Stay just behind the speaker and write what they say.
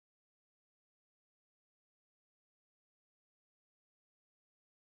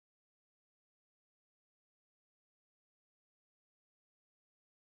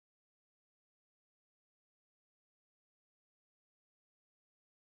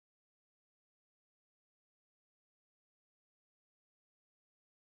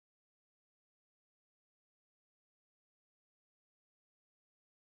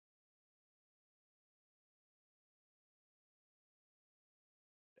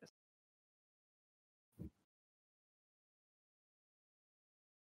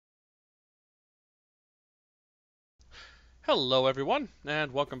Hello, everyone,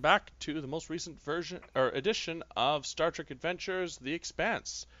 and welcome back to the most recent version or edition of Star Trek Adventures: The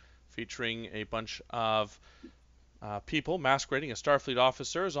Expanse, featuring a bunch of people masquerading as Starfleet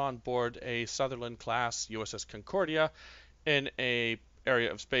officers on board a Sutherland-class USS Concordia in a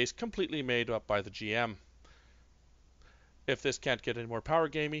area of space completely made up by the GM. If this can't get any more power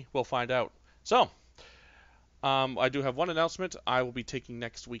gamey, we'll find out. So, I do have one announcement. I will be taking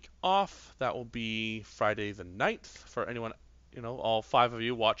next week off. That will be Friday the 9th for anyone, all five of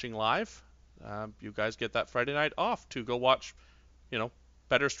you watching live. You guys get that Friday night off to go watch, you know,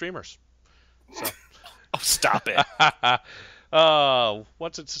 better streamers. So, Oh, stop it.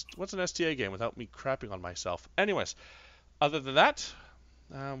 what's an STA game without me crapping on myself? Anyways, other than that,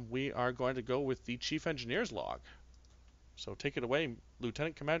 we are going to go with the Chief Engineer's log. So take it away,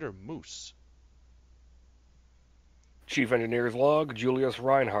 Lieutenant Commander Moose. Chief Engineer's Log, Julius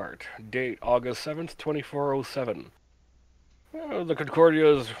Reinhardt. Date August 7th, 2407. The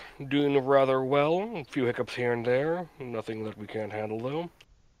Concordia is doing rather well. A few hiccups here and there. Nothing that we can't handle, though.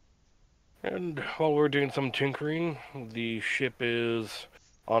 And while we're doing some tinkering, the ship is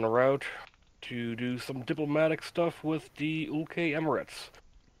en route to do some diplomatic stuff with the UK Emirates.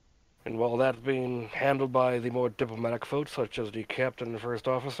 And while that's being handled by the more diplomatic folks, such as the captain and first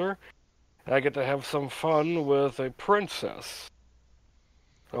officer, I get to have some fun with a princess.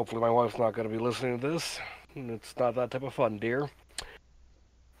 Hopefully my wife's not going to be listening to this. It's not that type of fun, dear.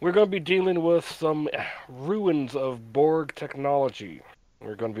 We're going to be dealing with some ruins of Borg technology.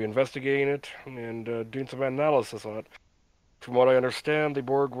 We're going to be investigating it and doing some analysis on it. From what I understand, the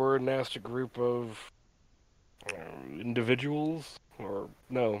Borg were a nasty group of individuals, or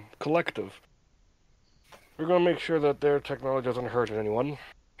no, collective. We're going to make sure that their technology doesn't hurt anyone,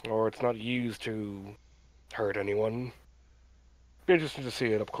 or it's not used to hurt anyone. Be interesting to see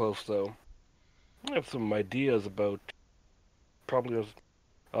it up close, though. I have some ideas about probably an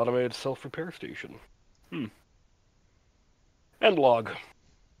automated self-repair station. End log.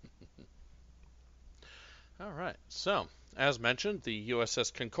 All right. So, as mentioned, the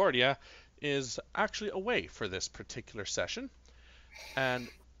USS Concordia is actually away for this particular session, and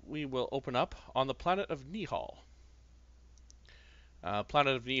we will open up on the planet of Nihal.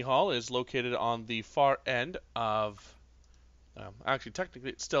 Planet of Nihal is located on the far end of, actually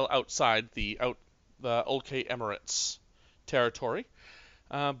technically it's still outside the UK Emirates territory,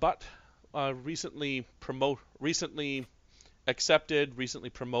 but recently accepted,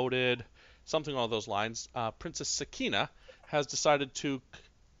 recently promoted, something along those lines. Princess Sakina has decided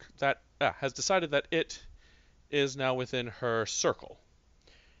that it is now within her circle,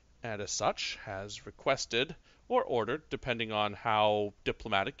 and as such has requested or ordered, depending on how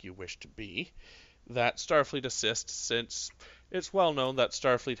diplomatic you wish to be, that Starfleet assist, since it's well known that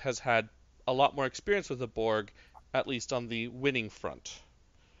Starfleet has had a lot more experience with the Borg, at least on the winning front.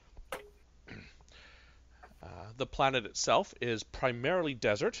 The planet itself is primarily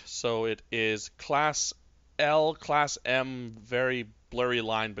desert, so it is Class L, Class M, very blurry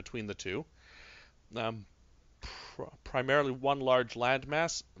line between the two. Um, Primarily one large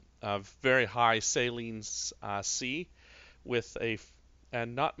landmass of very high saline sea, with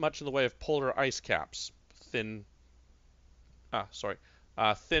and not much in the way of polar ice caps. Thin,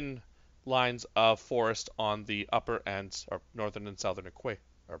 thin lines of forest on the upper and or northern and southern or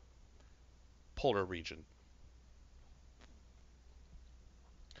polar region.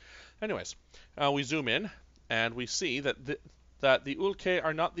 Anyways, we zoom in and we see that the Ulke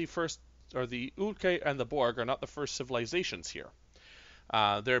are not the first, or the Ulke and the Borg are not the first civilizations here.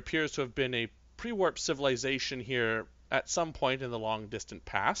 There appears to have been a pre-warp civilization here at some point in the long distant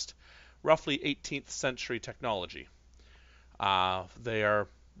past, roughly 18th century technology. They are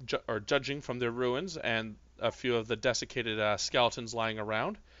judging from their ruins and a few of the desiccated skeletons lying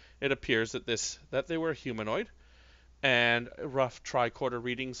around, it appears that they were humanoid, and rough tricorder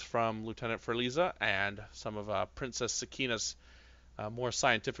readings from Lieutenant Ferliza and some of Princess Sakina's more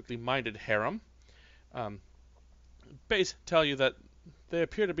scientifically minded harem tell you that they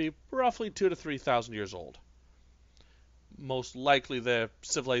appear to be roughly 2 to 3,000 years old. Most likely the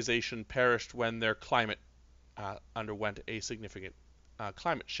civilization perished when their climate underwent a significant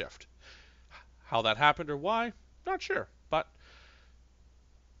climate shift. How that happened or why, not sure. But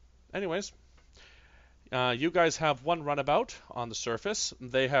anyways, you guys have one runabout on the surface.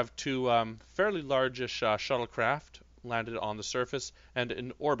 They have two fairly largish shuttlecraft landed on the surface, and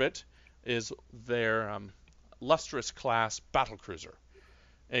in orbit is their lustrous class battlecruiser,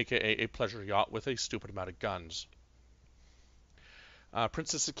 aka a pleasure yacht with a stupid amount of guns.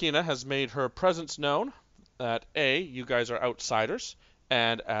 Princess Sakina has made her presence known that you guys are outsiders,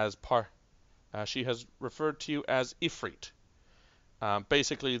 and as She has referred to you as Ifrit.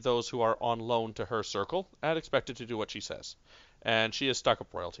 Basically, those who are on loan to her circle and expected to do what she says. And she is stuck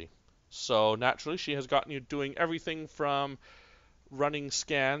up royalty. So naturally, she has gotten you doing everything from running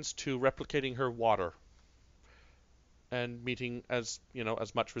scans to replicating her water and meeting as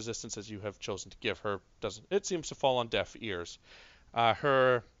much resistance as you have chosen to give her. Doesn't it seems to fall on deaf ears.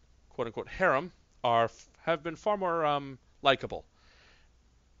 Her quote unquote harem have been far more likable,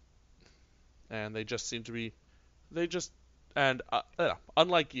 and they just seem to be they just and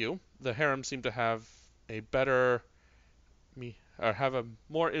unlike you, the harem seem to have a better me or have a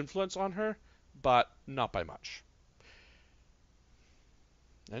more influence on her, but not by much.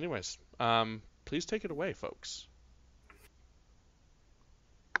 Anyways, please take it away, folks.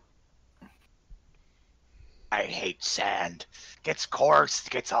 I hate sand. Gets coarse,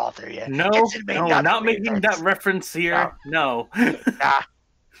 gets all through you. No, Gets in me no, nuts not when it making that hurts. reference here. No. Nah,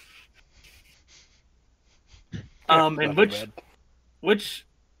 And Not bad. which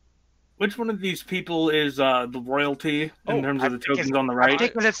one of these people is the royalty in terms of the tokens on the I right?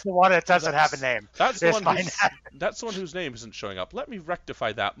 think it's the one that doesn't have a name. That's the Just one. find out. That's the one whose name isn't showing up. Let me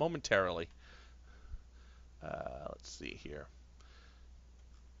rectify that momentarily. Let's see here.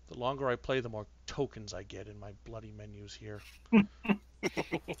 The longer I play, the more tokens I get in my bloody menus here.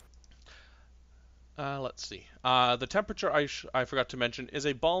 Let's see. The temperature I forgot to mention is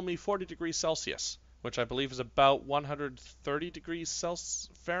a balmy 40 degrees Celsius, which I believe is about 130 degrees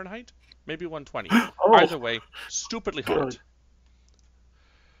Fahrenheit, maybe 120. Oh. Either way, stupidly hot.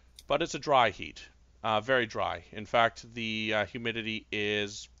 But it's a dry heat, very dry. In fact, the humidity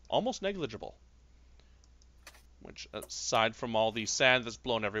is almost negligible, which, aside from all the sand that's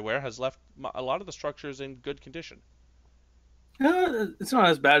blown everywhere, has left a lot of the structures in good condition. It's not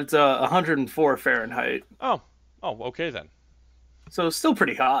as bad. It's 104 Fahrenheit, Oh, okay then. so it's still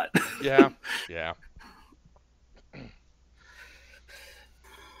pretty hot. Yeah.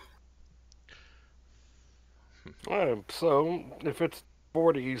 So, if it's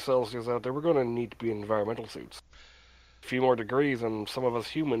 40 Celsius out there, we're going to need to be in environmental suits. A few more degrees, and some of us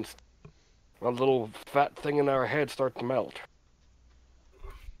humans, a little fat thing in our head, start to melt.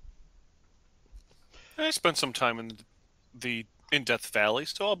 I spent some time in the in-depth valley,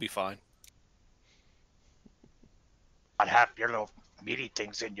 so I'll be fine. Not half your little meaty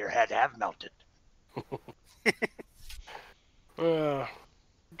things in your head have melted.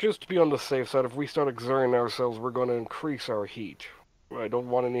 Just to be on the safe side, if we start exerting ourselves, we're going to increase our heat. I don't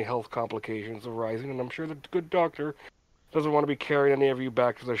want any health complications arising, and I'm sure the good doctor doesn't want to be carrying any of you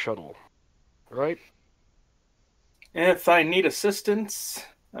back to the shuttle. Right? If I need assistance,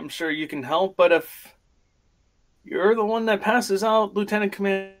 I'm sure you can help, but if you're the one that passes out, Lieutenant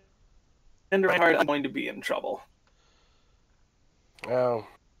Commander Reinhardt, I'm going to be in trouble. Oh.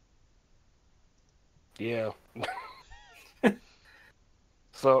 Yeah.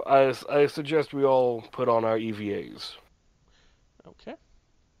 So I suggest we all put on our EVAs. Okay.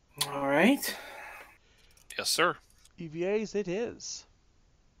 All right. Yes, sir. EVAs it is.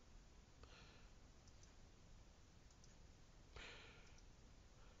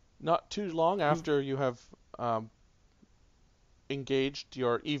 Not too long after you have engaged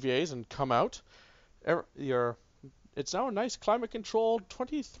your EVAs and come out, it's now a nice climate-controlled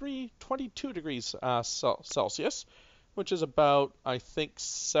 23, 22 degrees Celsius, which is about, I think,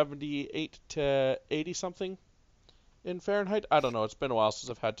 78 to 80 something in Fahrenheit. I don't know. It's been a while since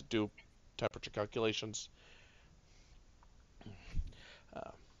I've had to do temperature calculations.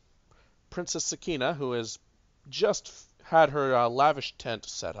 Princess Sakina, who has just had her lavish tent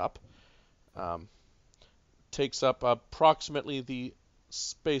set up, takes up approximately the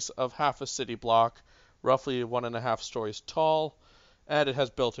space of half a city block, roughly 1.5 stories tall, and it has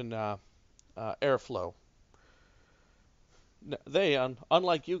built-in airflow. They,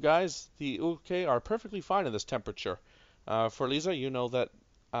 unlike you guys, the Uke are perfectly fine in this temperature. For Lisa, you know that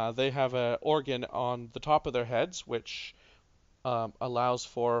they have an organ on the top of their heads, which allows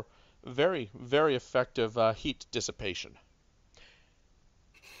for very, very effective heat dissipation.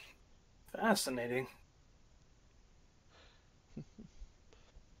 Fascinating.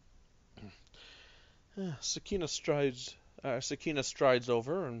 Sakina strides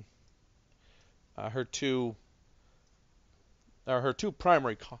over, and her two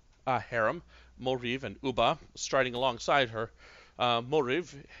primary harem, Moriv and Uba, striding alongside her.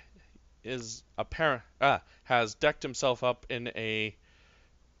 Moriv has decked himself up in a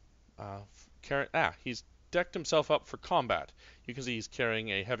he's decked himself up for combat. You can see he's carrying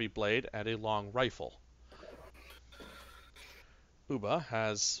a heavy blade and a long rifle. Uba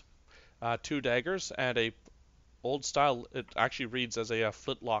has 2 daggers and a old style. It actually reads as a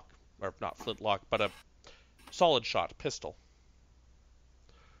flintlock or not flintlock, but a solid shot pistol.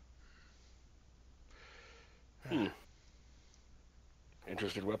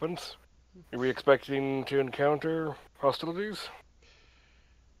 Interesting weapons. Are we expecting to encounter hostilities?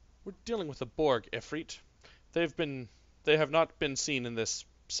 We're dealing with the Borg, Ifrit. They have not been seen in this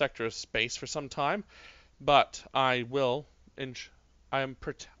sector of space for some time, but I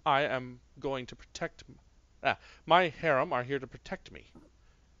am going to protect. My harem are here to protect me,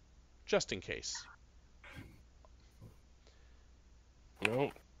 just in case.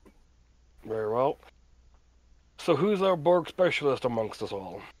 No. Very well. So who's our Borg specialist amongst us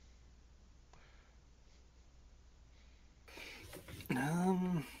all?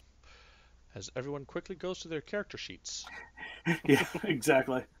 As everyone quickly goes to their character sheets. Yeah,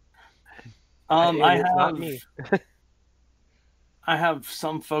 exactly. Not me. I have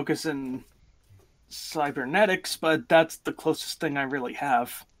some focus in cybernetics, but that's the closest thing I really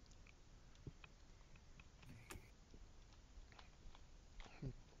have.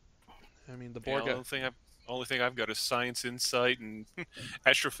 I mean, the Yeah, Borg. only thing I've got is science, insight, and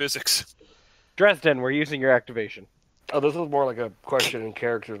astrophysics. Dresden, we're using your activation. Oh, this is more like a question in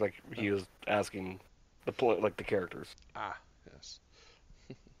character, like he was asking the characters. Ah, yes.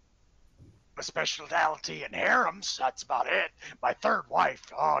 A specialty in harems, that's about it. My third wife,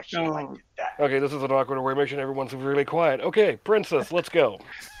 oh, she liked it that. Okay, this is an awkward where we mention everyone's really quiet. Okay, princess, let's go.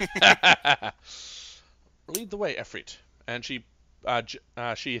 Lead the way, Ifrit. And she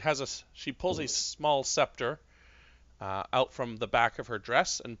pulls a small scepter out from the back of her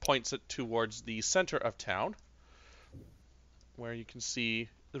dress and points it towards the center of town, where you can see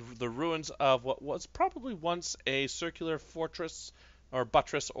the ruins of what was probably once a circular fortress or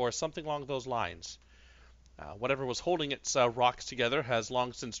buttress or something along those lines. Whatever was holding its rocks together has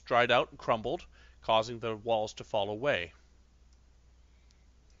long since dried out and crumbled, causing the walls to fall away.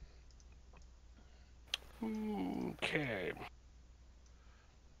 Okay.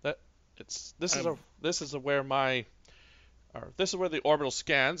 This is where the orbital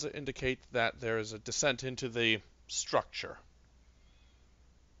scans indicate that there is a descent into the structure.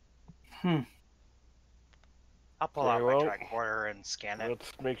 I'll pull Very out well. my tricorder and scan it.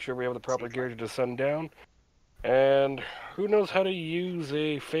 Let's make sure we have the proper gear to descend down. And who knows how to use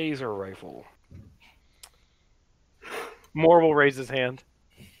a phaser rifle? Moore will raise his hand.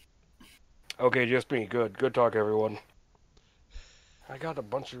 Okay, just me. Good talk, everyone. I got a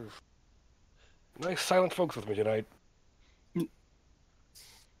bunch of nice silent folks with me tonight.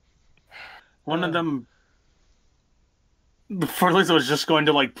 One of them, before Lisa was just going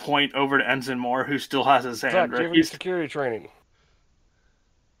to point over to Ensign Moore, who still has his hand. Zach, do you Right? have any security training?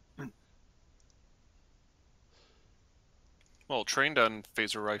 Well, trained on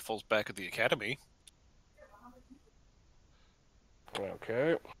phaser rifles back at the academy.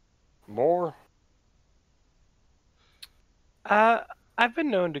 Okay. More? I've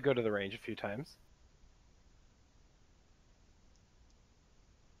been known to go to the range a few times.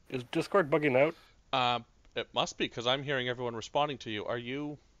 Is Discord bugging out? It must be, because I'm hearing everyone responding to you. Are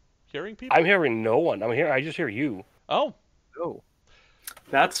you hearing people? I'm hearing no one. I just hear you. Oh, Oh.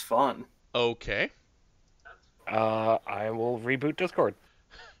 That's fun. okay. I will reboot Discord.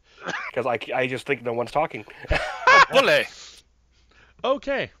 Because I just think no one's talking. Bully!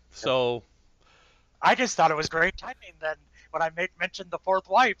 Okay, so I just thought it was great timing then when I mentioned the fourth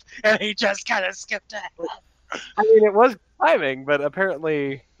wife, and he just kind of skipped it. I mean, it was timing, but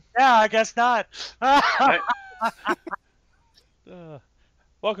apparently... Yeah, I guess not.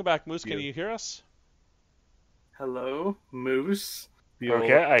 welcome back, Moose. Can you hear us? Hello, Moose.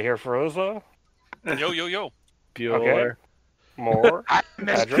 Okay, I hear Feroza. Yo, yo, yo. Bueller. More. I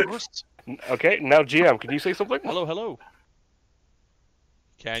missed Patrick? Bruce. Okay, now GM, can you say something? Hello, hello.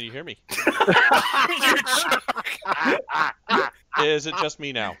 Can you hear me? Is it just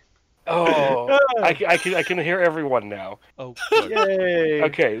me now? Oh, I can hear everyone now. Oh, good. Yay!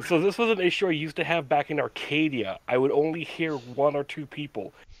 Okay, so this was an issue I used to have back in Arcadia. I would only hear one or two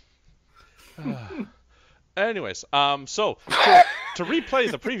people. Anyways, so to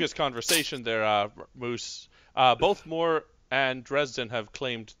replay the previous conversation there, Moose, both Moore and Dresden have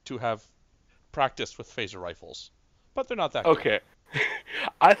claimed to have practiced with phaser rifles, but they're not that good. Okay.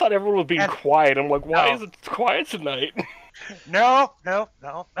 I thought everyone was being And- quiet. I'm like, why No. is it quiet tonight? No.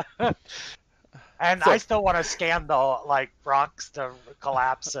 And So- I still want to scan the rocks to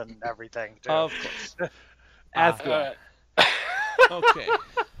collapse and everything too. Of course. As good. Okay.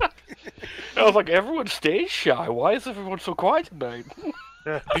 I was like, everyone's stage shy. Why is everyone so quiet tonight?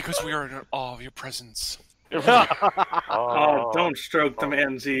 Because we are in awe of your presence. Oh, don't stroke the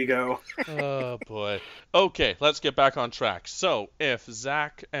man's ego. Oh boy. Okay, let's get back on track. So, if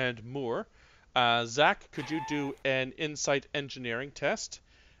Zach and Moore, Zach, could you do an insight engineering test,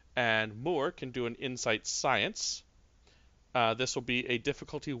 and Moore can do an insight science. This will be a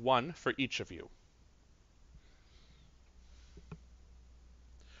difficulty 1 for each of you.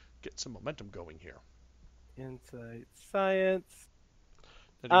 Get some momentum going here. Insight science.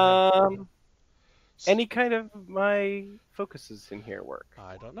 Then you have- Any kind of my focuses in here work?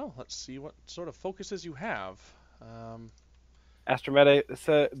 I don't know. Let's see what sort of focuses you have. Astromedic,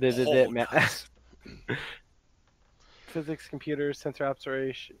 nice. physics, computers, sensor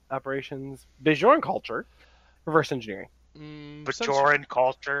operations, Bajoran culture, reverse engineering. Bajoran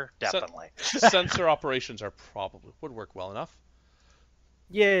culture, definitely. Sensor operations are would work well enough.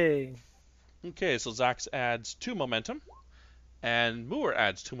 Yay! Okay, so Zax adds 2 momentum, and Moore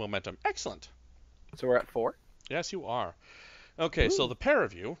adds 2 momentum. Excellent. So we're at 4. Yes, you are. Okay, so the pair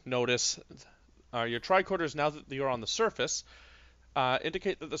of you notice your tricorders, now that you're on the surface,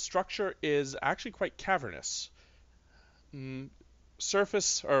 indicate that the structure is actually quite cavernous.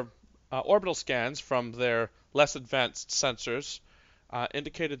 Surface or orbital scans from their less advanced sensors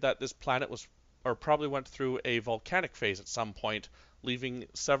indicated that this planet was, or probably went through a volcanic phase at some point, leaving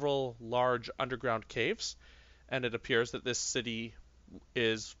several large underground caves, and it appears that this city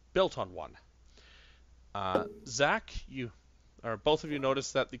is built on one. Zach, both of you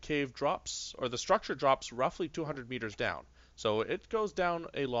notice that the cave drops, or the structure drops roughly 200 meters down, so it goes down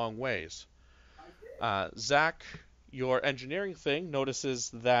a long ways. Zach, your engineering thing notices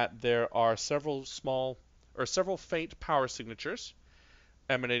that there are several faint power signatures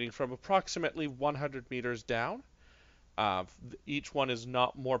emanating from approximately 100 meters down. Each one is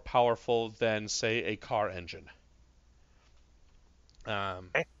not more powerful than, say, a car engine.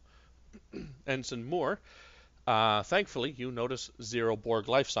 Ensign Moore, thankfully, you notice 0 Borg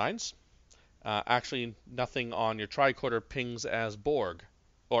life signs. Actually, nothing on your tricorder pings as Borg,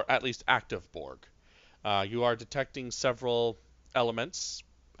 or at least active Borg. You are detecting several elements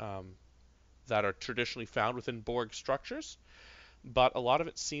that are traditionally found within Borg structures, but a lot of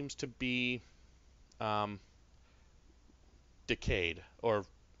it seems to be decayed or,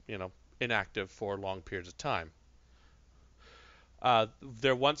 inactive for long periods of time.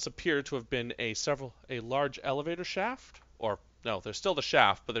 There once appeared to have been a large elevator shaft, or no, there's still the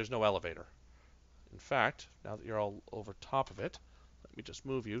shaft, but there's no elevator. In fact, now that you're all over top of it, let me just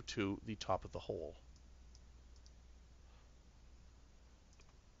move you to the top of the hole.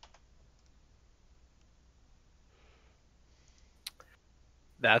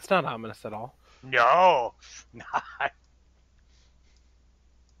 That's not ominous at all. No, not.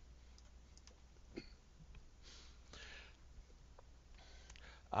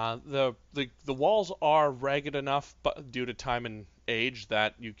 The walls are ragged enough, but due to time and age,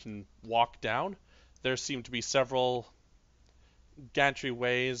 that you can walk down. There seem to be several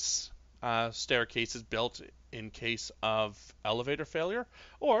gantryways, staircases built in case of elevator failure,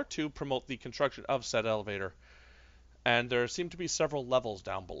 or to promote the construction of said elevator. And there seem to be several levels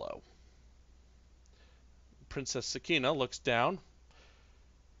down below. Princess Sakina looks down,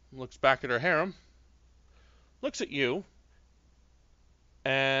 looks back at her harem, looks at you,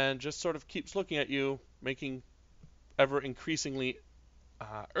 and just sort of keeps looking at you, making ever increasingly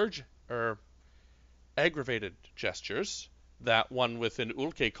aggravated gestures that one within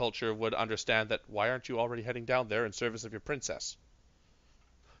Ulke culture would understand that why aren't you already heading down there in service of your princess?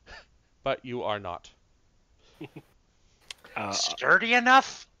 But you are not. Sturdy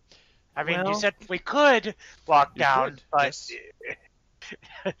enough? I mean, Well, you said we could walk You down, could, but yes.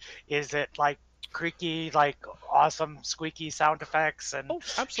 is it like creaky, like awesome squeaky sound effects and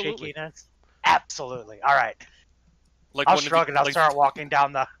Absolutely. shakiness? Absolutely. All right. Like I'll one of shrug the- and I'll like, start walking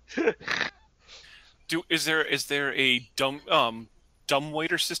down the. Is there a dumb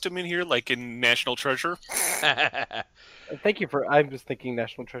waiter system in here, like in National Treasure? Thank you for. I'm just thinking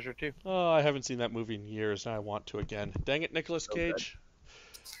National Treasure too. Oh, I haven't seen that movie in years, and I want to again. Dang it, Nicolas Cage.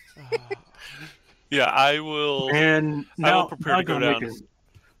 Yeah, I will. And I now will prepare to go down.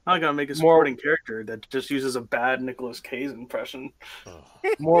 I gotta make a supporting character that just uses a bad Nicolas Cage impression.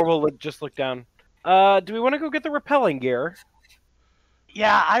 More will just look down. Do we want to go get the repelling gear?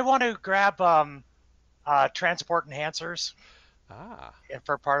 Yeah, I want to grab transport enhancers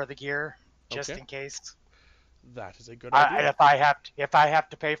for part of the gear, just Okay. in case. That is a good And idea. if I have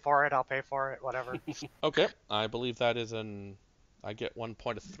to pay for it, I'll pay for it. Whatever. Okay, I believe that is I get 1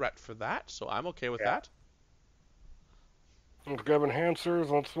 point of threat for that, so I'm okay with that. Let's grab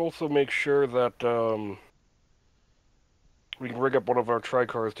enhancers. Let's also make sure that we can rig up one of our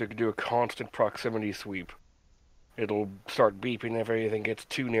tricars to do a constant proximity sweep. It'll start beeping if anything gets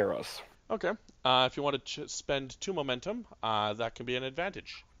too near us. Okay. If you want to spend 2 momentum, that can be an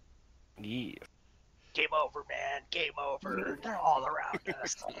advantage. Yeah. Game over, man. Game over. They're all around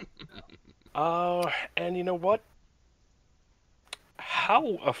us. And you know what?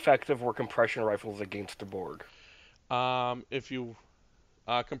 How effective were compression rifles against the Borg?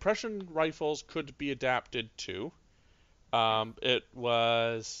 Compression rifles could be adapted to. It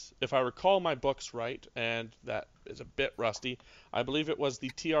was, if I recall my books right, and that is a bit rusty, I believe it was the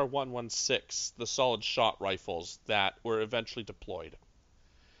TR-116, the solid shot rifles, that were eventually deployed.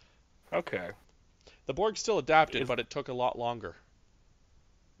 Okay. The Borg still adapted, but it took a lot longer.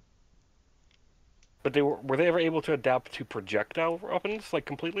 But were they ever able to adapt to projectile weapons, like,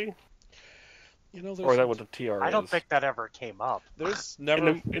 completely? You know, or is that what the TR is? I don't think that ever came up. There's never...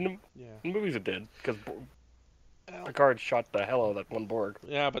 In the movies it did, because Picard shot the hell out of that one Borg.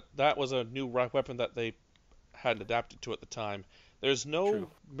 Yeah, but that was a new weapon that they hadn't adapted to at the time. There's no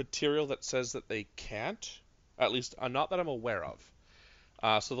material that says that they can't, at least not that I'm aware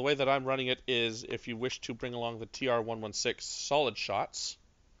of. So the way that I'm running it is, if you wish to bring along the TR-116 solid shots,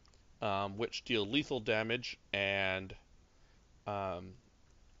 which deal lethal damage and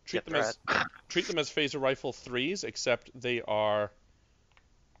treat them as phaser rifle 3s, except they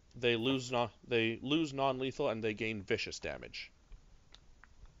lose non-lethal and they gain vicious damage.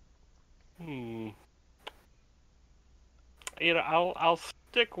 You know, I'll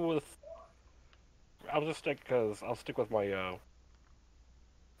stick with my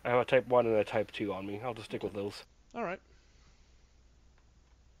I have a Type 1 and a Type 2 on me. I'll just stick with those. All right.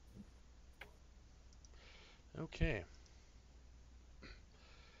 Okay.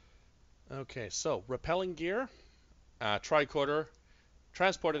 Okay, so repelling gear, tricorder,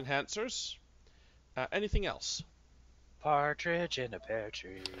 transport enhancers, anything else? Partridge in a pear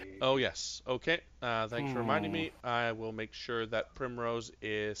tree. Oh, yes. Okay, thanks for reminding me. I will make sure that Primrose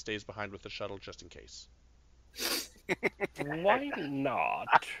stays behind with the shuttle just in case. Why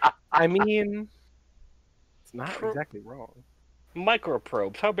not? I mean, it's not exactly wrong.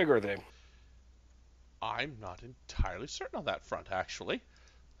 Microprobes, how big are they? I'm not entirely certain on that front, actually.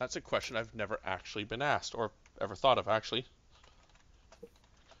 That's a question I've never actually been asked, or ever thought of, actually.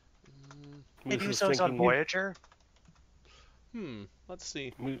 They use those on Voyager? Let's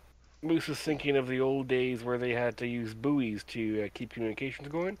see. Moose is thinking of the old days where they had to use buoys to keep communications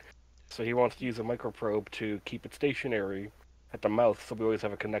going. So he wants to use a microprobe to keep it stationary at the mouth, so we always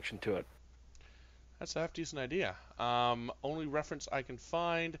have a connection to it. That's a half-decent idea. Only reference I can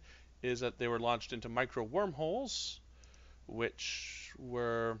find is that they were launched into micro wormholes, which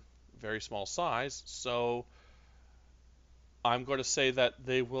were very small size. So I'm going to say that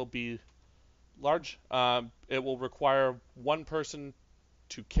they will be large. It will require one person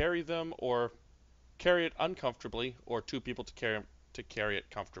to carry them, or carry it uncomfortably, or 2 people to carry it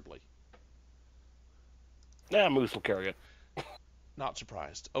comfortably. Yeah, Moose will carry it. Not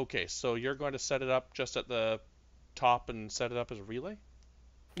surprised. Okay, so you're going to set it up just at the top and set it up as a relay?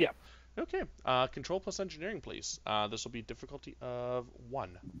 Yeah. Okay. Control plus engineering, please. This will be difficulty of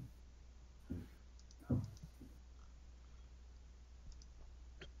 1.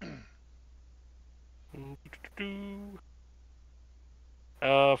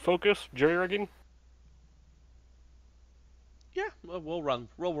 Focus, jury rigging. Yeah, we'll run.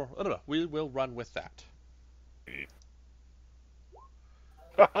 We will run with that.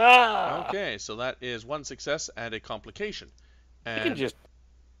 Okay, so that is 1 success and a complication. And you can just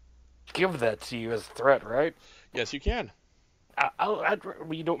give that to you as a threat, right? Yes, you can.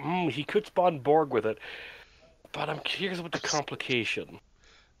 He could spawn Borg with it, but I'm curious about the complication.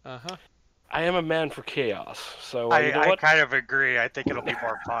 I am a man for chaos, so you know I what? kind of agree. I think it'll be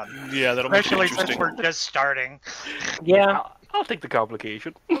more fun. Yeah, that'll make it Especially interesting. since we're just starting. Yeah. I'll take the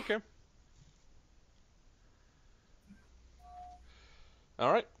complication. Okay.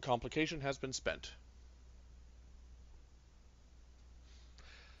 All right, complication has been spent.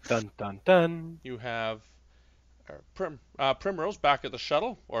 Dun dun dun. You have Primrose back at the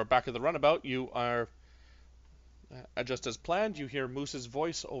shuttle, or back at the runabout. You are just as planned. You hear Moose's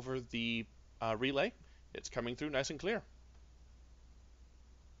voice over the relay. It's coming through nice and clear.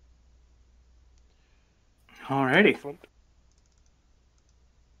 Alrighty. Excellent.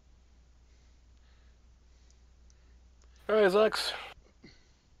 Alright, Zax.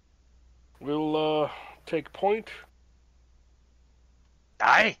 We'll take point.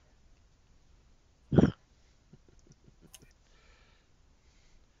 Aye.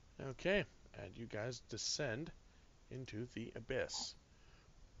 Okay, and you guys descend into the abyss.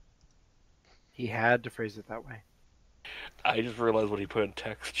 He had to phrase it that way. I just realized what he put in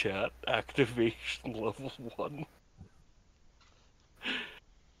text chat. Activation level 1.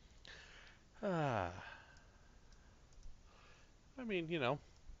 I mean, you know,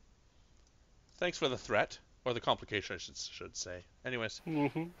 thanks for the threat, or the complication, I should say. Anyways,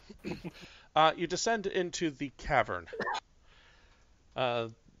 you descend into the cavern.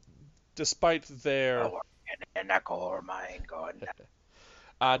 Despite their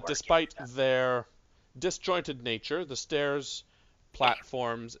despite their disjointed nature, the stairs,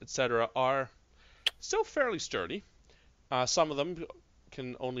 platforms, etc., are still fairly sturdy. Some of them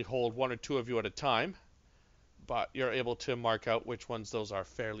can only hold one or two of you at a time, but you're able to mark out which ones those are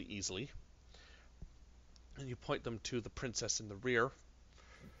fairly easily. And you point them to the princess in the rear,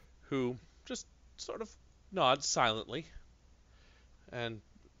 who just sort of nods silently. And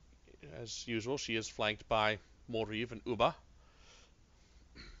as usual, she is flanked by Moriv and Uba.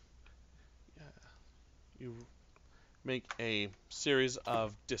 You make a series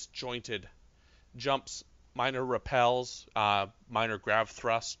of disjointed jumps, minor rappels, minor grav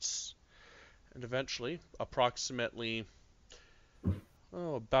thrusts, and eventually, approximately,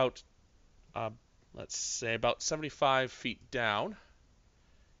 let's say about 75 feet down,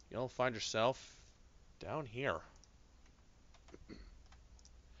 you'll find yourself down here.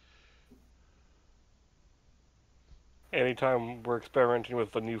 Anytime we're experimenting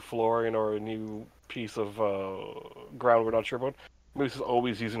with a new flooring or a new piece of ground we're not sure about, Moose is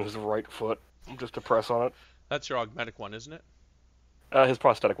always using his right foot just to press on it. That's your augmetic one, isn't it? His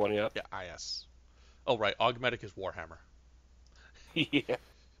prosthetic one, yeah. Yeah, yes. Oh, right. Augmetic is Warhammer. Yeah.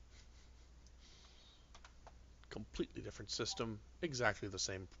 Completely different system. Exactly the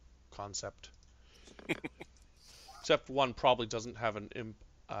same concept. Except one probably doesn't have an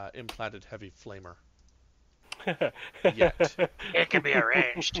implanted heavy flamer. Yet. It can be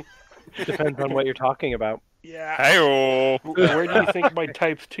arranged. Depends on what you're talking about. Yeah. Hey-oh. Where do you think my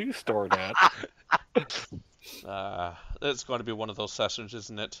Types 2 stored at? It's going to be one of those sessions,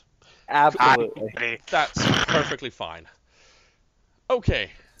 isn't it? Absolutely. That's perfectly fine. Okay.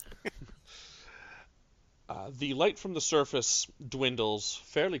 The light from the surface dwindles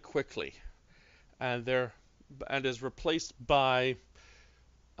fairly quickly, and is replaced by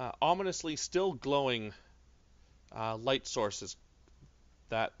ominously still glowing light sources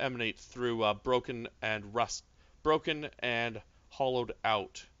that emanate through broken and hollowed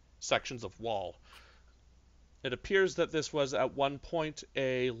out sections of wall. It appears that this was at one point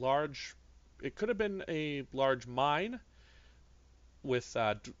it could have been a large mine with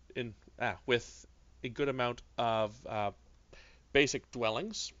a good amount of basic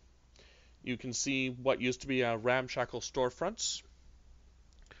dwellings. You can see what used to be ramshackle storefronts.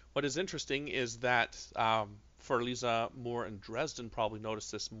 What is interesting is that, for Lisa, Moore, and Dresden probably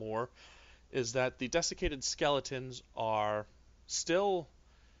noticed this more, is that the desiccated skeletons are still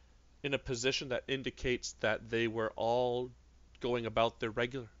in a position that indicates that they were all going about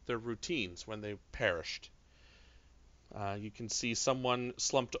their routines when they perished. You can see someone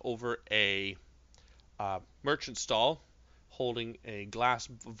slumped over a merchant stall holding a glass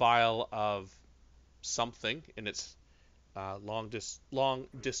vial of something in its long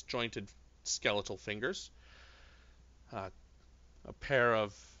disjointed skeletal fingers. A pair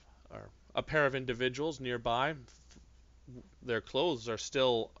of individuals nearby. Their clothes are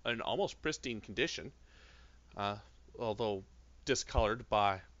still in almost pristine condition, although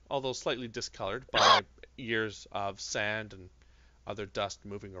slightly discolored by years of sand and other dust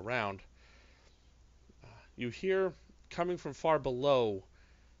moving around. You hear, coming from far below,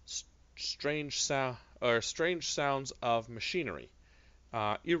 strange sounds of machinery,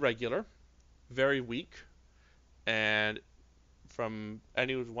 irregular, very weak, and from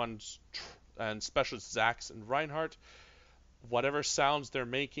anyone's and Specialist Zax and Reinhardt, whatever sounds they're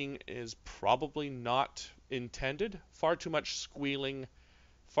making is probably not intended. Far too much squealing,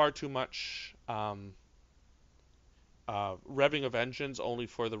 far too much revving of engines, only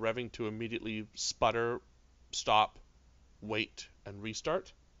for the revving to immediately sputter, stop, wait, and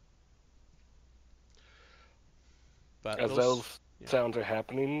restart. But As those sounds are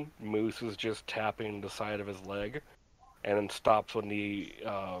happening, Moose is just tapping the side of his leg, and then stops when the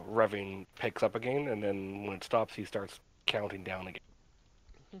revving picks up again, and then when it stops, he starts counting down again.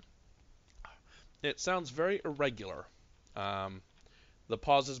 It sounds very irregular. The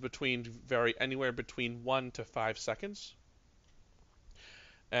pauses vary anywhere between 1 to 5 seconds.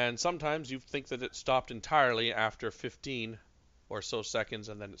 And sometimes you think that it stopped entirely after 15 or so seconds,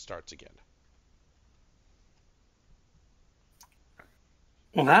 and then it starts again.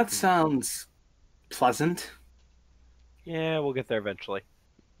 Well, that sounds pleasant. Yeah, we'll get there eventually.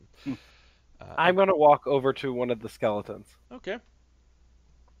 I'm going to walk over to one of the skeletons. Okay.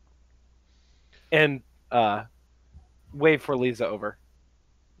 And wave for Lisa over.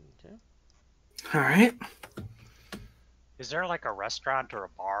 Okay. All right. Is there like a restaurant or a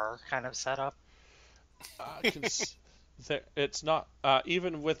bar kind of setup? It's not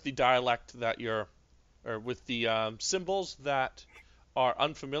even with the dialect that you're, or with the symbols that are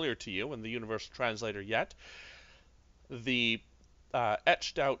unfamiliar to you in the Universal Translator yet. The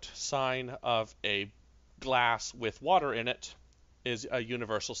etched out sign of a glass with water in it is a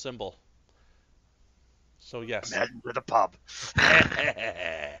universal symbol. So yes. I'm heading to the pub.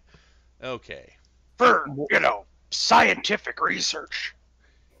 Okay. For, scientific research.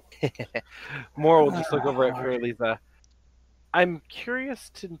 More will just look over it for Lisa. I'm curious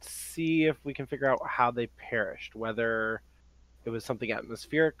to see if we can figure out how they perished, whether it was something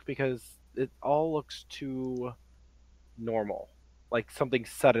atmospheric, because it all looks too normal, like something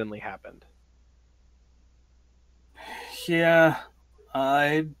suddenly happened. Yeah,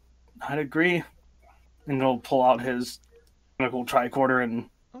 I'd agree. And he'll pull out his chemical tricorder and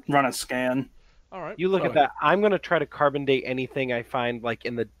run a scan. All right. You look at that. I'm going to try to carbon date anything I find like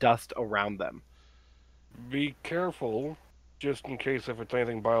in the dust around them. Be careful, just in case if it's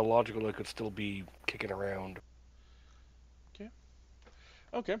anything biological, it could still be kicking around.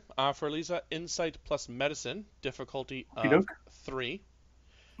 Okay. For Lisa, insight plus medicine, difficulty of 3.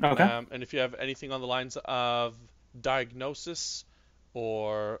 Okay. And if you have anything on the lines of diagnosis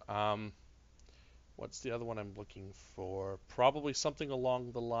or what's the other one I'm looking for? Probably something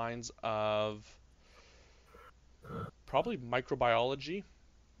along the lines of probably microbiology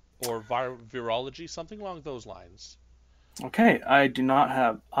or virology, something along those lines. Okay, I do not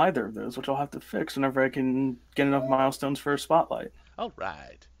have either of those, which I'll have to fix whenever I can get enough milestones for a spotlight. All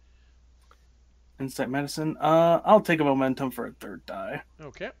right. Insight medicine. I'll take a momentum for a 3rd die.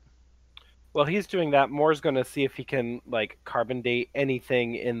 Okay. Well, he's doing that. Moore's going to see if he can like carbon date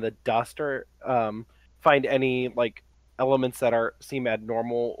anything in the dust or find any like elements that seem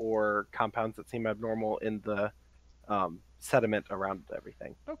abnormal or compounds that seem abnormal in the sediment around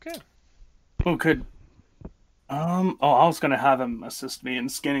everything. Okay. Oh, could. I was going to have him assist me in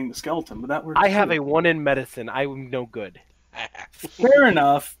scanning the skeleton, but that works. I have a 1 in medicine. I'm no good. Fair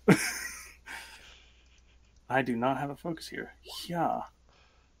enough. I do not have a focus here. Yeah.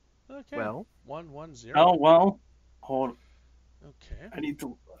 Okay. Well. 110. Oh well. Hold. Okay. I need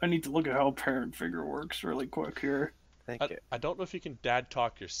to look at how parent figure works really quick here. Thank you. I don't know if you can dad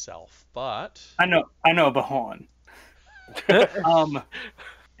talk yourself, but I know, but hold on.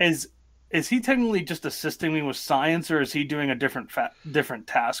 Is he technically just assisting me with science, or is he doing a different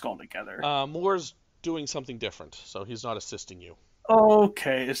task altogether? Moore's doing something different, so he's not assisting you.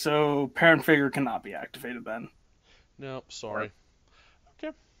 Okay, so parent figure cannot be activated then. No, sorry.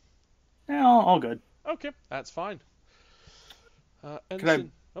 Okay. Yeah, all good. Okay, that's fine.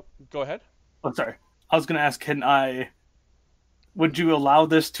 Can go ahead. Oh, sorry. I was going to ask, would you allow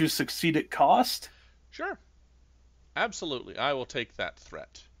this to succeed at cost? Sure. Absolutely. I will take that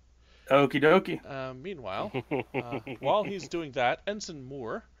threat. Okie dokie. Meanwhile, while he's doing that, Ensign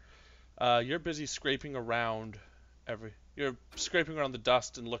Moore, you're busy scraping around you're scraping around the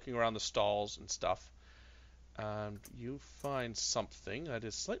dust and looking around the stalls and stuff. And you find something that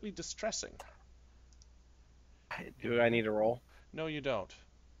is slightly distressing. Do I need a roll? No, you don't.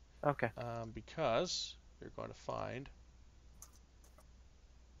 Okay. Because you're going to find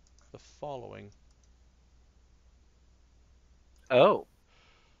the following. Oh.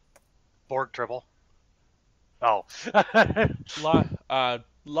 Borg tribble. Oh.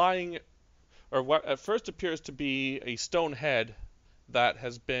 Lying, or what at first appears to be a stone head that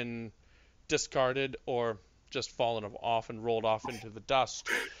has been discarded or just fallen off and rolled off into the dust.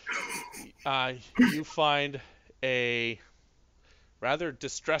 You find a rather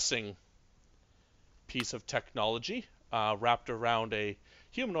distressing piece of technology wrapped around a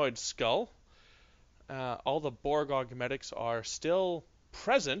humanoid skull. All the Borg augmetics are still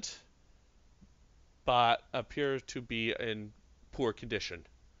present, but appear to be in poor condition.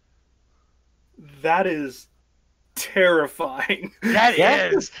 That is terrifying.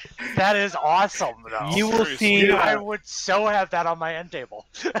 That is awesome, though. You will see. Dude, I would so have that on my end table.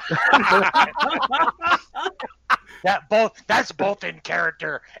 That's both in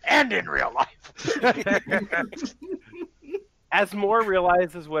character and in real life. As Moore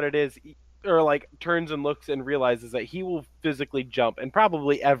realizes what it is, or like turns and looks and realizes that he will physically jump, and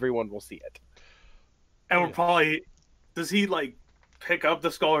probably everyone will see it. And we're probably, does he like pick up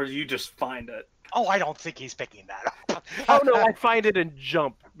the skull, or do you just find it? Oh, I don't think he's picking that up. Oh no, I find it and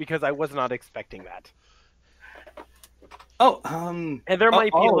jump because I was not expecting that. Oh, and there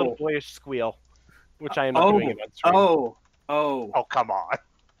might be a little boyish squeal, which I am not doing it on stream. Oh, come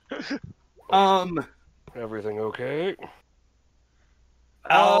on. Everything okay?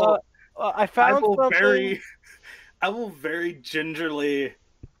 I found something. I will very gingerly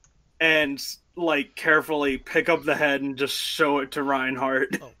and like carefully pick up the head and just show it to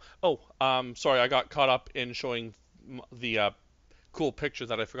Reinhardt. Sorry, I got caught up in showing the cool picture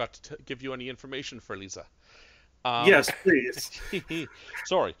that I forgot to give you any information for, Lisa. Yes, please.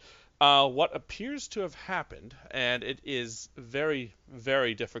 Sorry. What appears to have happened, and it is very,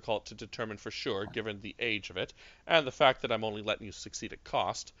 very difficult to determine for sure given the age of it, and the fact that I'm only letting you succeed at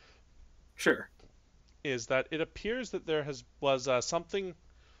cost. Sure. Is that it appears that there was something,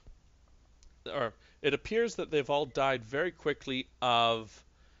 or it appears that they've all died very quickly of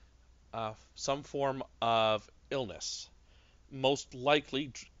some form of illness. Most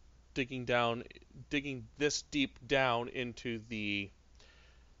likely digging this deep down into the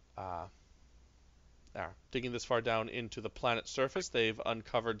digging this far down into the planet's surface, they've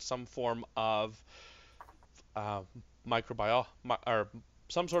uncovered some form of or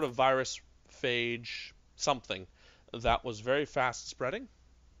some sort of virus, phage, something that was very fast spreading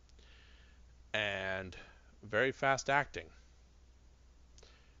and very fast acting.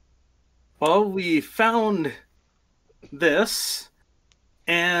 Well, we found this,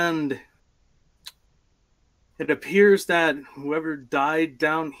 and it appears that whoever died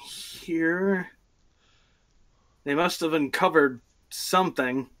down here, they must have uncovered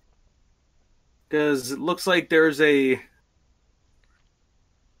something, because it looks like there's a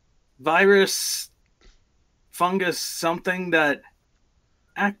virus, fungus, something that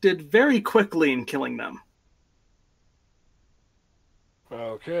acted very quickly in killing them.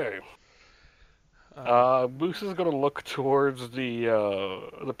 Okay. Moose is going to look towards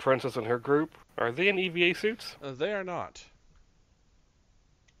the princess and her group. Are they in EVA suits? They are not.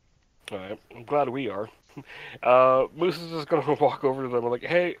 Alright, I'm glad we are. Moose is just going to walk over to them and like,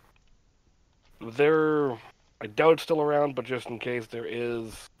 hey, I doubt it's still around, but just in case there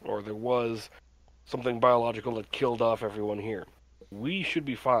is, or there was, something biological that killed off everyone here. We should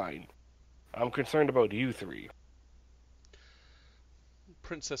be fine. I'm concerned about you three.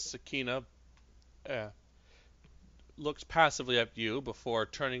 Princess Sakina looks passively at you before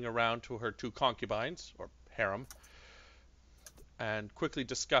turning around to her two concubines, or harem, and quickly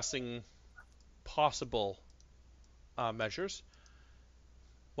discussing possible measures.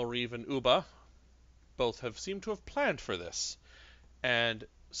 Moriv and Uba both have seemed to have planned for this, and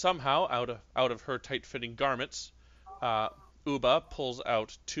somehow, out of her tight-fitting garments, Uba pulls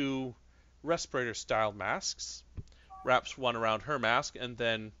out two respirator-style masks, wraps one around her mask, and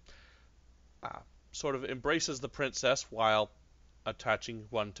then sort of embraces the princess while attaching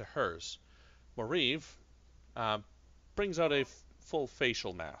one to hers. Moriv brings out a full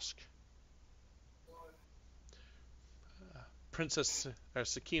facial mask. Princess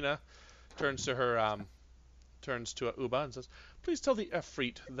Sakina turns to Uba and says, "Please tell the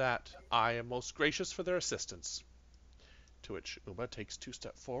Efreet that I am most gracious for their assistance." To which Uba takes 2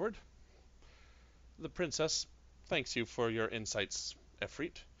 steps forward. The princess thanks you for your insights,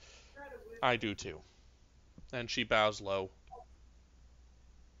 Efreet. I do too. And she bows low.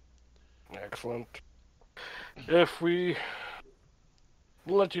 Excellent. If we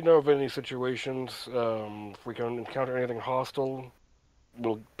let you know of any situations, if we can encounter anything hostile,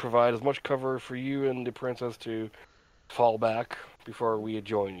 we'll provide as much cover for you and the princess to fall back before we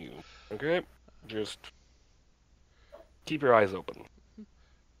join you. Okay? Just keep your eyes open.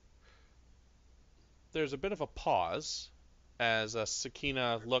 There's a bit of a pause as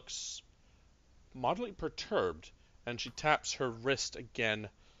Sakina looks moderately perturbed, and she taps her wrist again,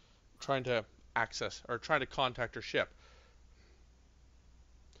 trying to contact her ship.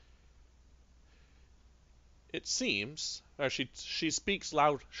 It seems she speaks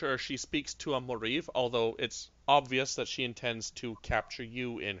loud. Sure, she speaks to a Moriv, although it's obvious that she intends to capture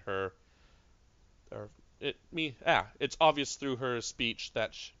you in her. It's obvious through her speech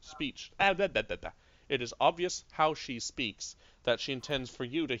that It is obvious how she speaks that she intends for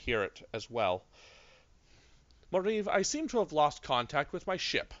you to hear it as well. Moriv, I seem to have lost contact with my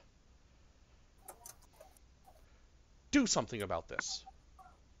ship. Do something about this.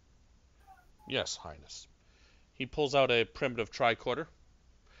 Yes, Highness. He pulls out a primitive tricorder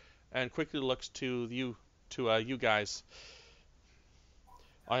and quickly looks to you guys.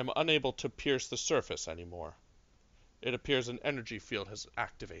 I am unable to pierce the surface anymore. It appears an energy field has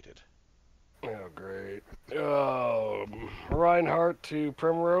activated. Oh, great. Reinhardt to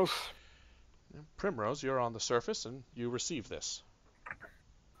Primrose. Primrose, you're on the surface and you receive this.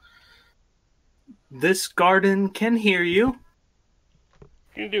 This garden can hear you.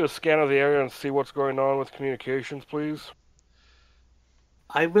 Can you do a scan of the area and see what's going on with communications, please?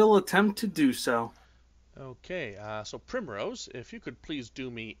 I will attempt to do so. Okay, so Primrose, if you could please do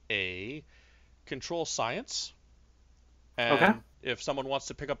me a control science And if someone wants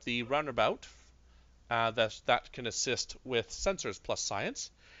to pick up the roundabout, that can assist with sensors plus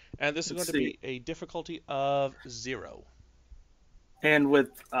science. And this is going to be a difficulty of 0. And with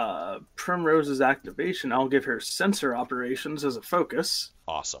Primrose's activation, I'll give her sensor operations as a focus.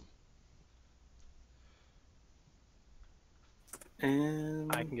 Awesome.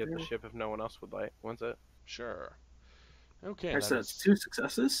 And I can get the ship if no one else wants it. Sure. Okay. So that's 2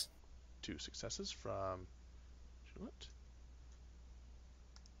 successes. 2 successes from what?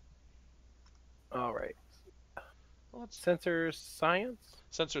 All right. Well, Sensor science?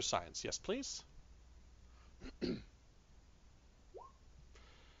 Sensor science, yes, please.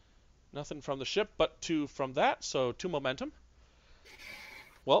 Nothing from the ship, but 2 from that, so 2 momentum.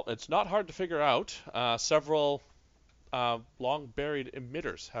 Well, it's not hard to figure out. Several long-buried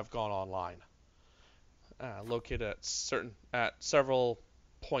emitters have gone online, located at several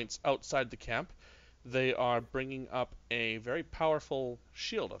points outside the camp. They are bringing up a very powerful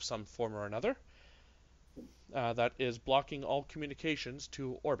shield of some form or another that is blocking all communications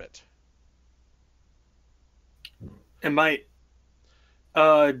to orbit. Am I?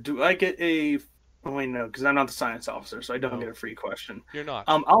 Do I get a? Oh wait, no, because I'm not the science officer, so I don't get a free question. You're not.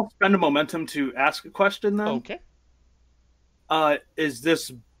 I'll spend a momentum to ask a question then. Okay. Is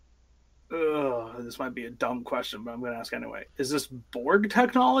this? This might be a dumb question, but I'm going to ask anyway. Is this Borg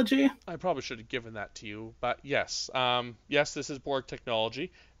technology? I probably should have given that to you, but yes. Yes, this is Borg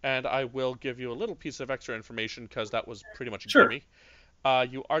technology, and I will give you a little piece of extra information because that was pretty much a gimme.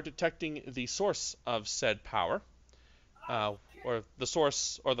 You are detecting the source of said power, or the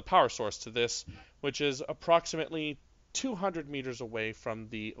source, or the power source to this, which is approximately 200 meters away from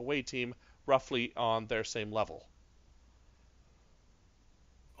the away team, roughly on their same level.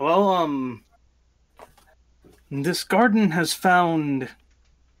 Well, this garden has found,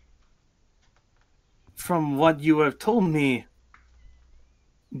 from what you have told me,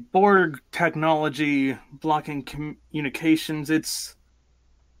 Borg technology blocking communications. It's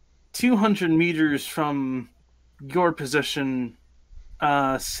 200 meters from your position,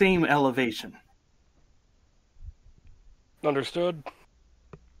 same elevation. Understood.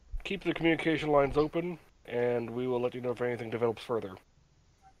 Keep the communication lines open, and we will let you know if anything develops further.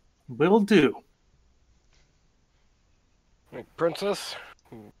 Will do. Princess,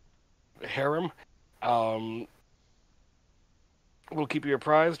 harem, we'll keep you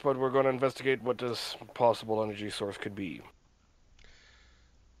apprised, but we're going to investigate what this possible energy source could be.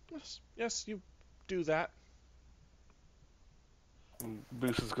 Yes, you do that.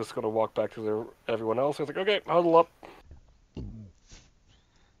 Boos is just going to walk back to everyone else. He's like, okay, huddle up.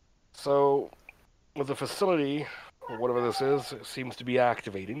 So, with the facility, or whatever this is, it seems to be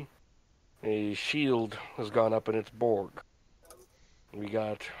activating. A shield has gone up in its Borg. We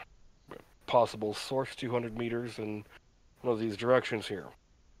got possible source 200 meters in one of these directions here.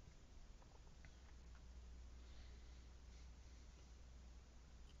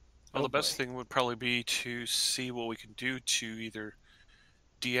 Well, the best thing would probably be to see what we can do to either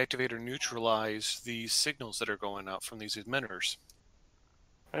deactivate or neutralize these signals that are going out from these emitters.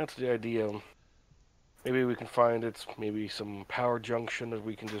 That's the idea. Maybe we can find maybe some power junction that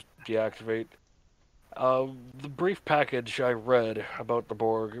we can just deactivate. The brief package I read about the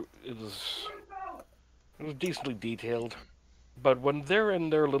Borg it was decently detailed, but when they're in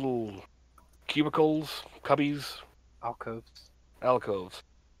their little cubicles, cubbies, alcoves,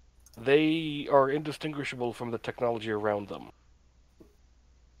 they are indistinguishable from the technology around them.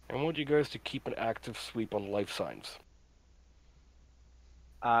 I want you guys to keep an active sweep on life signs.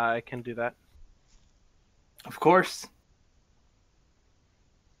 I can do that. Of course.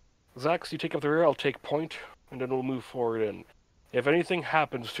 Zax, you take up the rear, I'll take point, and then we'll move forward in. If anything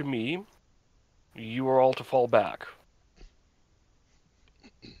happens to me, you are all to fall back.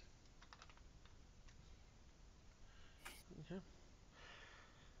 Okay.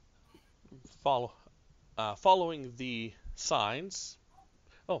 Following the signs.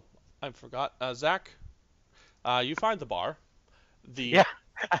 Oh, I forgot. Zach, you find the bar. Yeah.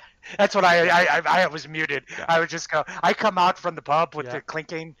 That's what I was muted. Yeah. I would just go. I come out from the pub with the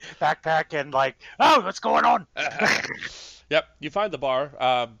clinking backpack and like, oh, what's going on? Yep, you find the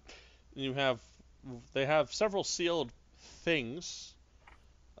bar. They have several sealed things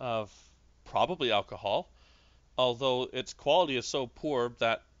of probably alcohol, although its quality is so poor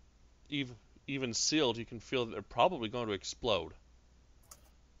that even sealed, you can feel that they're probably going to explode.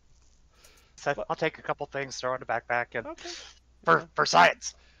 So I'll take a couple things, throw in the backpack, and for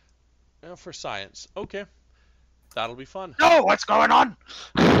science. Yeah, for science. Okay. That'll be fun. No, what's going on?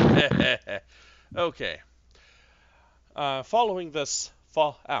 Okay. Following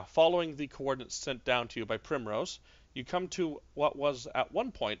the coordinates sent down to you by Primrose, You come to what was at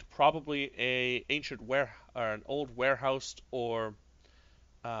one point probably an old warehouse or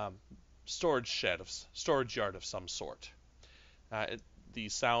um, storage yard of some sort. The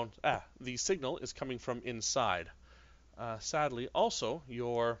signal is coming from inside. Sadly, also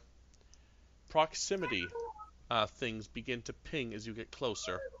your proximity things begin to ping as you get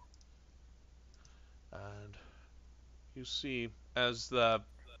closer, and you see as the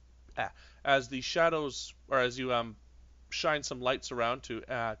shadows, or as you shine some lights around to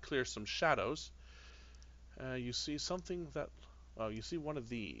clear some shadows, you see something that, oh, you see one of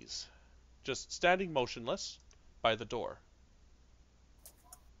these, just standing motionless by the door.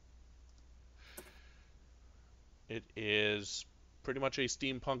 It is pretty much a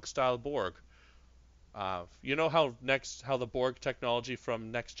steampunk style Borg. You know how the Borg technology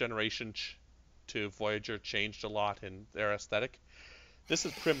from Next Generation to Voyager changed a lot in their aesthetic? This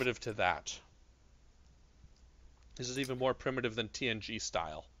is primitive to that. This is even more primitive than TNG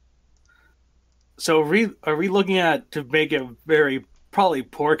style. So are we looking at, to make a very probably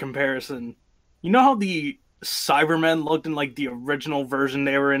poor comparison, you know how the Cybermen looked in like the original version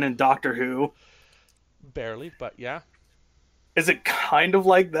they were in Doctor Who? Barely, but yeah. Is it kind of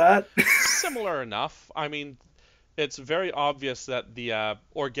like that? Similar enough. I mean, it's very obvious that the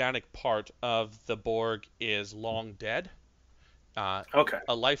organic part of the Borg is long dead. Okay.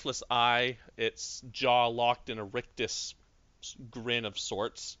 A lifeless eye, its jaw locked in a rictus grin of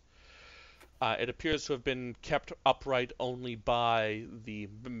sorts. It appears to have been kept upright only by the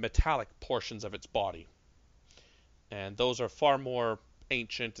metallic portions of its body. And those are far more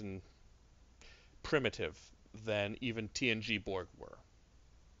ancient and primitive than even TNG Borg were.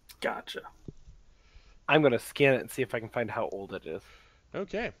 Gotcha. I'm going to scan it and see if I can find how old it is.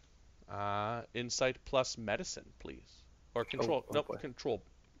 Okay. Insight plus medicine, please. Or control. Nope, boy. control.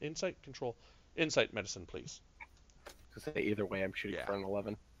 Insight, control. Insight, medicine, please. Because either way, I'm shooting for an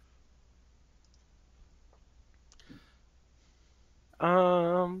 11.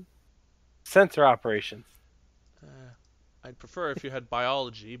 Sensor operations. I'd prefer if you had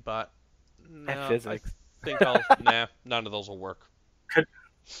biology, but no, physics. I think none of those will work.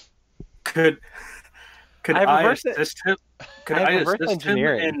 Could I assist him? Could I reverse assist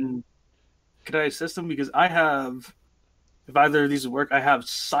engineering. him? Could I assist him because I have, if either of these would work, I have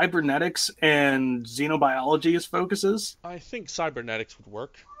cybernetics and xenobiology as focuses. I think cybernetics would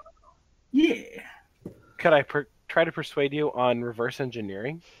work. Yeah. Could I try to persuade you on reverse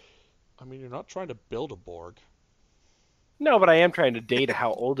engineering? I mean, you're not trying to build a Borg. No, but I am trying to date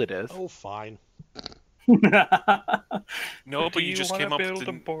how old it is. Oh, fine. No, but you just came up with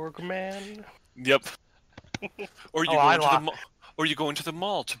a Borg, man. Yep. Or you or you go into the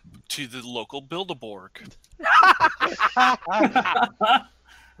mall to the local Build-A-Borg.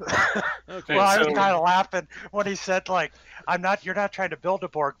 Okay, Well, I was kind of laughing when he said, like, you're not trying to build a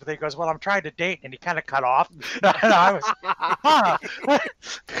Borg, but he goes, well, I'm trying to date, and he kind of cut off. And I was,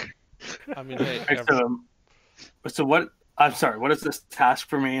 I mean, hey, so what? I'm sorry. What is this task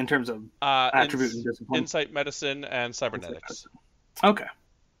for me in terms of attribute and discipline? Insight, medicine, and cybernetics. Okay.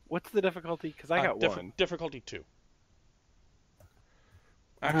 What's the difficulty? Because I got one. Difficulty 2.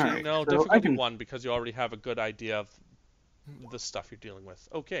 Actually, Right, no, so difficulty 1 because you already have a good idea of the stuff you're dealing with.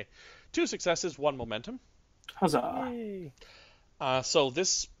 Okay, 2 successes, 1 momentum. Huzzah! Yay. So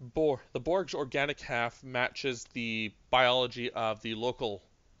the Borg's organic half matches the biology of the local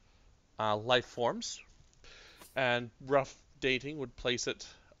life forms, and rough dating would place it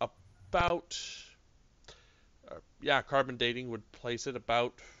about, carbon dating would place it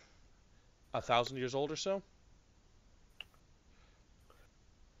about 1,000 years old or so.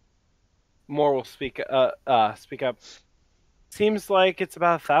 More will speak up. Seems like it's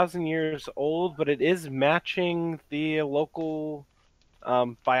about 1,000 years old, but it is matching the local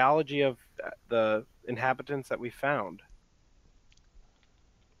biology of the inhabitants that we found.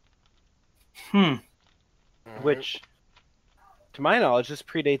 Which, to my knowledge, this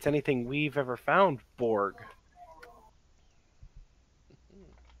predates anything we've ever found Borg.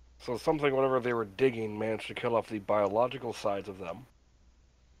 So something, whenever they were digging, managed to kill off the biological sides of them.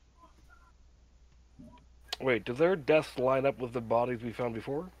 Wait, do their deaths line up with the bodies we found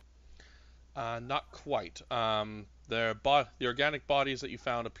before? Not quite. The organic bodies that you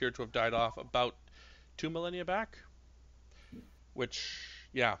found appear to have died off about 2 millennia back. Which,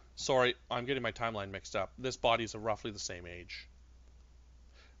 sorry, I'm getting my timeline mixed up. This body's roughly the same age.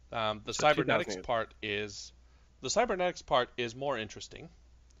 The cybernetics part is more interesting.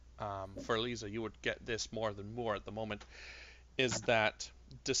 For Lisa, you would get this more than more at the moment. Is that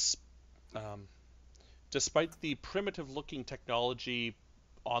despite the primitive-looking technology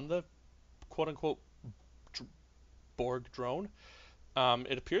on the quote-unquote Borg drone.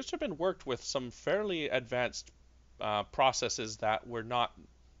 It appears to have been worked with some fairly advanced processes that were not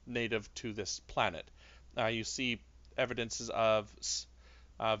native to this planet. You see evidences of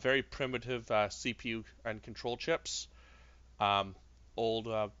very primitive CPU and control chips,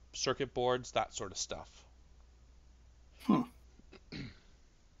 old circuit boards, that sort of stuff.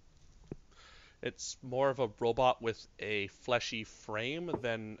 It's more of a robot with a fleshy frame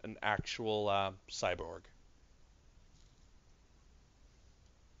than an actual cyborg.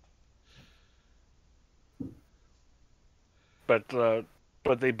 But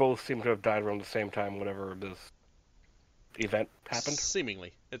they both seem to have died around the same time whenever this event happened.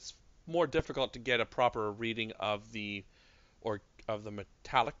 Seemingly, it's more difficult to get a proper reading of the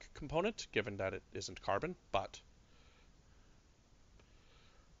metallic component, given that it isn't carbon. But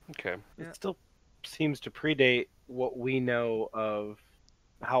Okay. It still seems to predate what we know of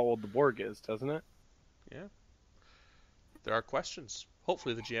how old the Borg is, doesn't it? yeah, there are questions.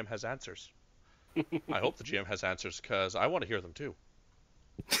 Hopefully, the GM has answers. I hope the GM has answers because I want to hear them too.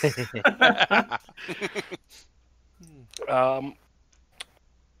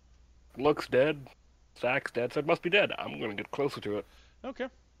 Looks dead. Zach's dead, so it must be dead. I'm going to get closer to it. Okay.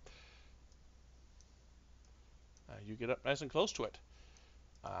 You get up nice and close to it.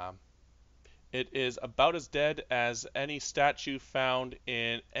 It is about as dead as any statue found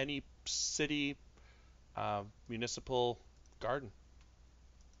in any city municipal garden.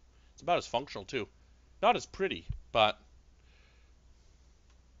 It's about as functional too. Not as pretty, but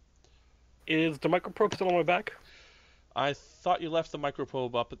Is the microprobe still on my back? I thought you left the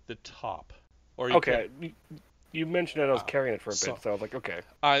microprobe up at the top. Or Okay, you mentioned it. I was carrying it for a bit, so so I was like, okay.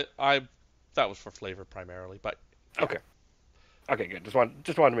 I that was for flavor primarily, but yeah. Okay, good. Just wanted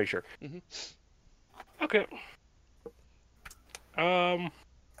to make sure. Mm-hmm. Okay.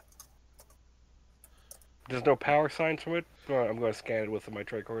 There's no power signs from it. I'm going to scan it with my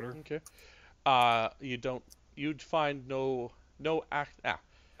tricorder. Okay. You'd find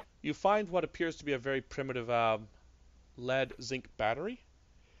you find what appears to be a very primitive lead zinc battery,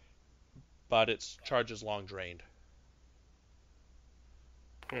 but its charge is long drained.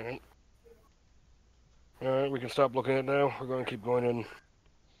 Alright. Alright, we can stop looking at it now. We're going to keep going in.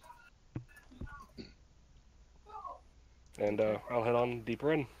 And I'll head on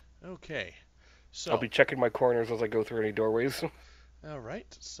deeper in. Okay. So I'll be checking my corners as I go through any doorways. all right.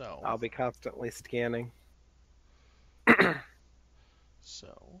 So I'll be constantly scanning.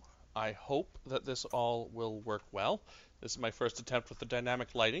 So I hope that this all will work well. This is my first attempt with the dynamic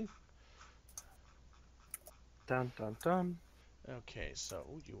lighting. Dun dun dun. Okay,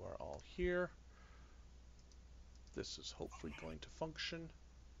 so you are all here. This is hopefully going to function.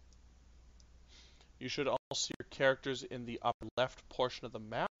 You should all see your characters in the upper left portion of the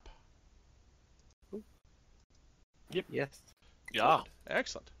map. Yep. Yes. Yeah. Good.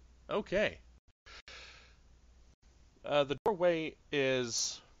 Excellent. Okay. The doorway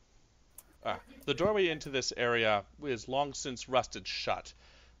into this area is long since rusted shut.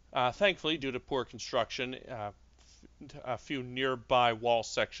 Thankfully, due to poor construction, a few nearby wall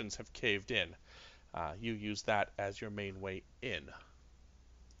sections have caved in. You use that as your main way in.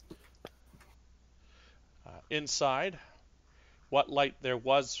 Inside, what light there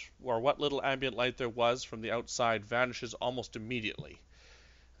was, or what little ambient light there was from the outside, vanishes almost immediately.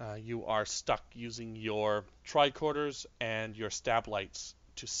 You are stuck using your tricorders and your stab lights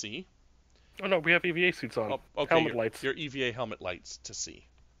to see. Oh no, we have EVA suits on. Oh, okay, Helmet lights. Your EVA helmet lights to see.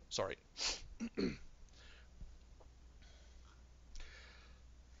 Sorry.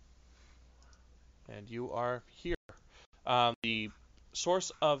 And you are here. The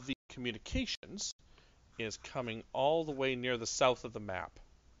source of the communications is coming all the way near the south of the map.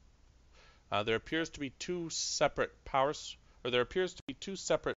 There appears to be two separate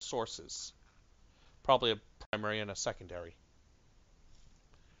sources. Probably a primary and a secondary.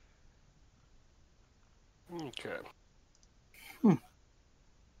 Okay.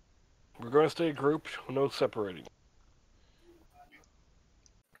 We're going to stay grouped, no separating.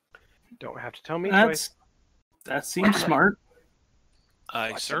 Don't have to tell me twice. That seems smart.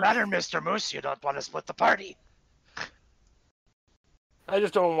 Aye, What's sir. the matter, Mr. Moose? You don't want to split the party. I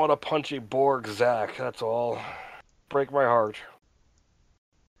just don't want to punch a Borg Zach, that's all. Break my heart.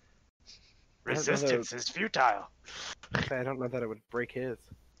 Resistance is futile. I don't know that it would break his.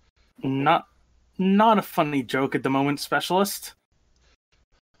 Not a funny joke at the moment, specialist.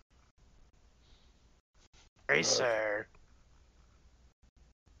 Hey, sir.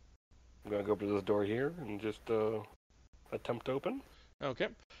 I'm going to go up to this door here and just attempt to open. Okay.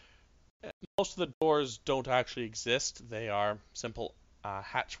 Most of the doors don't actually exist. They are simple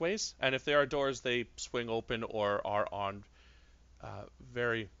hatchways, and if there are doors, they swing open or are on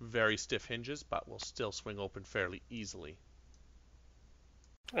very, very stiff hinges, but will still swing open fairly easily.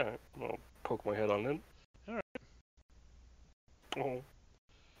 Alright, I'll poke my head on it. Alright.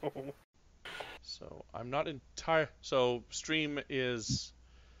 So I'm not entire. So stream is.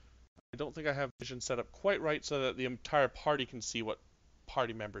 I don't think I have vision set up quite right so that the entire party can see what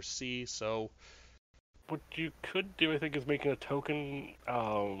party members see. So what you could do, I think, is making a token,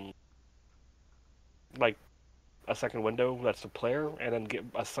 like a second window that's the player, and then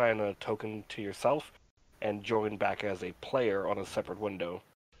assign a token to yourself, and join back as a player on a separate window,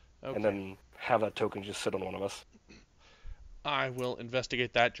 and then have that token just sit on one of us. I will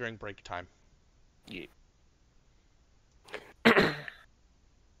investigate that during break time. Yeah.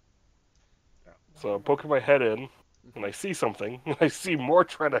 So I'm poking my head in, and I see something, and I see more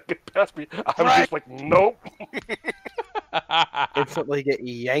trying to get past me. I'm just like, nope. Instantly get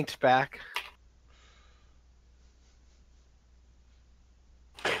yanked back.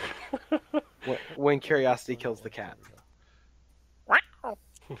 When curiosity kills the cat.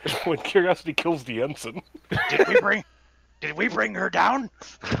 When curiosity kills the ensign. Did we bring her down?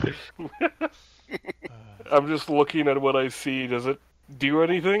 I'm just looking at what I see. Does it do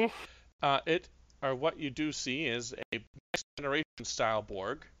anything? What you do see is a next generation style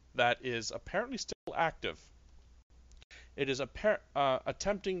Borg that is apparently still active. It is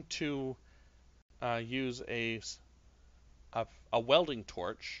attempting to use a welding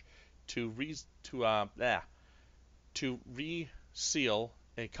torch to reseal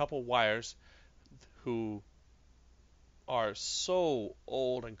a couple wires who are so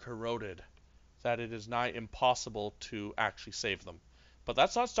old and corroded that it is nigh impossible to actually save them. But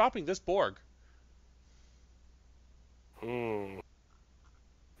that's not stopping this Borg.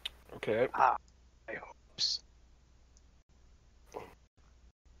 Okay. I hope.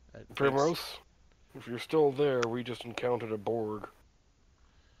 Primrose, if you're still there, we just encountered a Borg.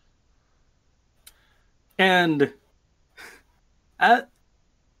 And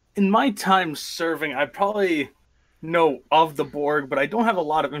in my time serving, I probably know of the Borg, but I don't have a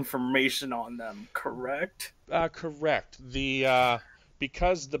lot of information on them, correct? Correct.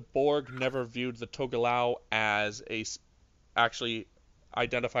 Because the Borg never viewed the Togalau as actually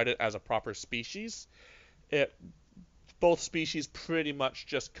identified it as a proper species, both species pretty much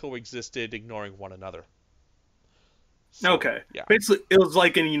just coexisted, ignoring one another. So, okay. Yeah. Basically, it was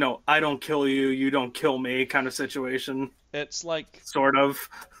like an, I don't kill you, you don't kill me kind of situation. It's like... Sort of.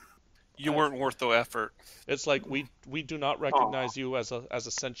 You weren't worth the effort. It's like, we do not recognize you as a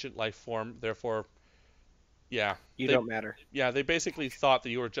sentient life form, therefore, yeah. You don't matter. Yeah, they basically thought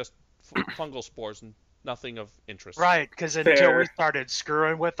that you were just fungal spores and nothing of interest. Right, because until we started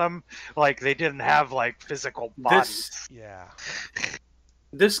screwing with them, like, they didn't have, like, physical bodies.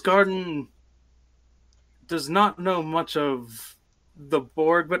 This garden does not know much of the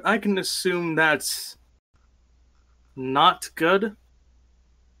Borg, but I can assume that's not good.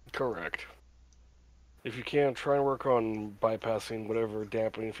 Correct. If you can, try and work on bypassing whatever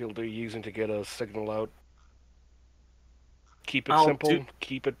dampening field they're using to get a signal out. Keep it simple.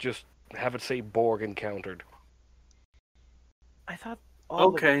 Keep it just... have it say Borg encountered. I thought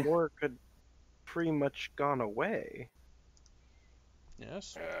all the Borg had pretty much gone away.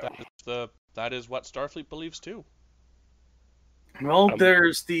 Yes, that is what Starfleet believes too. Well,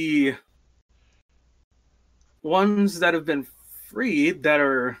 there's the ones that have been freed that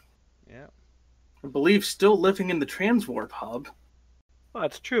are, I believe, still living in the transwarp hub. Well,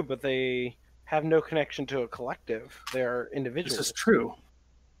 that's true, but they have no connection to a collective. They're individuals. This is true.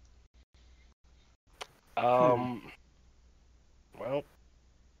 Well, I'm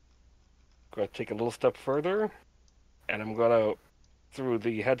going to take a little step further, and I'm going to, through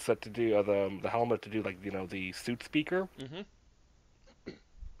the headset to do, the helmet to do, like, the suit speaker. Mm-hmm.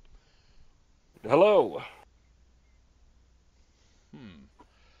 Hello.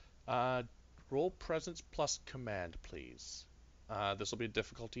 Roll presence plus command, please. This will be a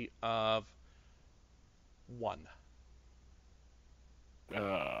difficulty of 1.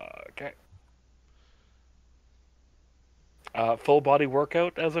 Okay. Full body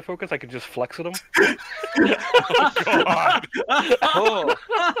workout as a focus. I could just flex at them. Oh, God. Oh.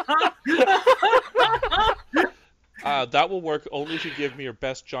 That will work only if you give me your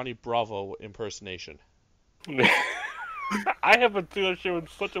best Johnny Bravo impersonation. I haven't seen that show in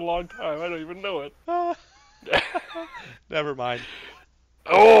such a long time. I don't even know it. Never mind.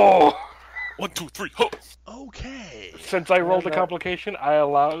 Oh! 1, 2, 3, ho! Okay. Since I rolled a complication, I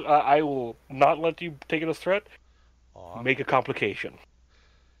will not let you take it as threat. Make a complication.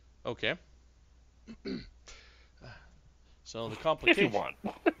 Okay. So the If you complication. want.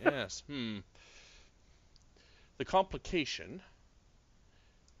 Yes. The complication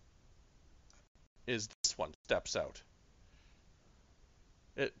is this one steps out.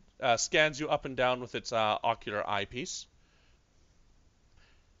 It scans you up and down with its ocular eyepiece.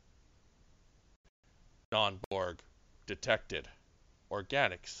 Non-Borg detected.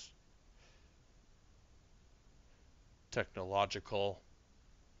 Organics.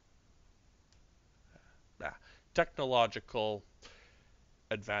 Technological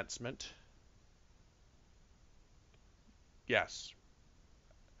advancement. Yes.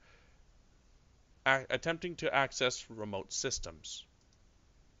 Attempting to access remote systems.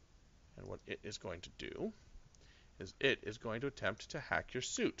 And what it is going to do is it is going to attempt to hack your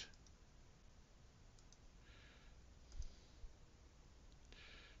suit.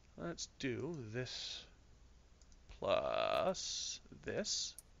 Let's do this plus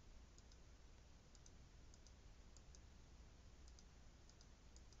this.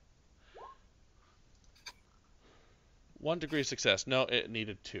 One degree success. No, it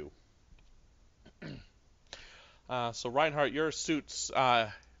needed 2. So Reinhardt, your suit's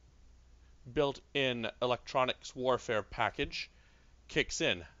built-in electronics warfare package kicks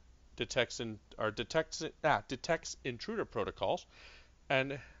in, detects intruder protocols,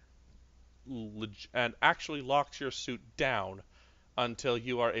 and actually locks your suit down until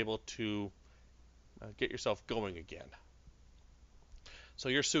you are able to get yourself going again. So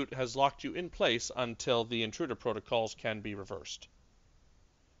your suit has locked you in place until the intruder protocols can be reversed.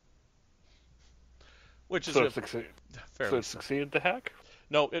 Which is So fairly it succeeded the hack?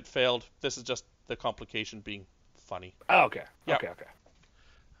 No, it failed. This is just the complication being funny. Oh, okay. Yep. Okay.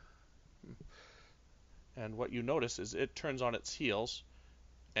 And what you notice is it turns on its heels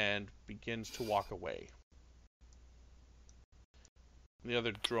and begins to walk away. The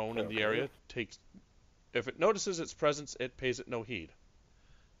other drone in the area takes... If it notices its presence, it pays it no heed.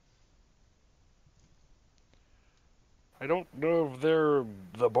 I don't know if they're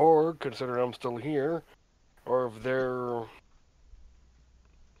the Borg, considering I'm still here, or if they're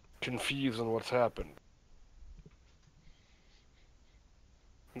confused on what's happened.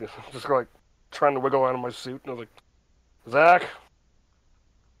 Just like trying to wiggle out of my suit, and I was like, Zach?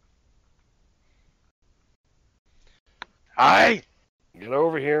 Hi! Get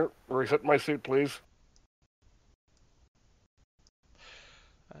over here. Reset my suit, please.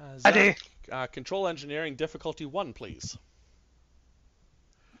 Zach, control engineering difficulty 1, please.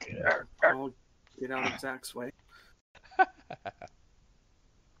 I'll get out of Zach's way.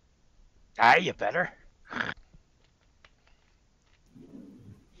 Aye, you better.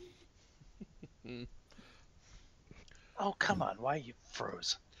 Oh, come on. Why you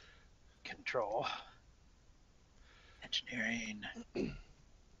froze? Control. Engineering.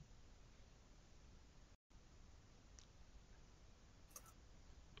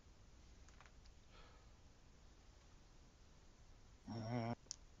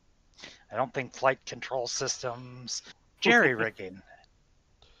 I don't think flight control systems. Jerry rigging.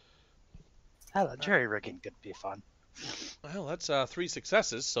 Jerry rigging could be fun. Well, that's 3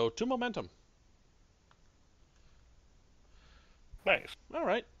 successes, so 2 momentum. Nice. All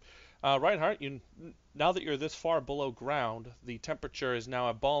right. Reinhardt, now that you're this far below ground, the temperature is now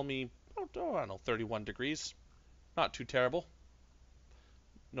a balmy, I don't know, 31 degrees. Not too terrible.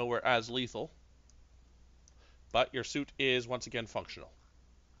 Nowhere as lethal. But your suit is once again functional.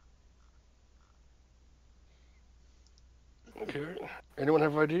 Okay. Anyone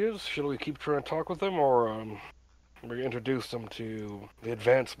have ideas? Should we keep trying to talk with them, or we introduce them to the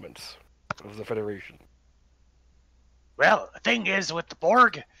advancements of the Federation? Well, the thing is with the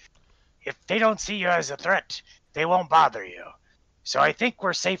Borg, if they don't see you as a threat, they won't bother you. So I think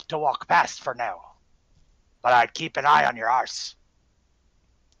we're safe to walk past for now. But I'd keep an eye on your arse.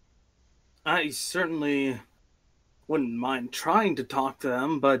 I certainly wouldn't mind trying to talk to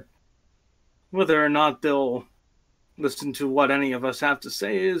them, but whether or not they'll listen to what any of us have to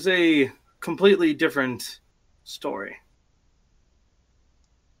say is a completely different story.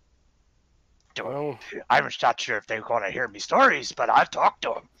 Well, I'm not sure if they're going to hear me stories, but I've talked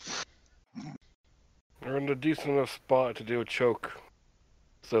to them. we're in a decent enough spot to do a choke.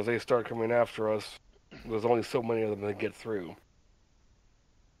 So if they start coming after us, there's only so many of them that get through.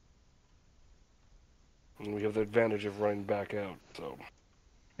 And we have the advantage of running back out, so...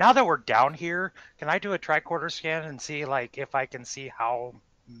 Now that we're down here, can I do a tricorder scan and see, like, if I can see how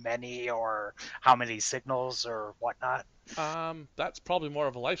many or how many signals or whatnot? That's probably more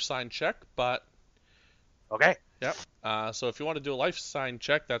of a life sign check, but... Okay. Yep. So if you want to do a life sign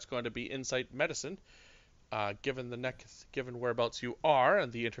check, that's going to be insight medicine. Given whereabouts you are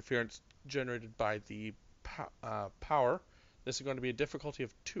and the interference generated by the power, This is going to be a difficulty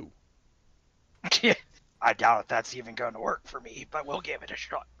of 2. I doubt if that's even going to work for me, but we'll give it a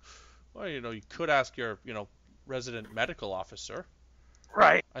shot. Well, you could ask your, resident medical officer.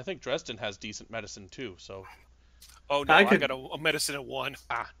 Right. I think Dresden has decent medicine too, so... Oh no, I got a medicine at 1.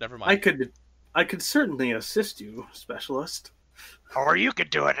 Never mind. I could certainly assist you, specialist. Or you could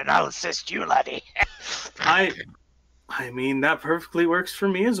do it and I'll assist you, laddie. I mean, that perfectly works for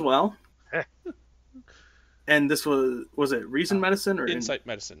me as well. And this was it reason medicine or insight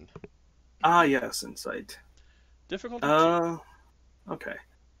medicine? Ah, yes, insight. Difficulty 2. Okay.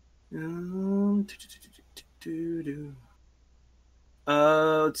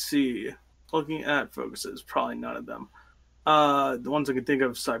 Let's see. Looking at focuses, probably none of them. The ones I can think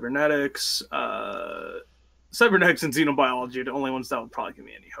of, cybernetics, cybernetics and xenobiology are the only ones that would probably give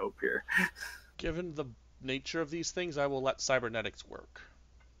me any hope here. Given the nature of these things, I will let cybernetics work.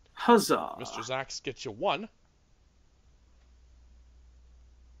 Huzzah! Mr. Zax gets you 1.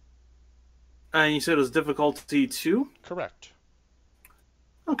 And you said it was difficulty 2? Correct.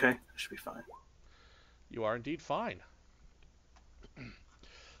 Okay, should be fine. You are indeed fine.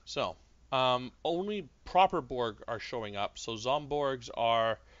 So, only proper Borg are showing up, so Zomborgs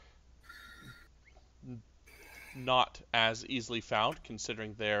are not as easily found,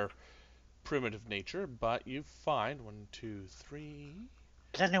 considering their primitive nature, but you find 1, 2, 3...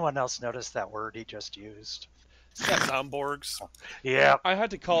 Did anyone else notice that word he just used? Zomborgs. Yeah.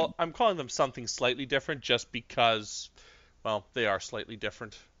 I'm calling them something slightly different just because, well, they are slightly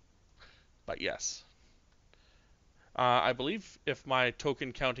different. But yes. I believe if my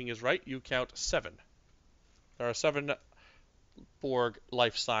token counting is right, you count 7. There are 7 Borg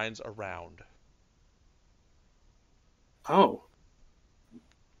life signs around. Oh.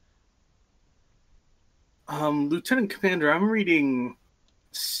 Lieutenant Commander, I'm reading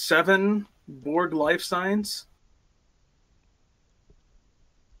 7 Borg life signs.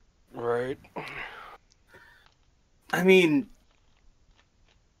 Right. I mean,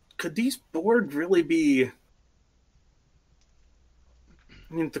 could these Borg really be...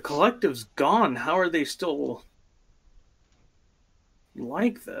 I mean, the collective's gone. How are they still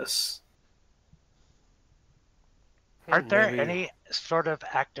like this? Aren't there Maybe. any sort of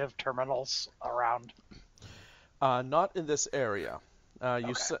active terminals around? Not in this area.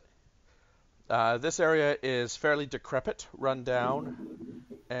 Okay. This area is fairly decrepit, run down,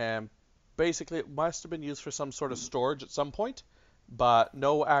 and basically it must have been used for some sort of storage at some point, but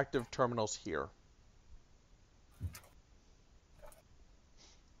no active terminals here.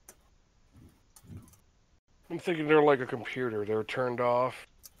 I'm thinking they're like a computer. They're turned off,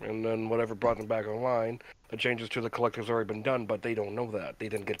 and then whatever brought them back online, the changes to the collective's already been done, but they don't know that. They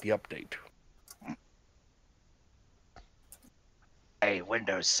didn't get the update. Hey,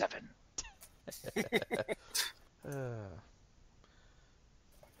 Windows 7.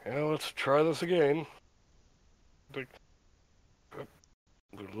 Yeah, let's try this again. Get a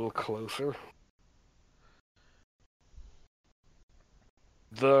little closer.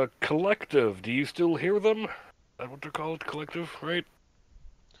 The collective, do you still hear them? Is that what they're called? Collective, right?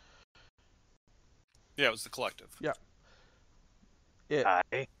 Yeah, it was the collective. Yeah. It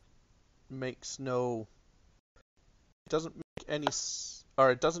Aye. makes no... It doesn't make any...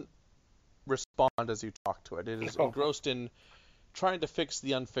 Or it doesn't respond as you talk to it. It is engrossed in trying to fix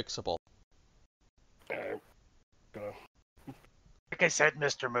the unfixable. Like I said,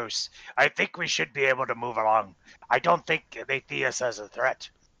 Mr. Moose, I think we should be able to move along. I don't think they see us as a threat.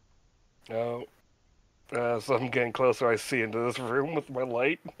 No. So I'm getting closer. I see into this room with my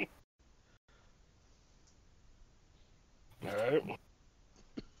light. Alright.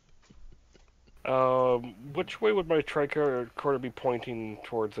 Which way would my tricorder be pointing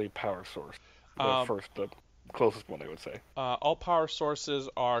towards a power source? The closest one, I would say. All power sources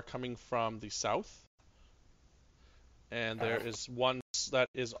are coming from the south. And there is one that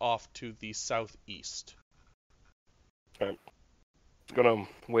is off to the southeast. Alright. Gonna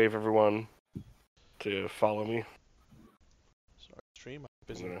wave everyone to follow me. Sorry, stream. I'm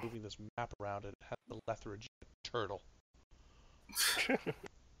busy moving this map around. It has the lethargy of a turtle.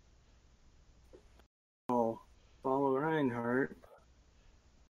 Oh, follow Reinhardt.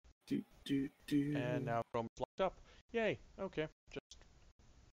 And now Chrome's locked up. Yay. Okay. Just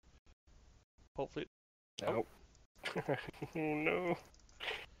hopefully. Nope. Oh no.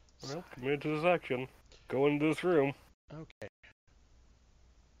 Well, committed to this action. Go into this room. Okay.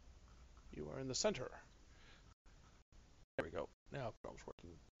 You are in the center. There we go. Now Chrome's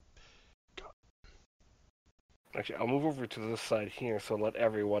working. God. Actually, I'll move over to this side here, so let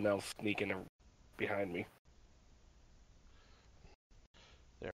everyone else sneak in behind me.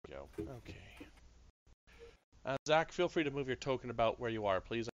 There we go. Okay. Zach, feel free to move your token about where you are,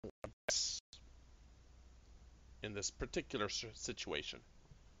 please. I don't want to guess in this particular situation.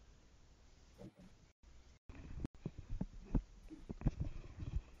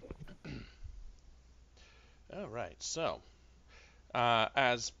 All right, so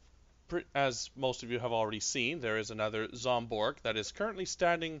as most of you have already seen, there is another Zomborg that is currently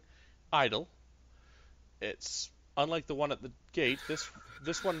standing idle. It's unlike the one at the gate.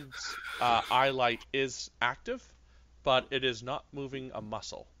 This one's eye light is active, but it is not moving a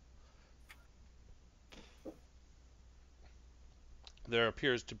muscle. There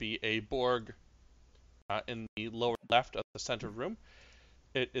appears to be a Borg in the lower left of the center room.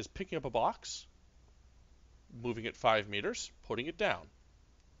 It is picking up a box, moving it 5 meters, putting it down.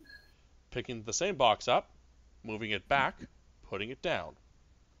 Picking the same box up, moving it back, putting it down.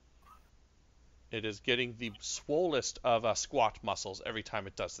 It is getting the swollest of squat muscles every time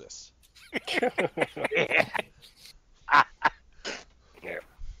it does this. Yeah.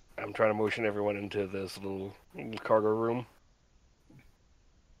 I'm trying to motion everyone into this little cargo room.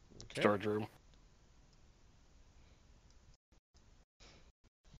 Okay. Storage room.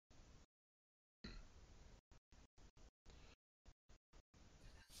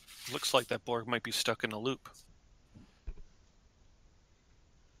 Looks like that Borg might be stuck in a loop.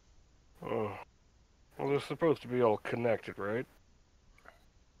 Oh. Well, they're supposed to be all connected, right?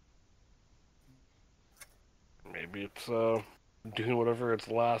 Maybe it's doing whatever its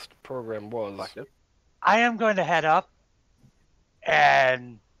last program was. I am going to head up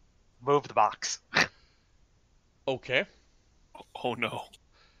and move the box. Okay. Oh no.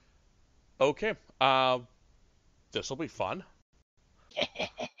 Okay. This will be fun.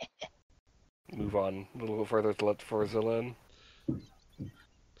 Move on a little further to let Forzilla in.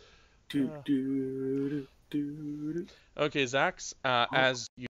 Okay, Zax, as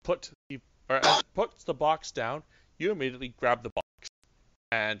you puts the box down, you immediately grab the box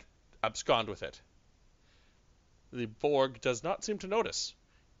and abscond with it. The Borg does not seem to notice.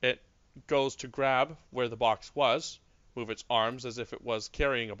 It goes to grab where the box was, move its arms as if it was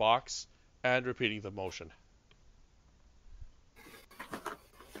carrying a box, and repeating the motion.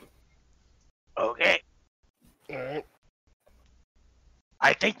 Okay. Alright.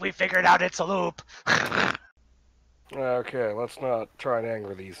 I think we figured out it's a loop. Okay, let's not try and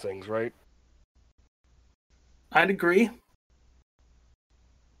anger these things, right? I'd agree.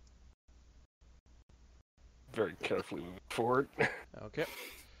 Very carefully moving forward. Okay.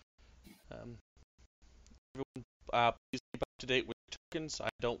 Everyone, please keep up to date with your tokens. I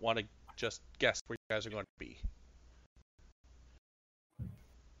don't want to just guess where you guys are going to be.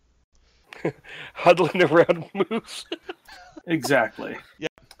 Huddling around Moose. Exactly.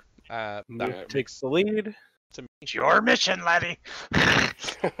 That Yeah. Takes the lead. to me. It's your mission, laddie.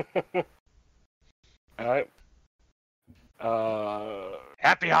 Alright.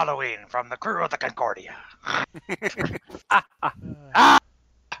 Happy Halloween from the crew of the Concordia.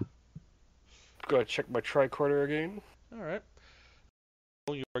 Go check my tricorder again. All right.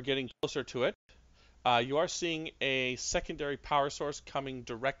 You are getting closer to it. You are seeing a secondary power source coming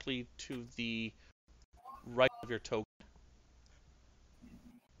directly to the right of your token.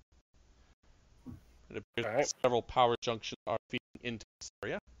 It appears All right. that several power junctions are feeding into this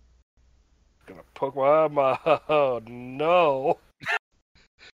area. Gonna poke my oh no.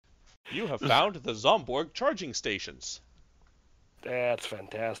 You have found the Zomborg charging stations. That's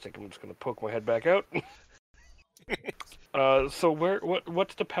fantastic. I'm just gonna poke my head back out. So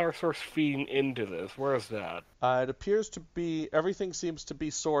what's the power source feeding into this? Where is that? It appears to be everything seems to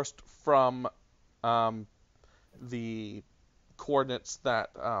be sourced from the coordinates that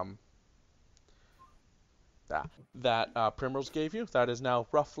Primrose gave you. That is now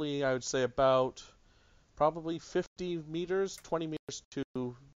roughly, I would say, about probably 50 meters, 20 meters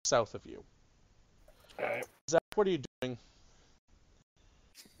to south of you. Alright. Zach, what are you doing?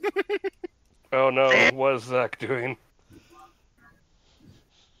 Oh no, what is Zach doing?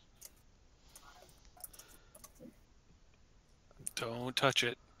 Don't touch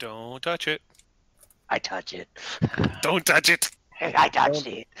it. Don't touch it. I touch it. Don't touch it. I touched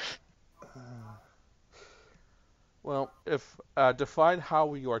it. Well, if define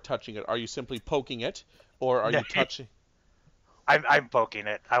how you are touching it. Are you simply poking it, or are you touching? I'm poking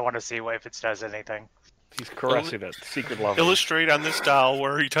it. I want to see if it does anything. He's caressing it. Secret love. Illustrate on this dial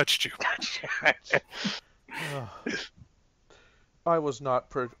where he touched you. I was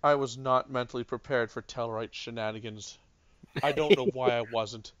not mentally prepared for Tellarite shenanigans. I don't know why I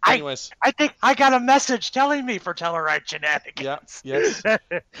wasn't. Anyways. I think I got a message telling me for Tellarite shenanigans. Yes.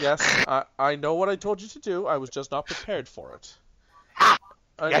 I know what I told you to do. I was just not prepared for it.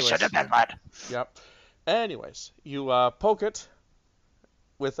 You should have been led. Yep. Anyways, you poke it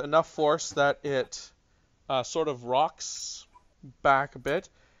with enough force that it sort of rocks back a bit,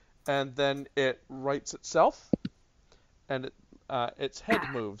 and then it rights itself, and its head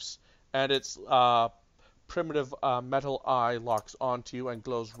moves, and its primitive metal eye locks onto you and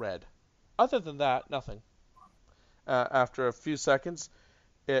glows red. Other than that, nothing. After a few seconds,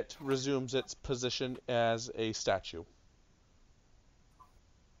 it resumes its position as a statue.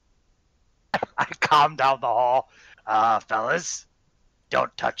 I calm down the hall. Fellas,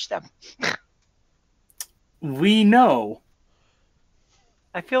 don't touch them. We know.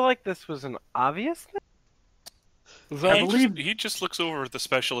 I feel like this was an obvious thing. Zach, He just looks over at the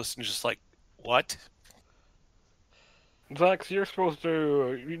specialist and just like, what? Zax, you're supposed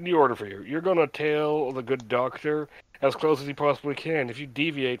to. New order for you. You're gonna tail the good doctor as close as you possibly can. If you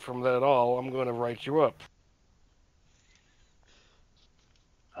deviate from that at all, I'm gonna write you up.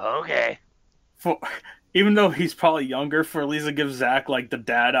 Okay. Even though he's probably younger, for Lisa gives Zach like the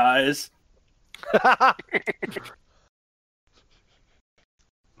dad eyes.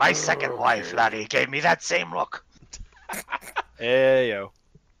 My second wife, laddie, gave me that same look. Hey yo.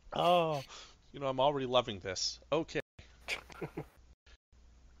 Oh, I'm already loving this. Okay.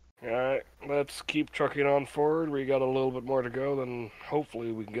 Alright, let's keep trucking on forward. We got a little bit more to go, then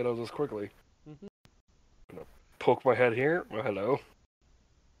hopefully we can get out of this quickly. Mhm. Gonna poke my head here. Well, hello.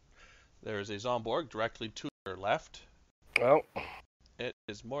 There is a Zomborg directly to your left. Well, It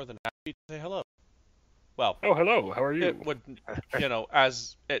is more than happy to say hello. Well, oh, hello. How are you? it would,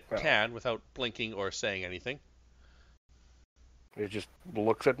 as it Well. can without blinking or saying anything. It just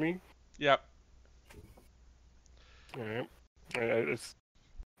looks at me. Yep. Alright.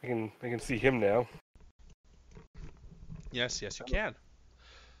 I can see him now. Yes, you can.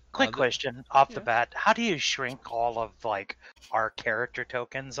 Quick the- question off the yeah. bat: how do you shrink all of like our character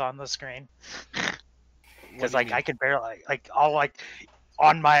tokens on the screen? Because like I can barely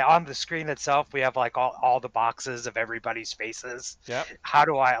on the screen itself we have like all the boxes of everybody's faces. Yep. How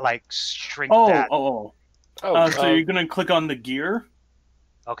do I like shrink Oh, that? So you're gonna click on the gear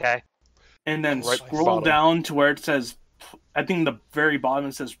Okay. and then Right scroll bottom. down to where it says, I think the very bottom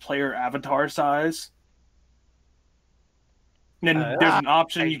it says player avatar size. And then there's an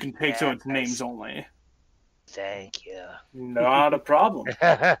option you can pick so it's names only. Thank you. Not a problem.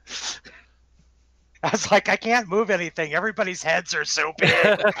 I was like, I can't move anything. Everybody's heads are so big.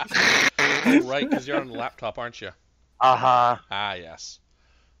 Oh, right, because you're on the laptop, aren't you? Uh-huh. Ah, yes.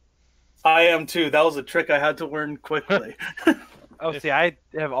 I am too. That was a trick I had to learn quickly. Oh, see, I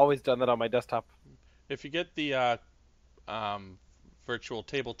have always done that on my desktop. If you get the virtual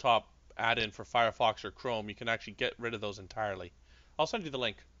tabletop add-in for Firefox or Chrome, you can actually get rid of those entirely. I'll send you the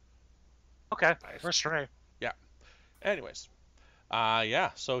link. Okay. First try. Anyways,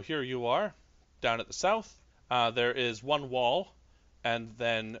 so here you are, down at the south. There is one wall, and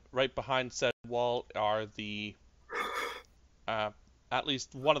then right behind said wall are the, at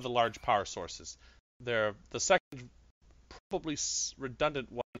least one of the large power sources. The second, probably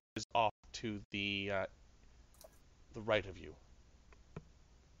redundant one is off to the right of you.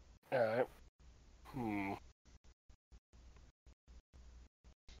 Alright.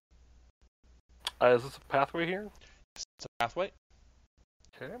 Is this a pathway here? It's a pathway.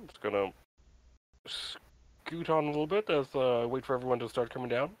 Okay, I'm just gonna scoot on a little bit as wait for everyone to start coming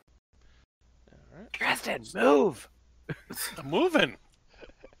down. All right. Dresden, move I'm moving.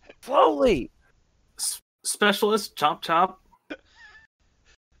 slowly. Specialist, chop chop.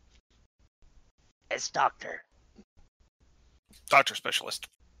 It's Doctor. Doctor specialist.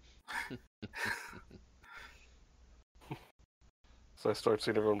 So I start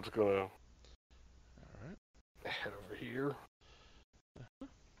seeing everyone's gonna All right. head over here.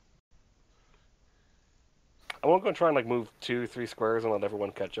 I'm gonna try and move 2-3 squares and let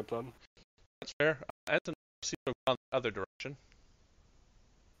everyone catch up then. That's fair. Ensign seems to have gone the other direction.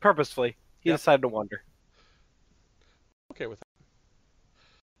 Purposefully, he Yep. decided to wander. Okay with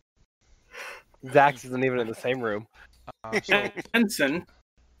Zax isn't even in the same room. that. So, Ensign,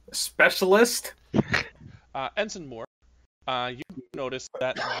 specialist. Ensign Moore, you notice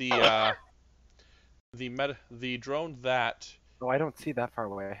that the drone that Oh, I don't see that far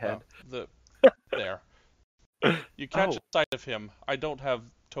away ahead. there. You catch Oh. a sight of him. I don't have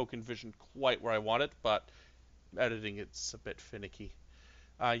token vision quite where I want it, but editing it's a bit finicky.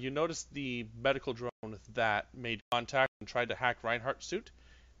 You notice the medical drone that made contact and tried to hack Reinhardt's suit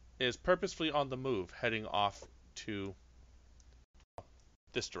is purposefully on the move, heading off to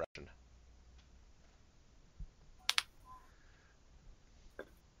this direction.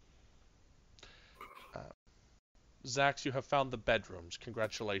 Zax, you have found the bedrooms.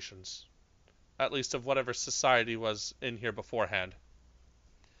 Congratulations. at least of whatever society was in here beforehand.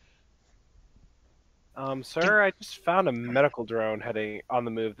 Sir, I just found a medical drone heading on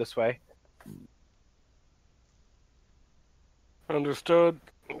the move this way. Understood.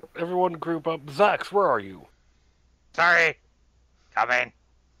 Everyone group up. Zax, where are you? Sorry. Coming.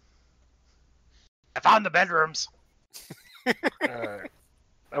 I found the bedrooms.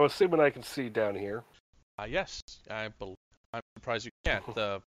 I'm assuming I can see down here. Yes, I'm surprised you can't.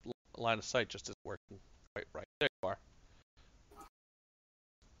 The line of sight just isn't working. Right, there you are.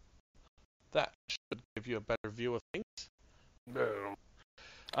 That should give you a better view of things. No.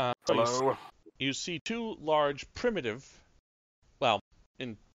 So Hello. you see two large primitive, well,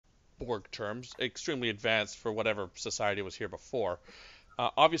 in Borg terms, extremely advanced for whatever society was here before.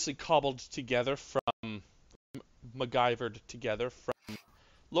 Obviously cobbled together from, MacGyvered together from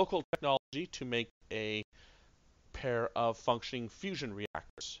local technology to make a pair of functioning fusion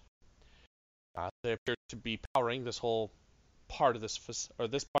reactors. They appear to be powering this whole part of this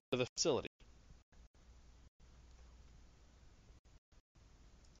part of the facility.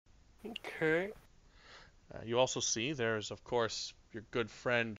 Okay. You also see there's, of course, your good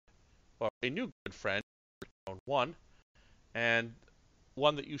friend, or a new good friend, Drone 1, and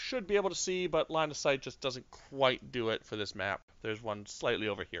one that you should be able to see, but line of sight just doesn't quite do it for this map. There's one slightly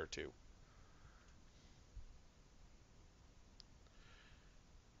over here, too.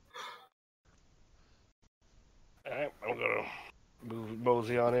 Alright, I'm gonna move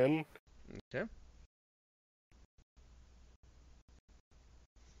mosey on in. Okay.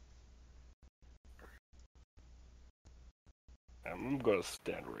 I'm gonna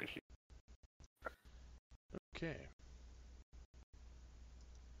stand right here. Okay.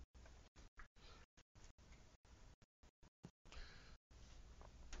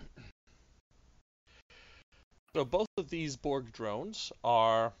 So both of these Borg drones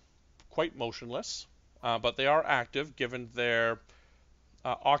are quite motionless, but they are active given their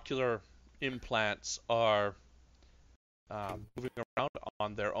ocular implants are moving around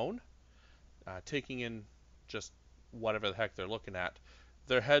on their own, taking in just whatever the heck they're looking at.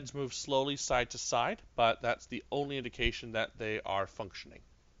 Their heads move slowly side to side, but that's the only indication that they are functioning.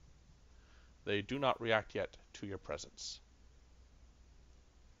 They do not react yet to your presence.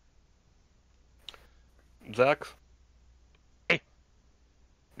 Zax? Hey.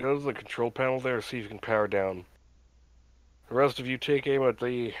 Go to the control panel there to see if you can power down. The rest of you take aim at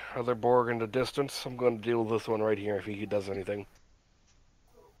the other Borg in the distance. I'm going to deal with this one right here if he does anything.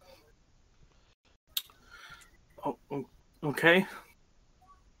 Oh, okay.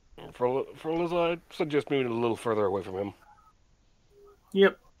 For Liz, I'd suggest moving a little further away from him.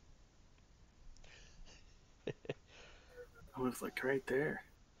 Yep. I was like right there.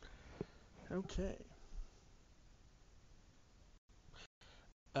 Okay.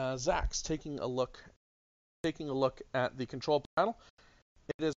 Zax, taking a look at the control panel.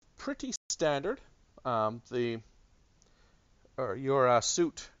 It is pretty standard. Your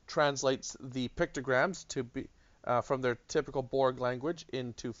suit translates the pictograms to be from their typical Borg language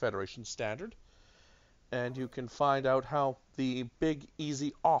into Federation standard, and you can find out how the big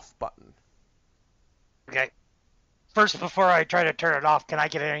easy off button. Okay. First, before I try to turn it off, can I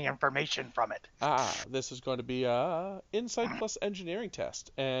get any information from it? This is going to be a insight plus engineering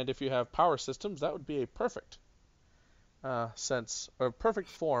test, and if you have power systems, that would be a perfect sense or perfect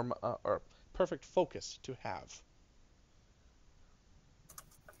form or perfect focus to have.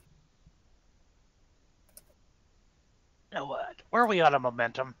 Now what? Where are we on a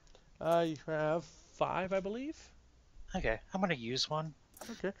momentum? You have 5, I believe. Okay, I'm gonna use one.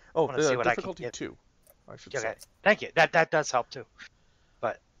 Okay. Oh, wanna see what I can difficulty get. 2, I should Okay, say. thank you. That does help too.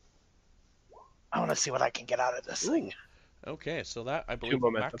 But I want to see what I can get out of this thing. Okay, so that I believe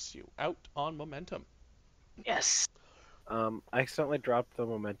momentum. maxes you out on momentum. Yes. I accidentally dropped the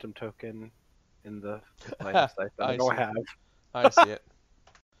momentum token in the line of sight that I don't have. I see it.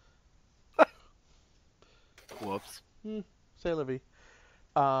 Whoops. Say, Livy.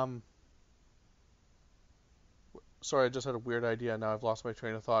 Sorry, I just had a weird idea. Now I've lost my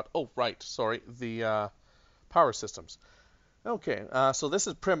train of thought. Oh, right. Sorry. The power systems. Okay, so this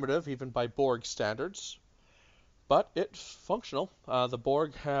is primitive, even by Borg standards, but it's functional. The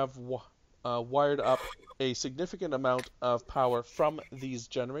Borg have wired up a significant amount of power from these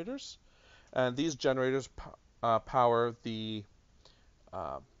generators, and these generators power the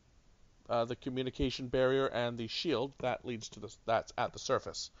communication barrier and the shield that leads to that's at the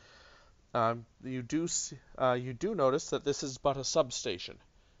surface. You do notice that this is but a substation.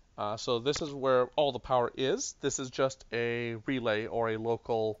 So this is where all the power is. This is just a relay or a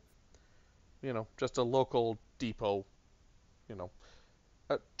local, just a local depot,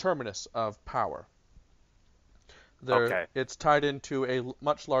 terminus of power. Okay. It's tied into a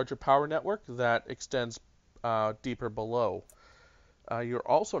much larger power network that extends deeper below. You'll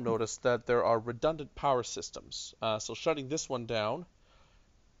also notice that there are redundant power systems. So shutting this one down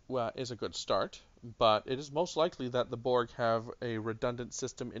is a good start, but it is most likely that the Borg have a redundant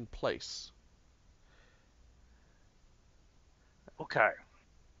system in place. Okay.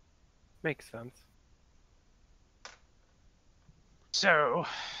 Makes sense. So,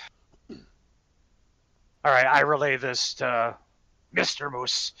 all right, I relay this to Mr.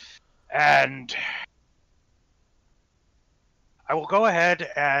 Moose, and I will go ahead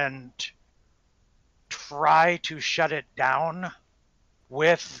and try to shut it down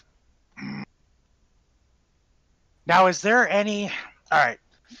with. Now, is there any? All right,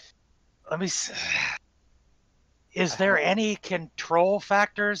 let me. Is there any control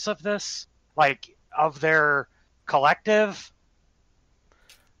factors of this, like of their collective?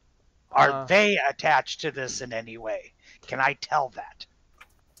 Are they attached to this in any way? Can I tell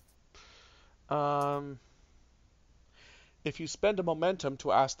that? If you spend a momentum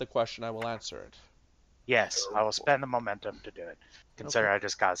to ask the question, I will answer it. Yes, I will spend the momentum to do it. Consider I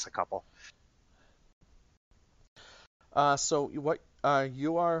just got us a couple. So what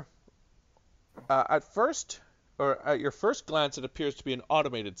you are at first, or at your first glance, it appears to be an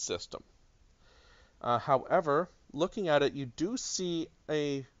automated system. However, looking at it, you do see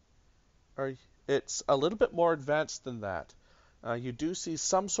it's a little bit more advanced than that. You do see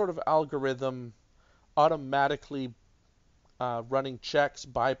some sort of algorithm automatically running checks,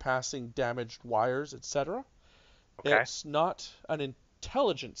 bypassing damaged wires, etc. Okay. It's not an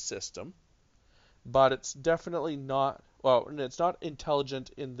intelligent system, but it's definitely not, well, it's not intelligent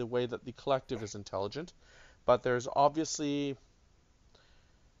in the way that the collective is intelligent, but there's obviously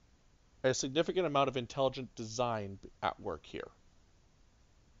a significant amount of intelligent design at work here.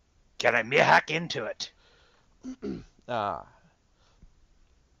 Can I hack into it?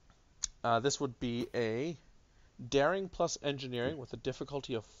 This would be a daring plus engineering with a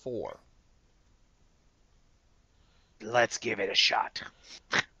difficulty of 4. Let's give it a shot.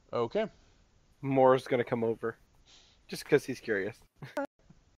 Okay. Moore's gonna come over, just because he's curious.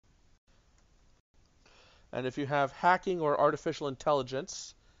 And if you have hacking or artificial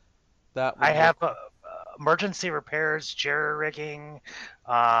intelligence, that would I have emergency repairs, jerry rigging,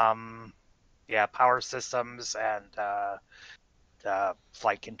 power systems, and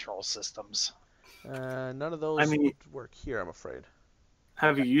flight control systems. none of those would work here, I'm afraid.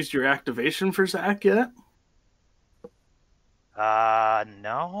 Have you used your activation for Zach yet?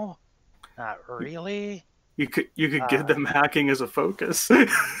 No, not really. You could give them hacking as a focus.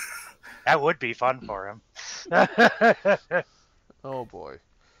 That would be fun for him. Oh boy.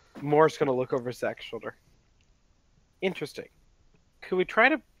 Moore's gonna look over Zach's shoulder. Interesting. Could we try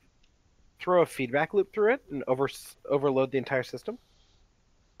to throw a feedback loop through it and overload the entire system?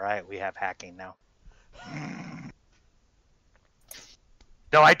 Right, we have hacking now.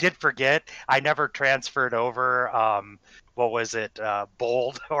 No, I did forget. I never transferred over. What was it?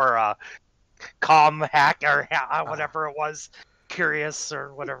 Bold or com hack or whatever it was. Curious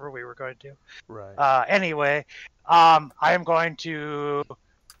or whatever we were going to do. Right. Anyway, I am going to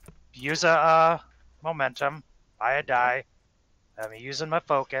use a momentum. Buy a die. I'm using my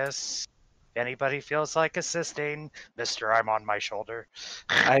focus. If anybody feels like assisting, Mister, I'm on my shoulder.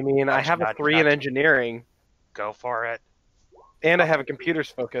 I mean, I have a 3 in engineering. Go for it. And I have a computer's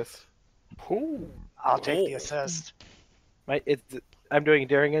focus. Ooh. I'll take the assist. I'm doing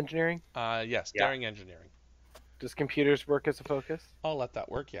daring engineering. Yes, Yeah. daring engineering. Does computers work as a focus? I'll let that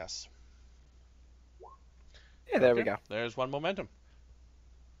work, yes. Yeah, there we Okay, go. There's one momentum.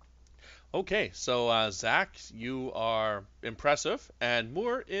 Okay, so Zach, you are impressive, and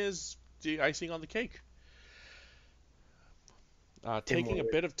Moore is the icing on the cake. Taking a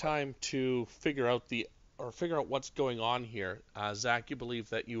bit of time to figure out what's going on here, Zach, you believe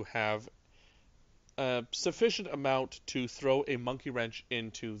that you have a sufficient amount to throw a monkey wrench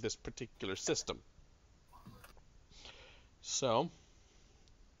into this particular system. So,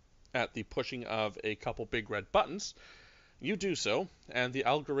 at the pushing of a couple big red buttons, you do so, and the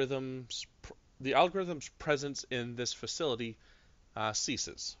algorithm's presence in this facility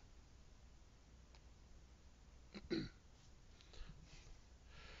ceases.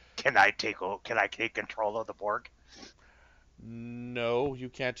 Can I take control of the Borg? No, you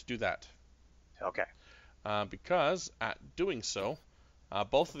can't do that. Okay. Because at doing so,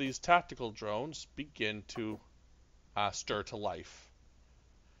 both of these tactical drones begin to stir to life.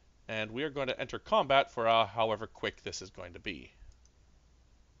 And we are going to enter combat for however quick this is going to be.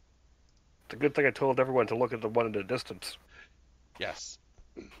 It's a good thing I told everyone to look at the one in the distance. Yes.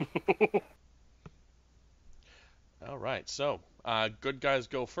 All right, so good guys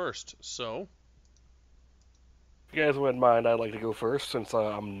go first. So If you guys wouldn't mind, I'd like to go first since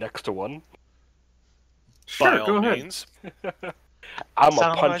I'm next to one. Sure, By go all ahead. means. I'm a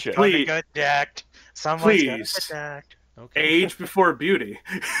Someone's punch it. going to Please. get decked. Someone's going to Please. get decked. okay. Age before beauty.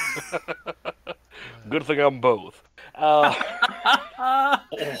 Good thing I'm both. Uh,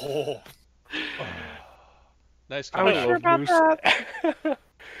 Oh. Nice I was comeback. sure about Moose.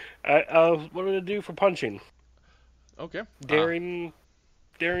 that. What did I do for punching? Okay. Daring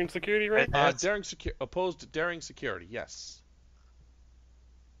security, right? That's- Opposed daring security. Yes.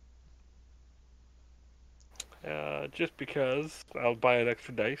 Just because I'll buy an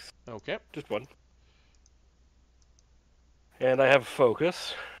extra dice, Okay. just one. And I have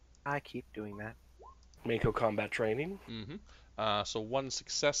focus, I keep doing that. Mako combat training. Mm-hmm. So one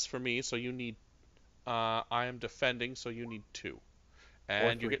success for me. So you need. I am defending, so you need 2,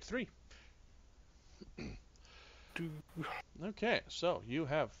 and you three. get 3. Okay, so you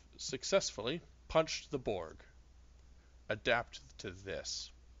have successfully punched the Borg. Adapt to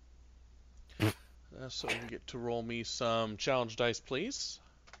this. So you get to roll me some challenge dice, please.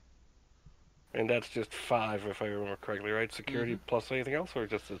 And that's just 5, if I remember correctly, right? Security plus anything else, or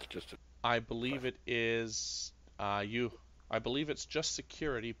it's just I believe it is I believe it's just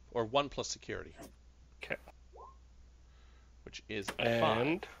security, or 1 plus security. Okay. Which is 5.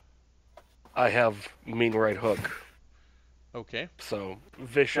 And I have mean right hook, Okay. so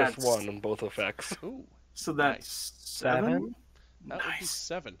vicious That's- 1 on both effects, Ooh, So that's Seven. that would be Nice.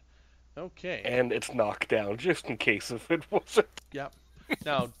 7. Okay. and it's knocked down just in case if it wasn't. Yep.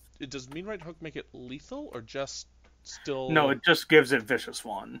 Now, does mean right hook make it lethal or just still? No, it just gives it vicious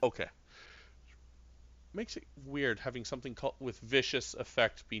 1. Okay. Makes it weird having something called with vicious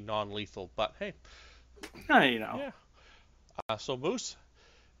effect be non-lethal, but hey. You know. Yeah. So Moose,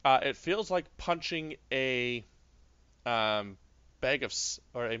 it feels like punching a or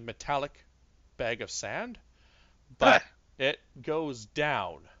a metallic bag of sand, but it goes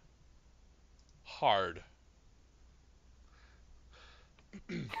down hard.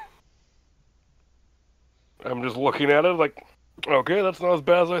 I'm just looking at it like, okay, that's not as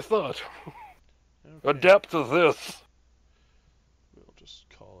bad as I thought. Okay. Adapt to this. We'll just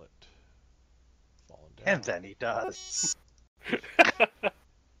call it falling down. And then he does.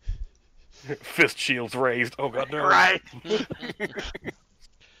 Fist shields raised. Oh god, no. Right.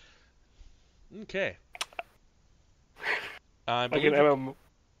 Okay. I Like believe an MMO.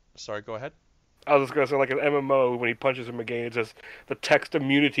 Sorry, go ahead. I was just gonna say like an MMO when he punches him again, it just the text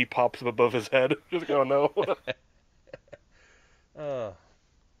immunity pops up above his head. Just oh no.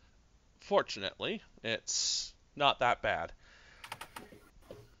 Fortunately, it's not that bad.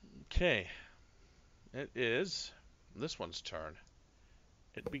 Okay. It is this one's turn.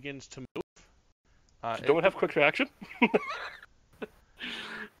 It begins to move. Don't have quick reaction.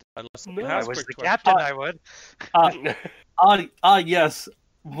 Unless No. it If has I was quick the twitch. captain, I would. Yes.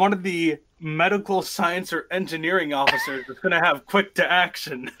 One of the medical science or engineering officers is going to have quick to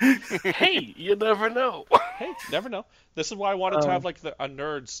action. Hey, you never know. Hey, never know. This is why I wanted to have like a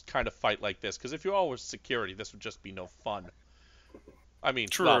nerds kind of fight like this, because if you all were security, this would just be no fun. I mean,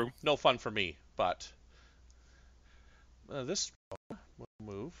 True. well, no fun for me, but this will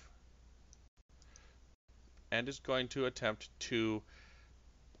move and is going to attempt to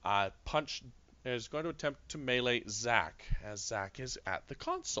punch. Is going to attempt to melee Zack, as Zack is at the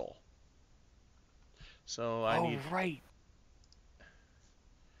console. So I need. Right.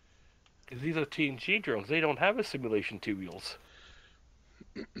 Because these are TNG drones. They don't have a simulation 2 wheels.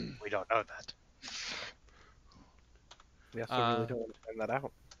 We don't know that. Yes, I really don't want to find that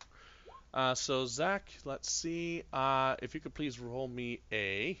out. So Zach, let's see. If you could please roll me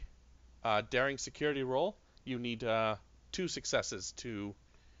a daring security roll. You need 2 successes to,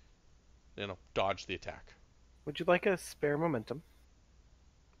 dodge the attack. Would you like a spare momentum?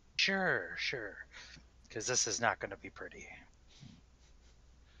 Sure. Because this is not going to be pretty.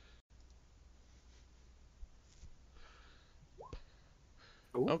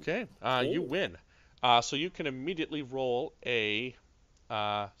 Ooh. Okay. You win. So you can immediately roll a.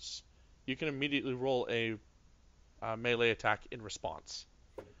 Melee attack in response.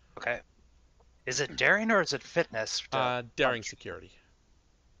 Okay. Is it daring or is it fitness? Daring security.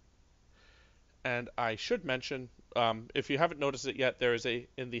 And I should mention, if you haven't noticed it yet, there is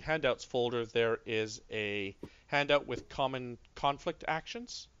in the handouts folder there is a handout with common conflict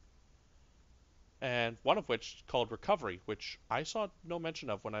actions, and one of which is called recovery, which I saw no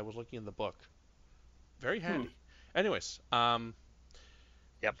mention of when I was looking in the book. Very handy. Anyways,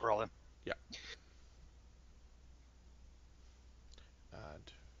 Yep, rolling. And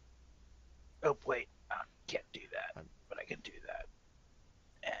Oh, wait. Can't do that. But I can do that.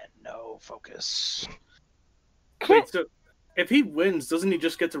 And no focus. Wait, so if he wins, doesn't he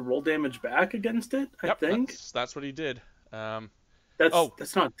just get to roll damage back against it? I Yep, think that's what he did.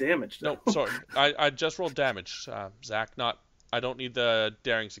 that's not damage. No, Though. sorry. I just rolled damage, Zach. I don't need the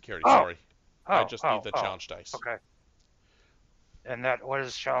daring security. Oh. Sorry. I Oh, just need the challenge dice. Okay. And what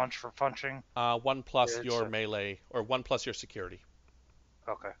is challenge for punching? 1 plus It's your melee, or 1 plus your security.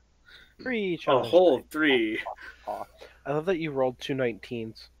 Okay. 3 A challenge. whole 3. Aw. I love that you rolled 2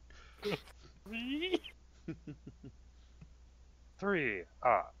 19s. 3.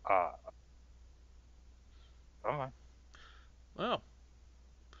 Okay. Well,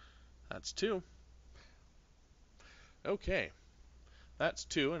 that's 2. Okay. That's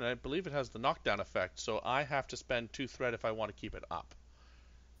 2, and I believe it has the knockdown effect, so I have to spend 2 threat if I want to keep it up.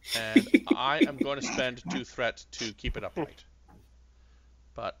 And I am going to spend 2 threat to keep it upright.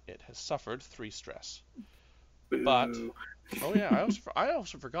 But it has suffered 3 stress. But, oh yeah, I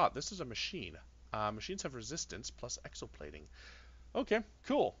also forgot, this is a machine. Machines have resistance plus exoplating. Okay,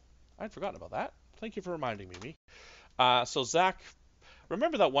 cool. I'd forgotten about that. Thank you for reminding me, Mee. So Zach,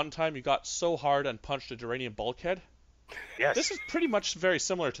 remember that one time you got so hard and punched a Duranium bulkhead? Yes. This is pretty much very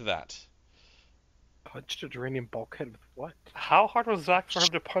similar to that. Punched a Duranium bulkhead with what? How hard was Zach for him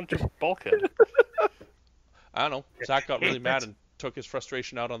to punch a bulkhead? I don't know. Zach got really mad and took his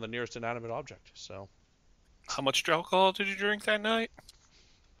frustration out on the nearest inanimate object. So, How much alcohol did you drink that night?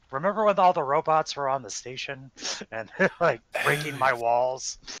 Remember when all the robots were on the station and like breaking my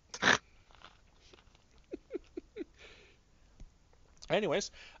walls?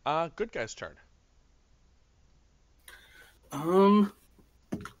 anyways, good guy's turn.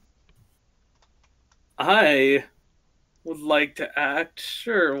 I would like to act.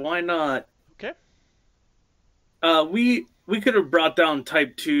 Sure, why not? Okay. We could have brought down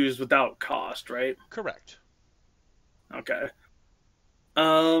Type 2s without cost, right? Correct. Okay.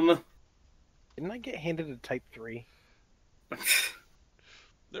 Didn't I get handed a Type 3?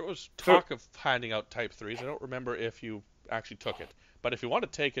 There was talk of handing out Type 3s. I don't remember if you actually took it. But if you want to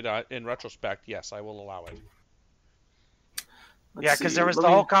take it in retrospect, yes, I will allow it. Yeah, because there was the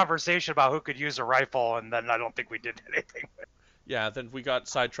whole conversation about who could use a rifle, and then I don't think we did anything with it. Yeah, then we got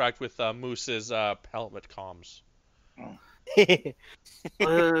sidetracked with Moose's helmet comms.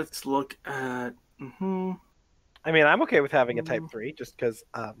 Let's look at. I mean, I'm okay with having a Type 3, just because,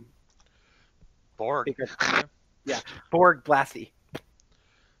 Borg. yeah, Borg Blasty.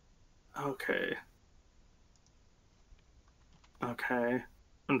 Okay.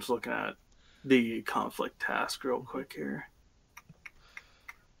 I'm just looking at the conflict task real quick here.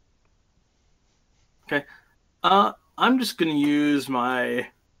 Okay. I'm just going to use my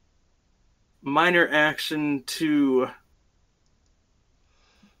minor action to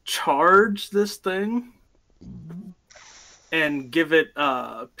charge this thing and give it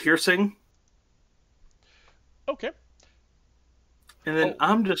piercing. Okay. And then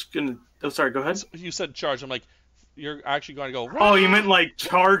I'm just going to... Oh, sorry, go ahead. You said charge. I'm like, you're actually going to go... Oh, you meant like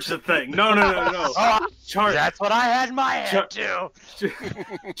charge the thing. No. Charge. That's what I had in my head, too.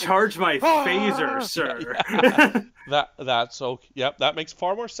 Charge my phaser, sir. That's okay. Yep, that makes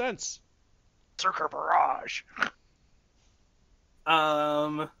far more sense. Circuit barrage.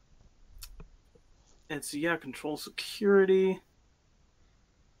 It's control security.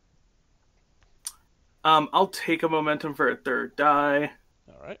 I'll take a momentum for a 3rd die.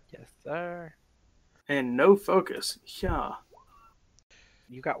 All right. Yes, sir. And no focus. Yeah.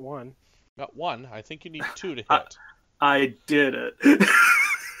 You got 1. Got 1. I think you need 2 to hit. I did it.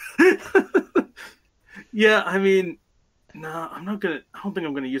 Yeah, I mean, I don't think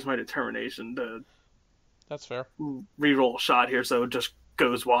I'm gonna use my determination to. That's fair. Reroll a shot here, so it just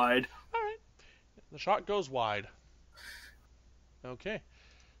goes wide. All right. The shot goes wide. Okay.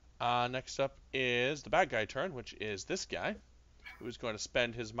 Next up is the bad guy turn, which is this guy, who's going to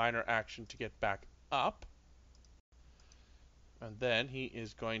spend his minor action to get back up. And then he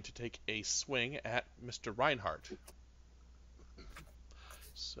is going to take a swing at Mr. Reinhardt.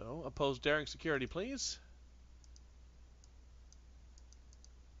 So, opposed daring security, please.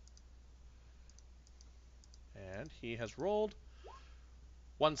 And he has rolled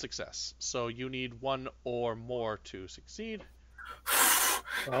 1 success. So you need 1 or more to succeed.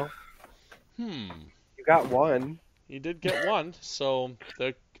 Well, You got 1. He did get 1, so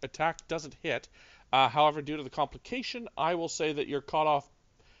the attack doesn't hit. However, due to the complication, I will say that you're caught off.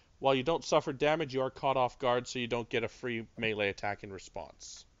 While you don't suffer damage, you are caught off guard, so you don't get a free melee attack in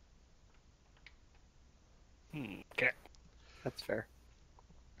response. Okay. That's fair.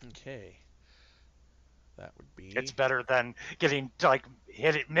 Okay. that would be... It's better than getting like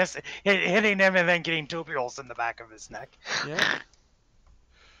hitting him and then getting tubules in the back of his neck. Yeah.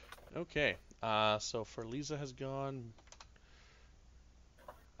 Okay. So for Lisa has gone.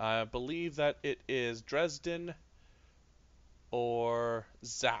 I believe that it is Dresden or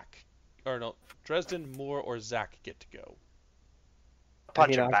Zach. Or no, Dresden, Moore, or Zach get to go.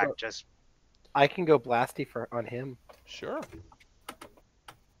 Punch him I'll back. go- Just I can go blasty on him. Sure.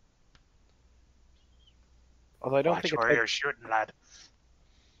 Although I don't watch think where you're shooting, lad.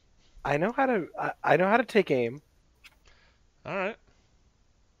 I know how to. I know how to take aim. All right.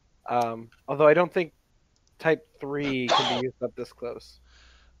 Although I don't think Type 3 can be used up this close.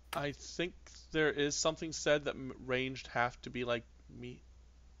 I think there is something said that ranged have to be like me,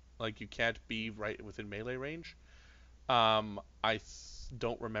 like you can't be right within melee range. I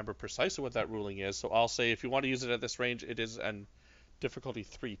don't remember precisely what that ruling is, so I'll say if you want to use it at this range, it is an difficulty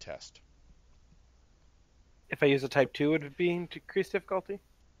 3 test. If I use a Type 2, would it be increased difficulty?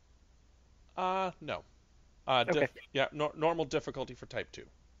 No. Okay. Normal difficulty for Type 2.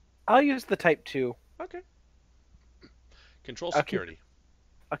 I'll use the Type 2. Okay. Control I'll security.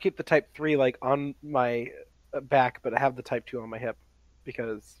 I'll keep the Type 3 like on my back, but I have the Type 2 on my hip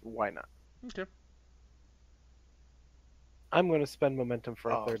because why not? Okay. I'm going to spend momentum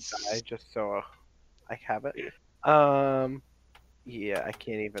for a Oh, third die just so I have it. Yeah, I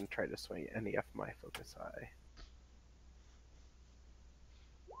can't even try to swing any of my focus eye.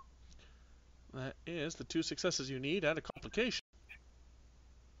 That is the 2 successes you need and a complication.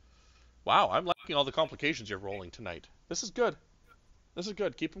 Wow, I'm liking all the complications you're rolling tonight. This is good. This is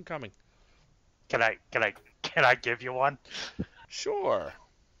good. Keep them coming. Can I give you one? Sure.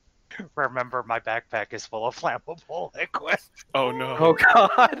 Remember, my backpack is full of flammable liquid. Oh no. Oh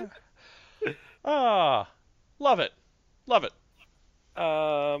god. Love it. Love it.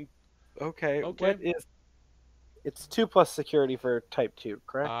 Okay. Okay. What is? It's 2 plus security for Type 2,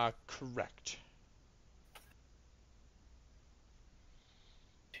 correct? Correct.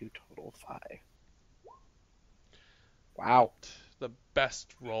 2 total 5. Wow. The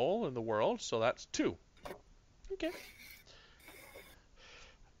best roll in the world, so that's 2. Okay.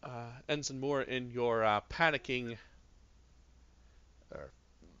 Ensign Moore, in your panicking, or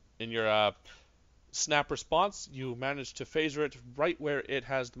in your snap response, you manage to phaser it right where it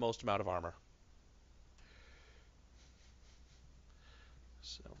has the most amount of armor.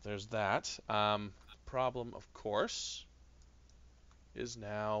 So there's that. Problem, of course, is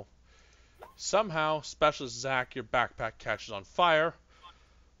now somehow Specialist Zach, your backpack catches on fire,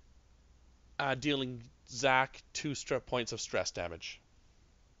 dealing Zach 2 points of stress damage.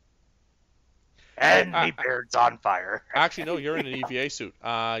 And me beard's on fire. Actually, no, you're in an EVA suit.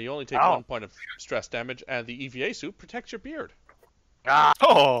 You only take 1 point of stress damage, and the EVA suit protects your beard.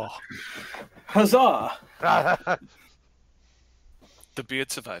 Oh, Huzzah! the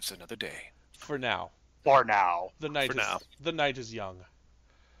beard survives another day. For now. For now. The night is young.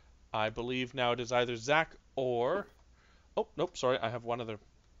 I believe now it is either Zach or... Oh, nope, sorry, I have one other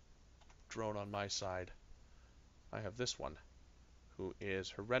drone on my side. I have this one, who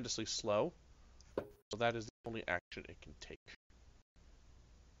is horrendously slow. So that is the only action it can take.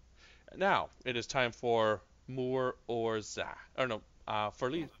 Now, it is time for Moore or Zach. Or no,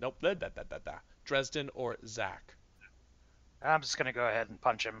 for Lee. Nope, Dresden or Zach. I'm just gonna go ahead and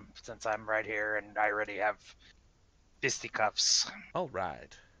punch him since I'm right here and I already have fisticuffs. All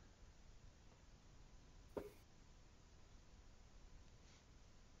right.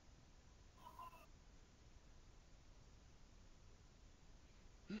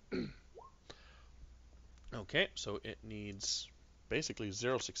 Okay, so it needs basically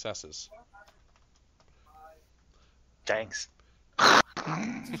 0 successes. Thanks. Let's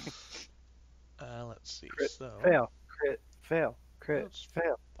see. Crit, So fail. Crit. Fail. Crit. That's-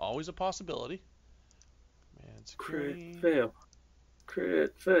 Fail. always a possibility. Man, security. Crit fail.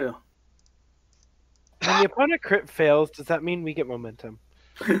 Crit fail. When the opponent crit fails, does that mean we get momentum?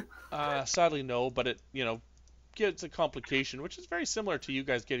 Sadly, no, but it gets a complication, which is very similar to you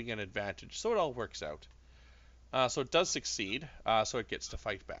guys getting an advantage. So it all works out. So it does succeed. So it gets to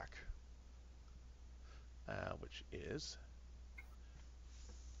fight back, which is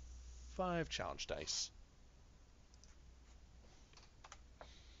 5 challenge dice.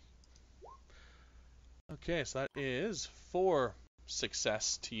 Okay, so that is 4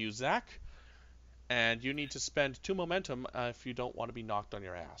 success to you, Zach. And you need to spend 2 momentum if you don't want to be knocked on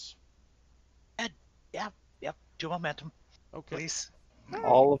your ass. Yep. 2 momentum, Okay. please.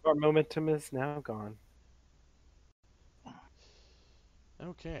 All of our momentum is now gone.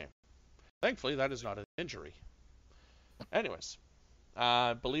 Okay. Thankfully, that is not an injury. Anyways,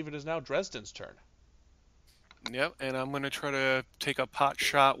 I believe it is now Dresden's turn. Yep, and I'm going to try to take a pot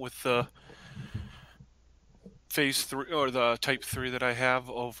shot with the phase 3 or the type 3 that I have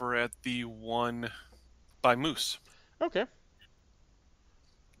over at the one by Moose. Okay.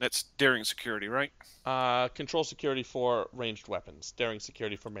 That's daring security, right? Control security for ranged weapons. Daring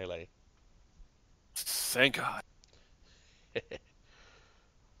security for melee. Thank God.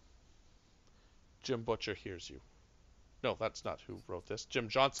 Jim Butcher hears you. No, that's not who wrote this. Jim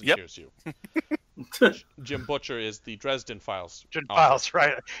Johnson Yep. hears you. Jim Butcher is the Dresden Files. Jim author. Files,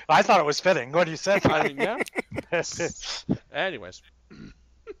 right? I thought it was fitting. What you said? I mean, yeah. Anyways.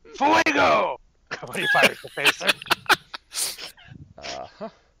 Fuego! When he fires the phaser.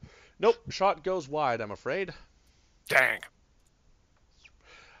 Nope, shot goes wide, I'm afraid. Dang.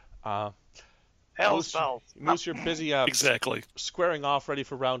 Hell spells. Moose, you're busy Exactly. squaring off ready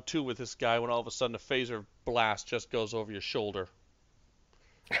for round 2 with this guy when all of a sudden a phaser blast just goes over your shoulder.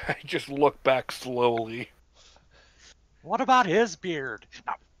 I just look back slowly. What about his beard?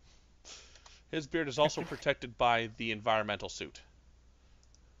 No. His beard is also protected by the environmental suit.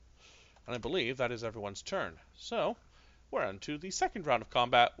 And I believe that is everyone's turn. So, we're on to the second round of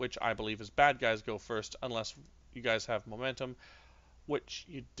combat, which I believe is bad guys go first, unless you guys have momentum, which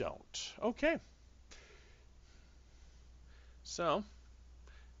you don't. Okay. So,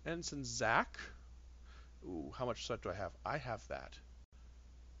 Ensign Zach. Ooh, how much sweat do I have? I have that.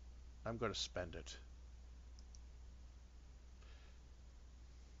 I'm going to spend it.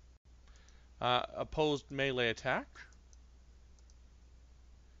 Opposed melee attack.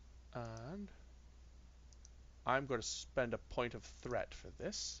 And I'm going to spend a point of threat for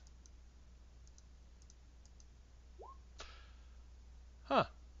this. Huh.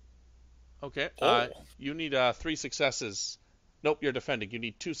 Okay. Oh. You need 3 successes. Nope, you're defending. You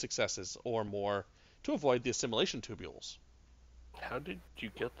need 2 successes or more to avoid the assimilation tubules. How did you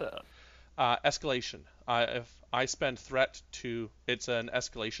get that? Escalation. If I spend threat to... It's an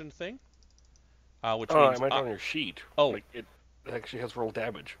escalation thing. Which Oh, means... I meant on your sheet. Oh. Like, it actually has roll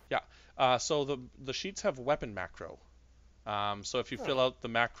damage. Yeah. So the sheets have weapon macro. So if you fill out the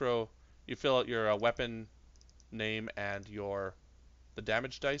macro... You fill out your weapon name and the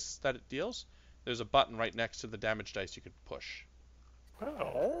damage dice that it deals. There's a button right next to the damage dice you could push.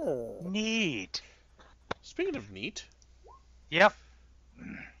 Oh. Neat. Speaking of neat... Yep.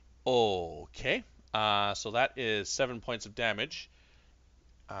 Okay. So that is 7 points of damage.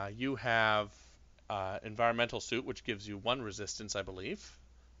 You have environmental suit, which gives you 1 resistance, I believe.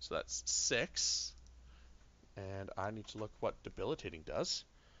 So that's 6. And I need to look what debilitating does.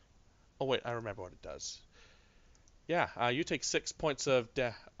 Oh wait, I remember what it does. Yeah, you take 6 points of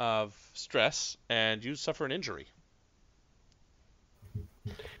stress, and you suffer an injury.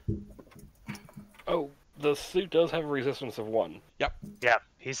 Oh, the suit does have a resistance of 1. Yep,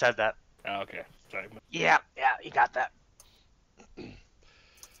 he said that. Oh, okay. Sorry. Yeah, he got that.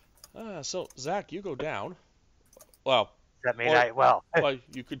 So, Zach, you go down. Well, That mean Or- well, well,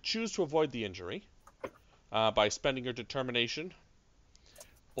 you could choose to avoid the injury by spending your determination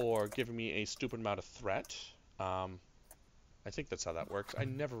or giving me a stupid amount of threat. I think that's how that works. I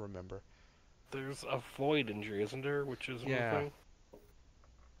never remember. There's a void injury, isn't there? Which is Yeah. another thing.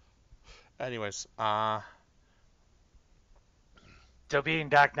 Anyways, so being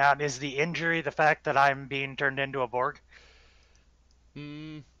Doc now, is the injury the fact that I'm being turned into a Borg?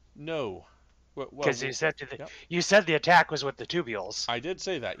 no. Because you said yep. you said the attack was with the tubules. I did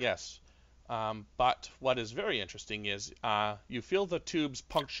say that, yes. But what is very interesting is you feel the tubes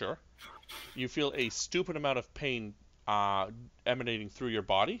puncture. You feel a stupid amount of pain emanating through your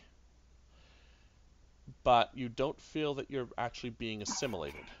body. But you don't feel that you're actually being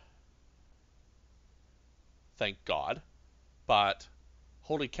assimilated. Thank God. But,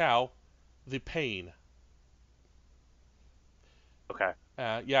 holy cow, the pain. Okay.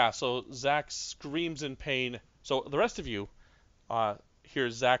 Yeah, so Zach screams in pain. So the rest of you hear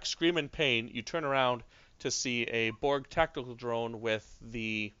Zach scream in pain. You turn around to see a Borg tactical drone with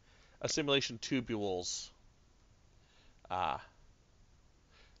the assimilation tubules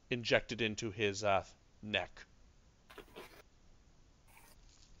injected into his neck.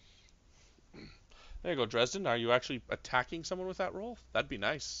 There you go, Dresden. Are you actually attacking someone with that roll? That'd be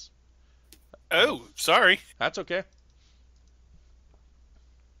nice. Oh, sorry. That's okay.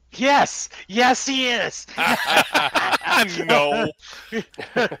 Yes, he is. No.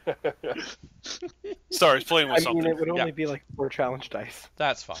 Sorry, I was playing with I something. mean, it would only Yeah. be like 4 challenge dice.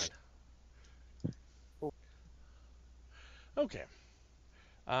 That's fine. Okay.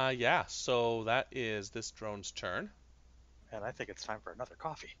 Yeah, so that is this drone's turn. And I think it's time for another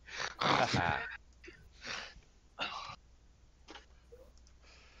coffee.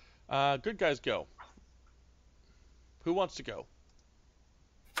 Good guys go. Who wants to go?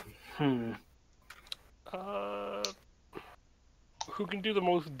 Who can do the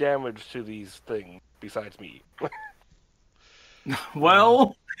most damage to these things besides me?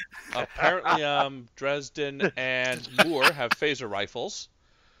 Well, Apparently, Dresden and Moore have phaser rifles.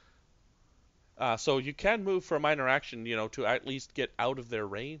 So you can move for a minor action, to at least get out of their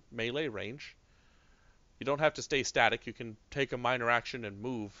melee range. You don't have to stay static. You can take a minor action and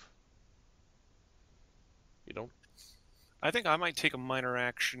move. You don't. I think I might take a minor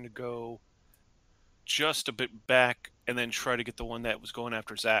action to go just a bit back and then try to get the one that was going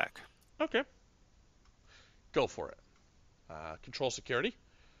after Zach. Okay. Go for it. Control security.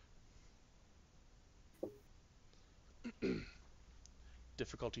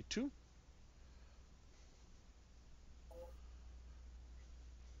 Difficulty 2.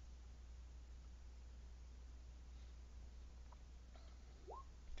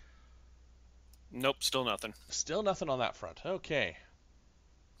 Nope, still nothing. Still nothing on that front. Okay.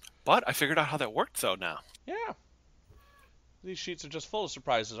 But I figured out how that worked, though, now. Yeah. These sheets are just full of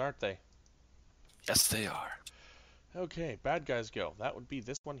surprises, aren't they? Yes, they are. Okay, bad guys go. That would be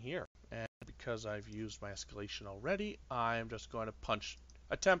this one here. And because I've used my escalation already, I'm just going to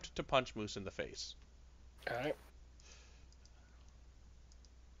attempt to punch Moose in the face. Alright.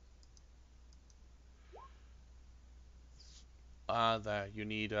 You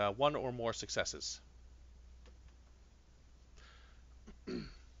need 1 or more successes.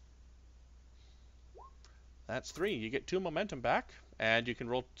 That's 3. You get 2 momentum back, and you can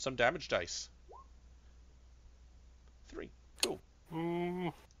roll some damage dice. 3. Cool.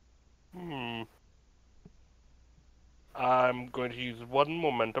 I'm going to use 1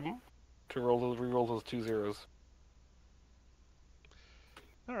 momentum to reroll those 2 zeros.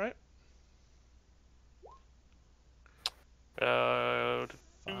 All right. 5,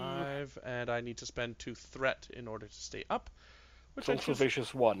 and I need to spend 2 threat in order to stay up. Which I choose...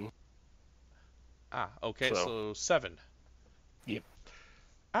 vicious 1. Okay, so 7. Yep.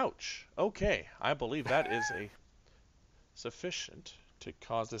 Ouch. Okay, I believe that is sufficient to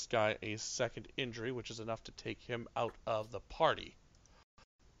cause this guy a second injury, which is enough to take him out of the party.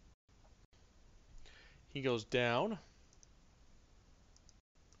 He goes down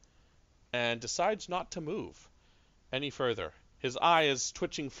and decides not to move any further. His eye is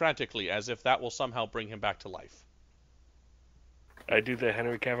twitching frantically as if that will somehow bring him back to life. I do the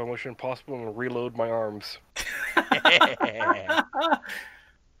Henry Cavill Mission Impossible and reload my arms.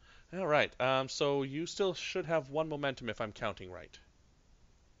 All right, so you still should have 1 momentum if I'm counting right.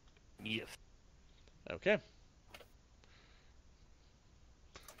 Yes. Okay.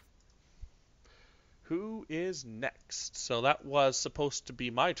 Who is next? So that was supposed to be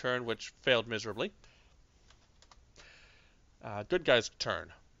my turn, which failed miserably. Good guy's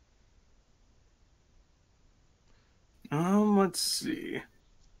turn. Let's see.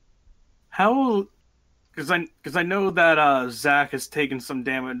 How? Because I know that Zach has taken some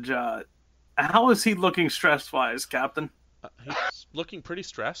damage. How is he looking stress-wise, Captain? He's looking pretty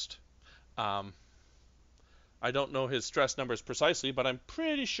stressed. I don't know his stress numbers precisely, but I'm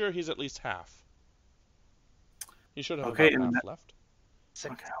pretty sure he's at least half. He should have about half left.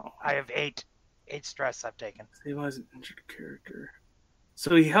 I have 8 stress I've taken. He was an injured character.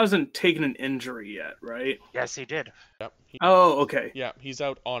 So he hasn't taken an injury yet, right? Yes, he did. Yep. Oh, okay. Yeah, he's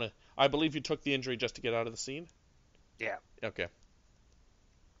out on it. I believe you took the injury just to get out of the scene? Yeah. Okay.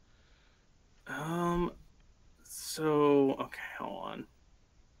 So, okay, hold on.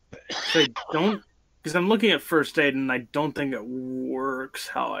 So I don't... Because I'm looking at first aid, and I don't think it works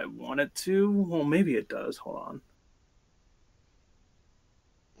how I want it to. Well, maybe it does. Hold on.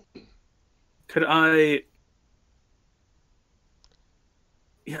 Could I...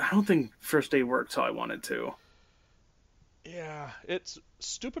 Yeah, I don't think first aid works how I want it to. Yeah, it's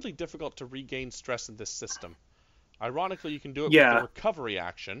stupidly difficult to regain stress in this system. Ironically, you can do it with the recovery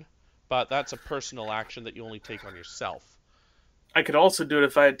action, but that's a personal action that you only take on yourself. I could also do it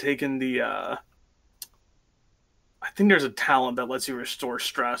if I had taken the... I think there's a talent that lets you restore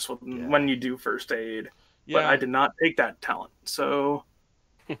stress when you do first aid. Yeah. But I did not take that talent, so...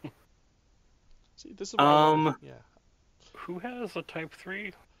 See, this is what yeah. Who has a Type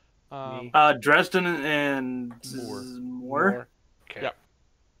 3? Dresden and Moore. Okay. Yep.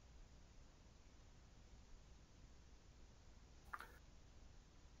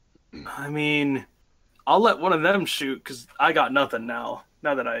 I mean, I'll let one of them shoot, because I got nothing now.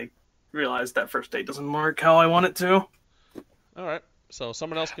 Now that I realize that first aid doesn't work how I want it to. Alright, so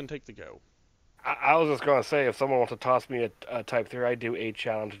someone else can take the go. I was just going to say, if someone wants to toss me a Type 3, I do 8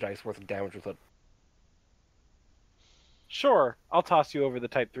 challenge dice worth of damage with it. Sure, I'll toss you over the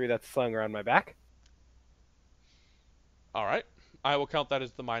Type 3 that's slung around my back. All right. I will count that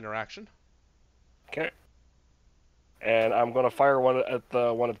as the minor action. Okay. And I'm going to fire one at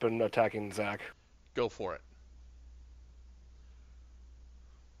the one that's been attacking Zach. Go for it.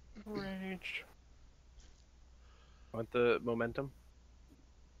 Rage. Want the momentum?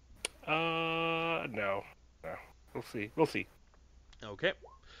 No. We'll see. We'll see. Okay.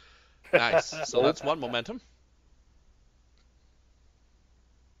 Nice. So that's one momentum.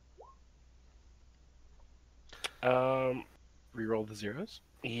 Reroll the zeros.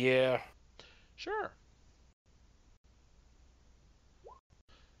 Yeah. Sure.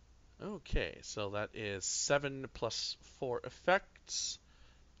 Okay, so that is 7 plus 4 effects.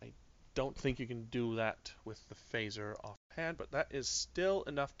 I don't think you can do that with the phaser offhand, but that is still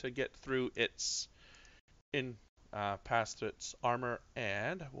enough to get through its past its armor,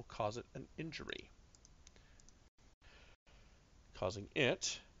 and will cause it an injury, causing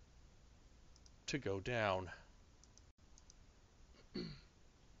it to go down.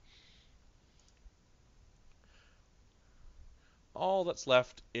 All that's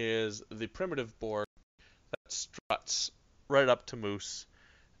left is the primitive Borg that struts right up to Moose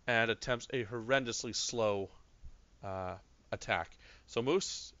and attempts a horrendously slow attack. So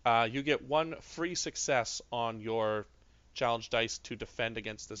Moose, you get one free success on your challenge dice to defend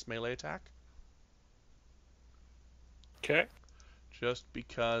against this melee attack. Okay. Just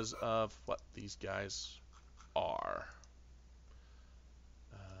because of what these guys are.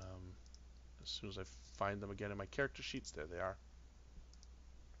 As soon as I find them again in my character sheets, there they are.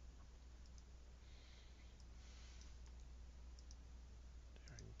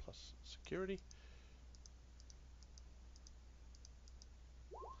 Daring plus security.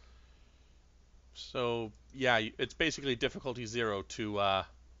 So, yeah, it's basically difficulty 0 to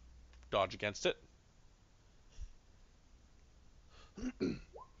dodge against it.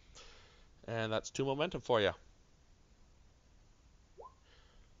 And that's 2 momentum for you.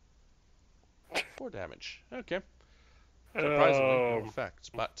 4 damage. Okay. Surprisingly, no effects,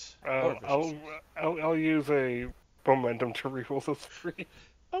 but I'll use a momentum to reroll those 3.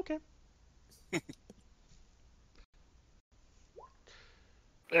 okay.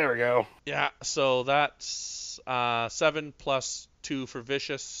 There we go. Yeah, so that's 7 plus 2 for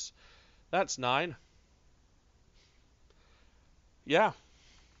vicious. That's 9. Yeah.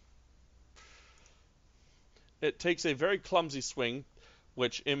 It takes a very clumsy swing,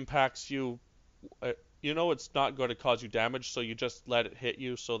 which impacts you. You know it's not going to cause you damage, so you just let it hit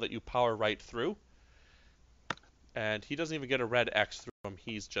you so that you power right through. And he doesn't even get a red X through him.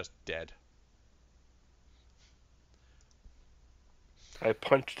 He's just dead. I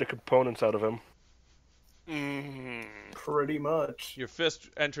punched the components out of him. Pretty much. Your fist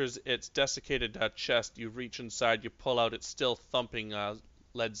enters its desiccated chest. You reach inside. You pull out its still thumping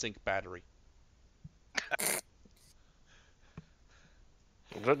lead zinc battery.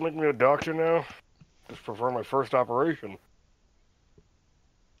 Does that make me a doctor now? Just prefer my first operation.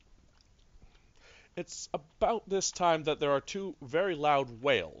 It's about this time that there are 2 very loud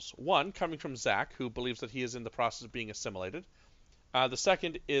wails. One coming from Zach, who believes that he is in the process of being assimilated. The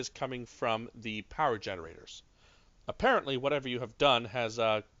second is coming from the power generators. Apparently, whatever you have done has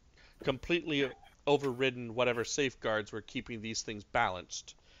completely overridden whatever safeguards were keeping these things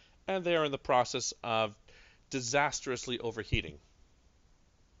balanced, and they are in the process of disastrously overheating.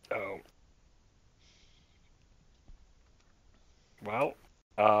 Oh. Well,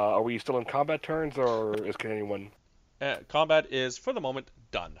 are we still in combat turns, or can anyone... Combat is, for the moment,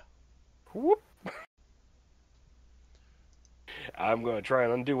 done. Whoop. I'm going to try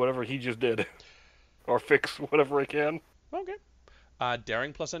and undo whatever he just did. Or fix whatever I can. Okay.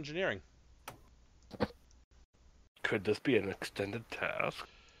 Daring plus engineering. Could this be an extended task?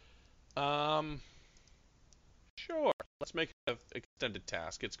 Sure. Let's make it an extended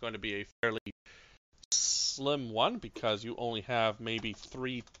task. It's going to be a fairly slim one because you only have maybe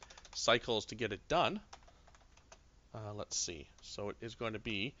 3 cycles to get it done. Let's see. So it is going to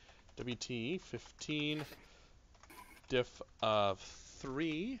be WT 15 diff of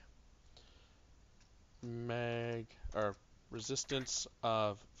 3 resistance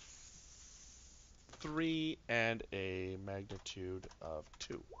of 3 and a magnitude of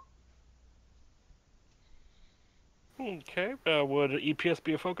 2. Okay. Would EPS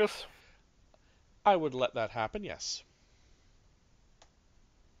be a focus? I would let that happen, yes.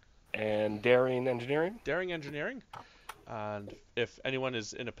 And daring engineering? Daring engineering. And if anyone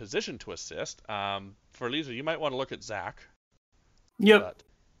is in a position to assist, for Lisa, you might want to look at Zach. Yep. But,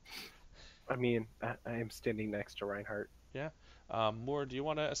 I mean, I am standing next to Reinhardt. yeah. Moore, do you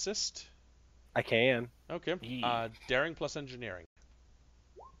want to assist? I can. Okay. Yeah. Daring plus engineering.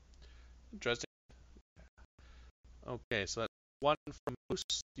 Interesting. Okay, so that's 1 from Moose.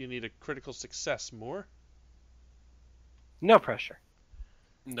 You need a critical success, Moore. No pressure.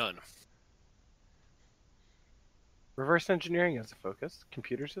 None. Reverse engineering as a focus.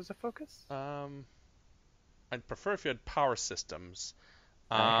 Computers as a focus. I'd prefer if you had power systems.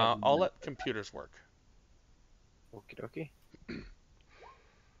 I have I'll none. let computers work. Okie dokie.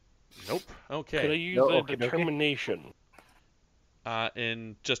 Nope. Could I Okay. use No, a okie dokie. determination?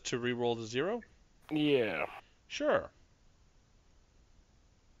 In just to re-roll the 0? Yeah. Sure.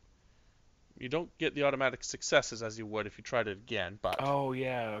 You don't get the automatic successes as you would if you tried it again, but Oh,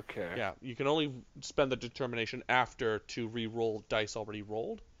 yeah, okay. yeah, you can only spend the determination after to re-roll dice already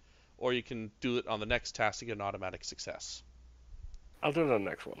rolled, or you can do it on the next task to get an automatic success. I'll do the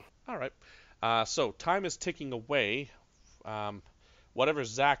next one. All right. So time is ticking away. Whatever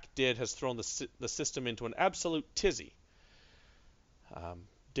Zach did has thrown the system into an absolute tizzy.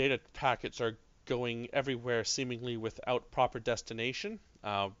 Data packets are going everywhere seemingly without proper destination.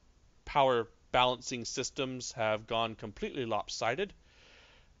 Power balancing systems have gone completely lopsided.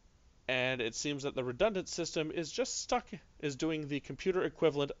 And it seems that the redundant system is doing the computer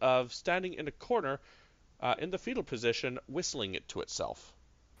equivalent of standing in a corner in the fetal position, whistling it to itself.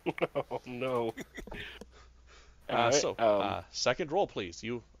 Oh, no. Alright, Second roll, please.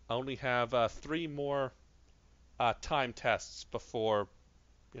 You only have 3 more time tests before,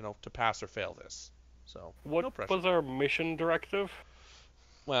 to pass or fail this. So, what no pressure. was our mission directive?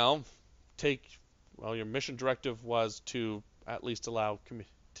 Well, your mission directive was to at least allow,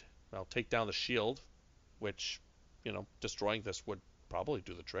 take down the shield, which, destroying this would probably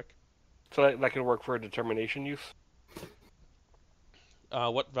do the trick. So that can work for a determination use?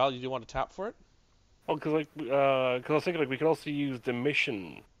 What value do you want to tap for it? Well, because I was thinking we can also use the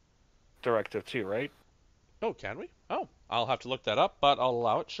mission directive too, right? Oh, can we? Oh, I'll have to look that up, but I'll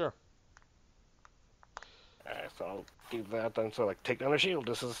allow it, sure. So I'll do that then. So take down the shield.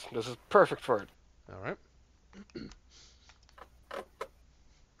 This is perfect for it. All right.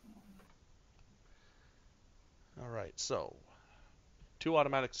 All right, so 2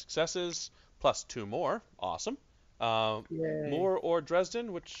 automatic successes plus 2 more. Awesome. Yay. Moore or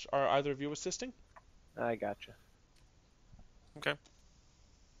Dresden, which are either of you assisting? I gotcha. Okay.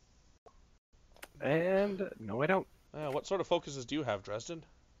 And no, I don't. What sort of focuses do you have, Dresden?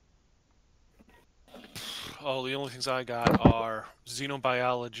 Oh, the only things I got are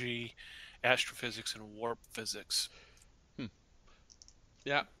xenobiology, astrophysics, and warp physics.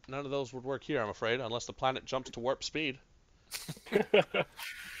 Yeah, none of those would work here, I'm afraid, unless the planet jumps to warp speed.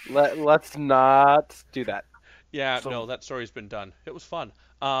 Let's not do that. Yeah, no, that story's been done. It was fun.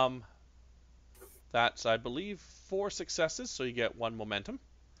 That's, I believe, 4 successes, so you get 1 momentum.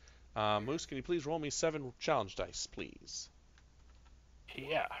 Moose, can you please roll me 7 challenge dice, please?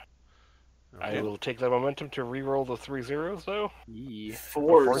 Yeah. Okay. I will take that momentum to re-roll the 3 zeros, though. Yeah.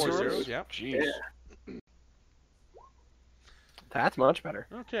 4 4 zeros. zeros, yeah. Jeez. Yeah. That's much better.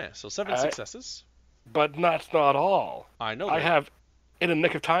 Okay, so 7 successes. But that's not all. I know I that. have In a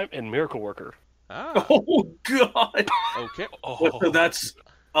Nick of Time and Miracle Worker. Ah, Oh, God. okay, So that's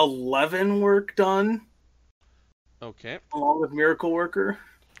 11 work done, okay. along with Miracle Worker.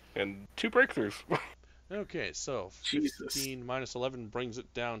 And 2 breakthroughs. Okay, so Jesus. 15 minus 11 brings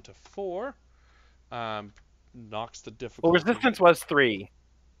it down to 4. Knocks the Well, difficulty. resistance was 3.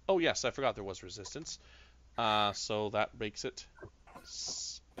 Oh, yes, I forgot there was resistance. So that makes it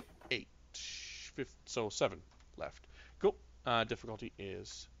 8. So 7 left. Cool. Difficulty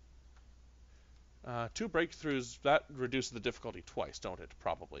is 2 breakthroughs. That reduces the difficulty twice, don't it?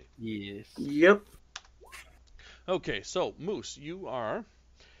 Probably. Yes. Yep. Okay, so Moose, you are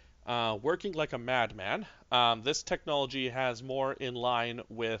working like a madman. This technology has more in line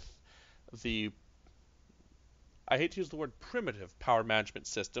with the, I hate to use the word primitive power management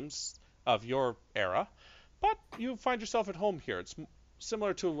systems of your era, but you find yourself at home here. It's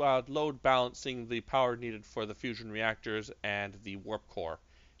similar to load balancing the power needed for the fusion reactors and the warp core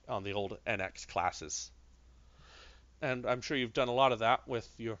on the old NX classes. And I'm sure you've done a lot of that with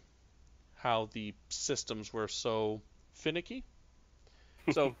how the systems were so finicky.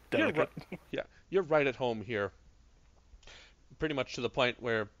 So you're right at home here, pretty much to the point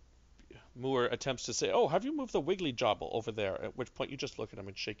where Moore attempts to say, "Oh, have you moved the wiggly job over there?" At which point you just look at him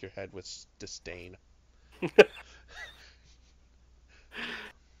and shake your head with disdain.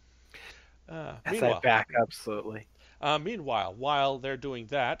 As I back up slowly. Meanwhile, while they're doing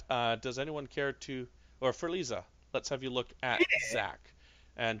that, does anyone care to, or Ferliza, let's have you look at Zach.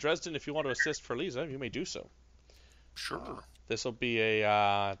 And Dresden, if you want to assist Ferliza, you may do so. Sure. This will be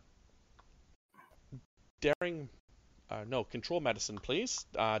a control medicine, please.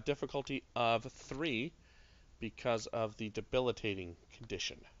 Difficulty of 3. because of the debilitating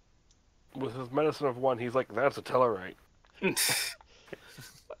condition. With his medicine of 1, he's like, that's a Tellarite.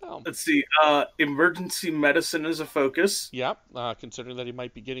 Well, Let's see. Emergency medicine is a focus. yeah, considering that he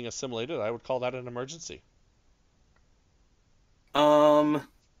might be getting assimilated, I would call that an emergency.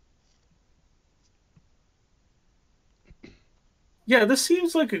 Yeah, this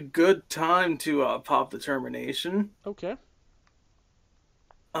seems like a good time to pop the termination. Okay.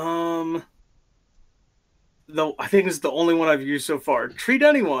 Though I think it's the only one I've used so far. Treat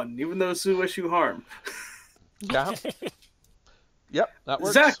anyone, even those who wish you harm. Yeah. Yep, that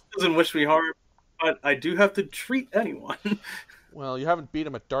works. Zach doesn't wish me harm, but I do have to treat anyone. Well, you haven't beat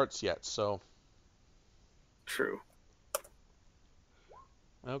him at darts yet, so... True.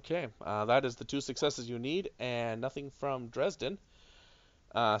 Okay, that is the 2 successes you need, and nothing from Dresden.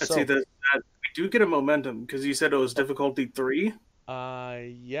 Let's see, that we do get a momentum, because you said it was difficulty 3.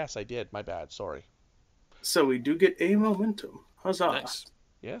 Yes, I did. My bad. Sorry. So we do get a momentum. Huzzah. Nice.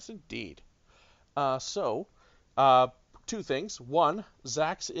 Yes, indeed. 2 things. 1,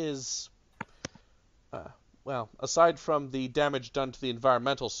 Zax is... well, aside from the damage done to the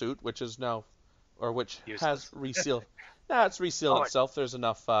environmental suit, which is now... or which Useless. has resealed... it's resealed itself. There's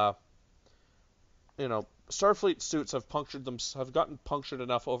enough... Starfleet suits have gotten punctured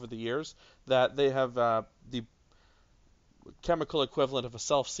enough over the years that they have the chemical equivalent of a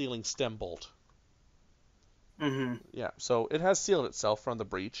self-sealing stem bolt. Mm-hmm. Yeah, so it has sealed itself from the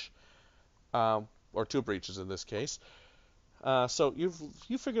breach, or 2 breaches in this case. So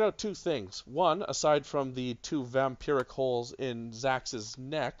you figured out 2 things. 1, aside from the 2 vampiric holes in Zax's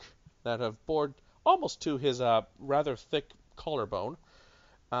neck that have bored almost to his rather thick collarbone,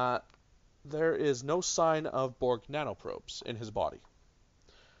 there is no sign of Borg nanoprobes in his body.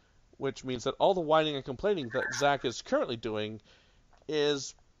 Which means that all the whining and complaining that Zax is currently doing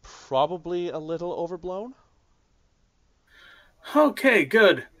is probably a little overblown. Okay,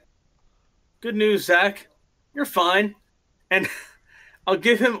 good. Good news, Zach. You're fine. And I'll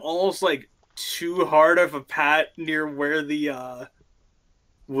give him almost like too hard of a pat near where the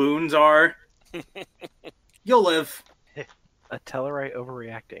wounds are. You'll live. A Tellarite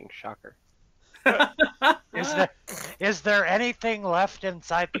overreacting. Shocker. Is there anything left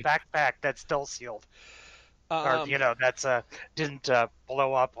inside the backpack that's still sealed? Or, that's didn't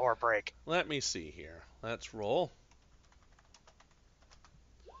blow up or break? Let me see here. Let's roll.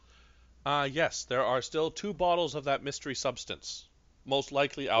 Yes, there are still 2 bottles of that mystery substance. Most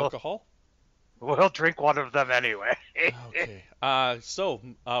likely alcohol. We'll drink one of them anyway. Okay. So,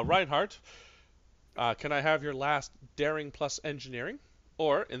 Reinhardt, can I have your last daring plus engineering?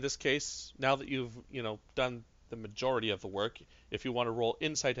 Or, in this case, now that you've, done the majority of the work, if you want to roll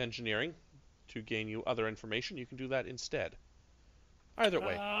insight engineering to gain you other information, you can do that instead. Either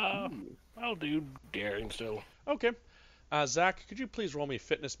way. I'll do daring still. Okay. Zach, could you please roll me a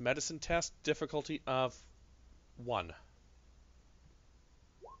fitness medicine test, difficulty of 1.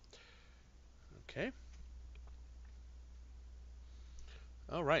 Okay.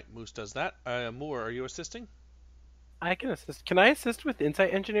 All right, Moose does that. Moore, are you assisting? I can assist. Can I assist with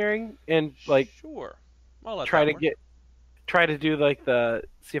insight engineering and Sure. I'll let try that to work. do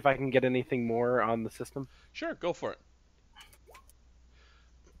see if I can get anything more on the system? Sure, go for it.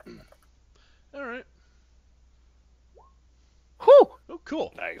 All right. Whew! Oh,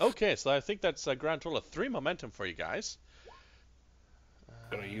 cool. Nice. Okay, so I think that's a grand total of 3 momentum for you guys.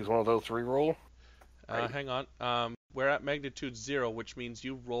 Gonna use one of those to reroll. Right. Hang on. We're at magnitude 0, which means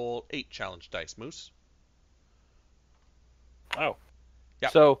you roll 8 challenge dice, Moose. Oh.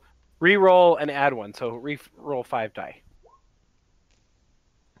 Yep. So re-roll and add 1. So re-roll 5 die.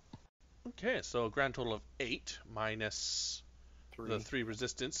 Okay, so a grand total of 8 minus 3. the 3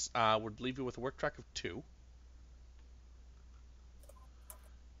 resistance would leave you with a work track of 2.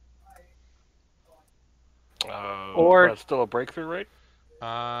 Or- that's still a breakthrough, right?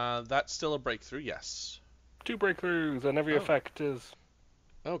 That's still a breakthrough, yes. 2 breakthroughs, and every effect is...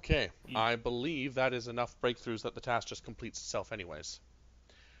 Okay, I believe that is enough breakthroughs that the task just completes itself anyways.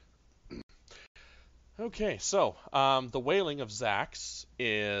 Okay, so the wailing of Zax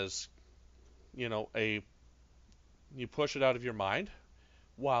is, you push it out of your mind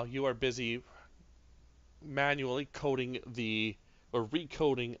while you are busy manually recoding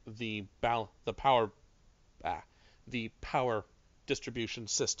the power distribution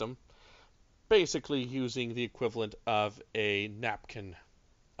system, basically using the equivalent of a napkin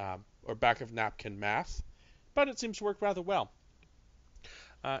or back of napkin math, but it seems to work rather well.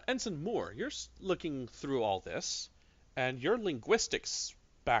 Ensign Moore, you're looking through all this, and your linguistics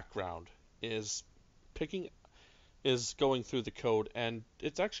background is picking is going through the code, and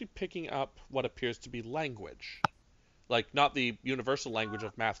it's actually picking up what appears to be language. Like, not the universal language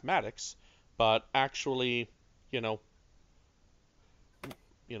of mathematics, but actually, you know,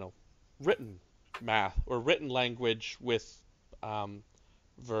 written math or written language with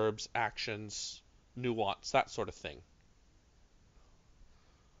verbs, actions, nuance, that sort of thing.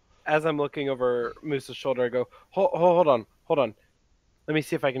 As I'm looking over Moose's shoulder, I go, hold on. Let me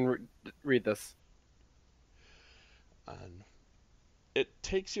see if I can read this. And it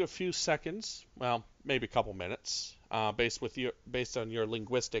takes you a few seconds, well, maybe a couple minutes, based on your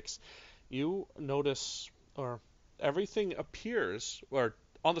linguistics. You notice, or everything appears, or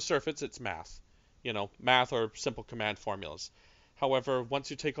on the surface, it's math. Math or simple command formulas. However, once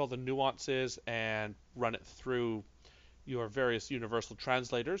you take all the nuances and run it through your various universal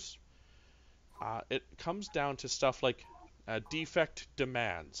translators, it comes down to stuff like defect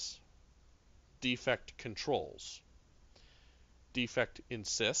demands, defect controls, defect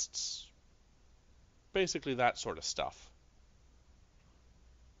insists, basically that sort of stuff.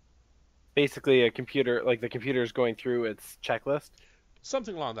 Basically, a computer, like the computer is going through its checklist?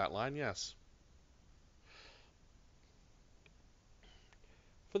 Something along that line, yes.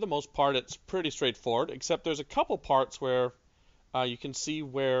 For the most part, it's pretty straightforward, except there's a couple parts where you can see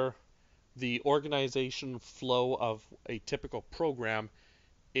where the organization flow of a typical program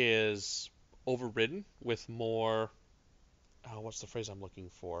is overridden with more, what's the phrase I'm looking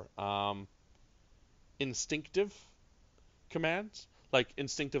for? Instinctive commands, like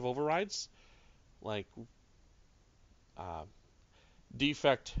instinctive overrides, like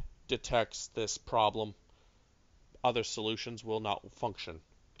defect detects this problem, other solutions will not function.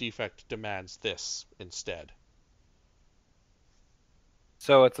 Defect demands this instead.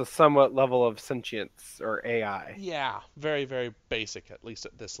 So it's a somewhat level of sentience or AI. Yeah, very, very basic, at least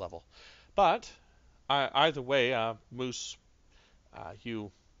at this level. But either way, Moose,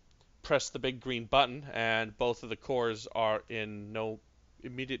 you press the big green button, and both of the cores are in no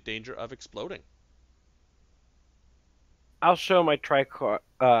immediate danger of exploding. I'll show my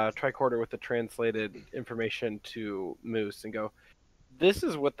tricorder with the translated information to Moose and go, this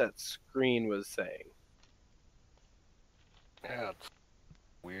is what that screen was saying. Yeah, it's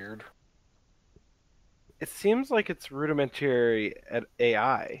weird. It seems like it's rudimentary at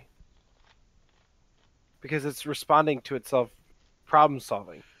AI. Because it's responding to itself problem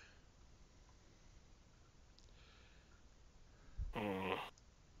solving.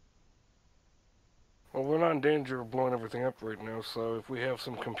 Well, we're not in danger of blowing everything up right now, so if we have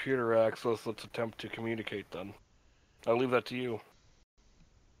some computer access, let's attempt to communicate then. I'll leave that to you.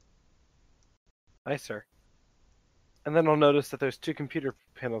 Aye, sir. And then I'll notice that there's 2 computer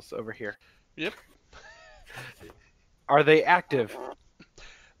panels over here. Yep. Are they active?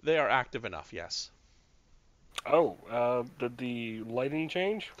 They are active enough, yes. Oh, did the lighting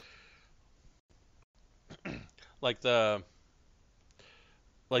change? Like the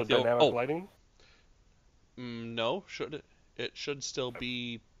dynamic lighting? No, it should still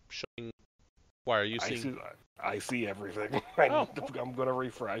be showing. Why are you seeing? I see everything. Oh. I'm gonna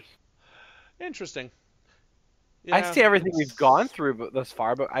refresh. Interesting. I Yeah, see everything we've gone through thus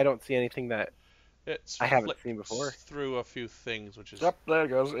far, but I don't see anything that I haven't flipped seen before. through a few things, which is Yep, there it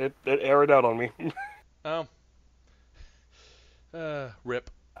goes. It aired out on me. oh, rip.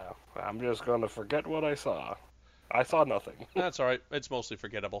 I'm just gonna forget what I saw. I saw nothing. That's all right. It's mostly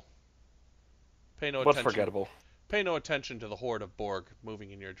forgettable. Pay no What's attention. forgettable? Pay no attention to the horde of Borg moving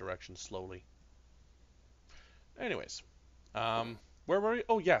in your direction slowly. Anyways, where were we?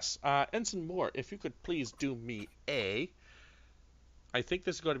 Oh yes, Ensign Moore, if you could please do me I think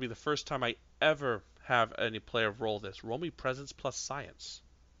this is going to be the first time I ever have any player roll this. Roll me presence plus science.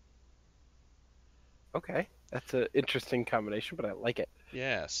 Okay, that's an interesting combination, but I like it.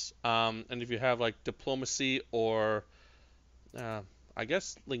 Yes. And if you have like diplomacy or I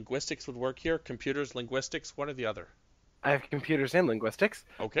guess linguistics would work here. Computers, linguistics, one or the other. I have computers and linguistics.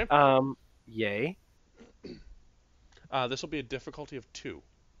 Okay. Yay. This will be a difficulty of 2.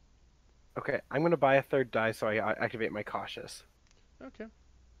 Okay, I'm going to buy a 3rd die so I activate my cautious. Okay.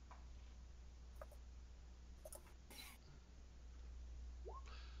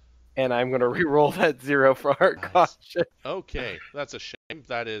 And I'm going to re-roll that 0 for our cautious. Okay, that's a shame.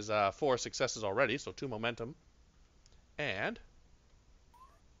 That is 4 successes already, so 2 momentum. And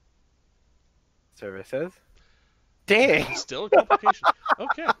Services. Dang! still a complication.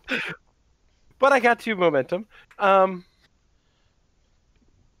 Okay. But I got 2 momentum. The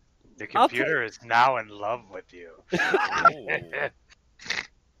computer is now in love with you.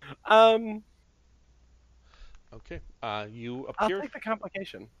 Okay. You I'll appear. take the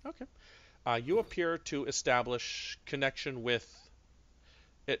complication. Okay. You appear to establish connection with.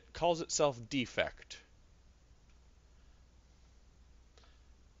 It calls itself defect.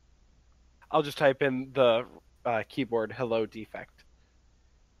 I'll just type in the keyboard "hello defect."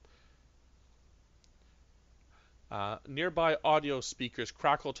 Nearby audio speakers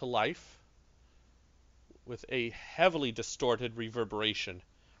crackle to life with a heavily distorted reverberation.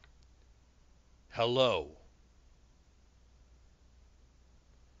 Hello.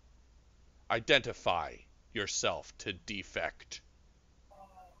 Identify yourself to defect.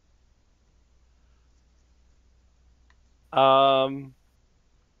 I'm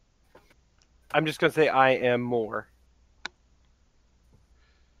just gonna say I am Moore.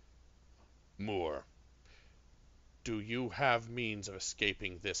 Moore, do you have means of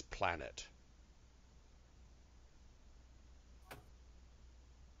escaping this planet?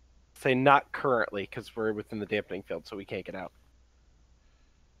 Say not currently, because we're within the dampening field, so we can't get out.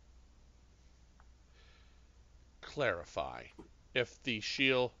 Clarify. If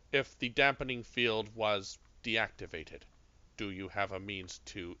the dampening field was deactivated, do you have a means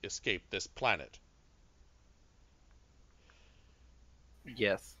to escape this planet?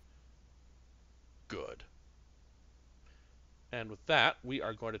 Yes. Good. And with that, we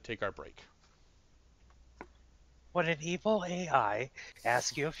are going to take our break. When an evil AI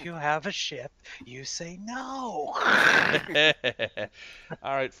asks you if you have a ship, you say no.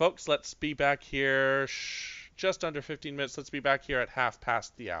 All right, folks, let's be back here just under 15 minutes. Let's be back here at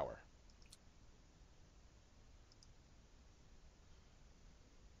 1:30.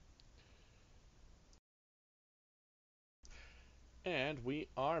 And we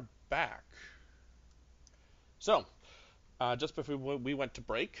are back. So, just before we went to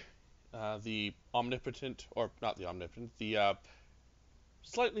break, the omnipotent, or not the omnipotent, the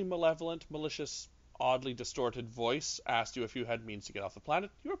slightly malevolent, malicious, oddly distorted voice asked you if you had means to get off the planet.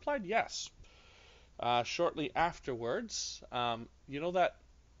 You replied yes. Shortly afterwards, you know that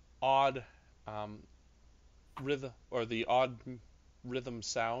odd rhythm, or the odd rhythm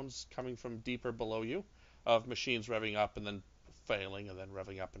sounds coming from deeper below you of machines revving up and then failing and then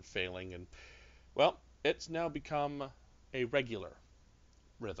revving up and failing, and well, it's now become a regular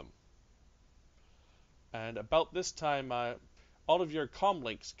rhythm. And about this time, all of your comm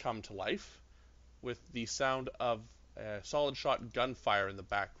links come to life with the sound of solid shot gunfire in the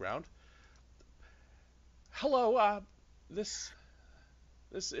background. Hello, this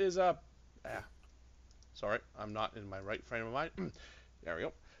is sorry, I'm not in my right frame of mind. There we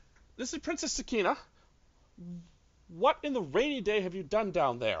go. This is Princess Sakina. What in the rainy day have you done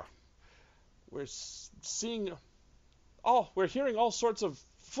down there? We're we're hearing all sorts of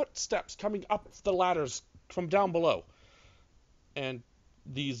footsteps coming up the ladders from down below. And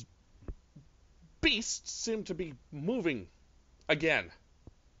these beasts seem to be moving again.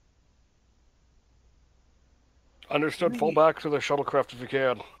 Understood. Fall back to the shuttlecraft if you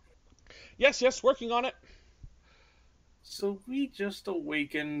can. Yes, working on it. So we just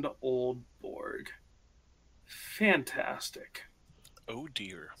awakened old Borg. Fantastic. Oh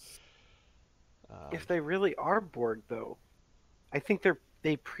dear. If they really are Borg, though, I think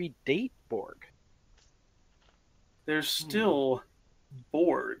they predate Borg. They're still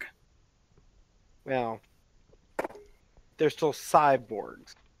Borg. Well, they're still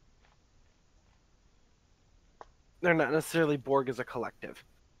cyborgs. They're not necessarily Borg as a collective.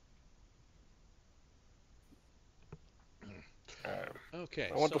 Okay,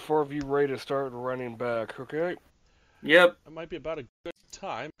 I want the four of you ready to start running back, okay? Yep. it might be about a good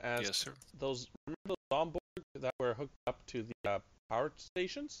time as Yes, sir. remember those on board that were hooked up to the power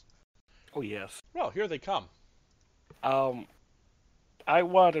stations? Oh, yes. Well, here they come. I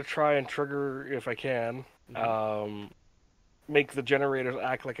want to try and trigger, if I can, make the generators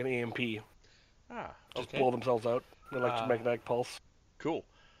act like an EMP. Just Okay. blow themselves out. Electromagnetic pulse. Cool.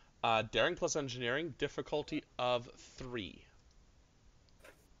 Daring plus engineering, difficulty of 3.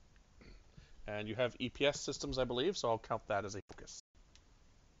 And you have EPS systems, I believe, so I'll count that as a focus.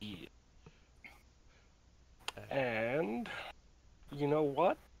 Yeah. And, you know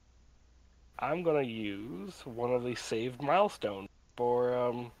what? I'm going to use one of the saved milestones for,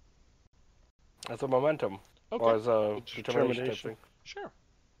 as a momentum. Okay. Or as a determination type thing. Sure.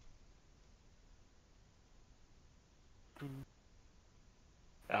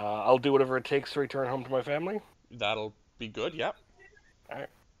 I'll do whatever it takes to return home to my family. That'll be good, yep. Alright.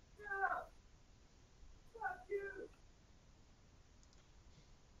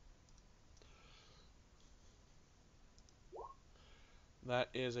 That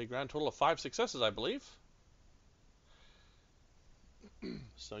is a grand total of 5 successes, I believe.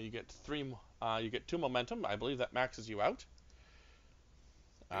 So you get 2 momentum. I believe that maxes you out.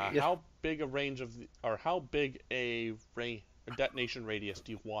 Yes. How big a range of, or how big a detonation radius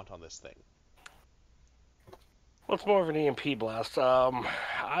do you want on this thing? Well, it's more of an EMP blast.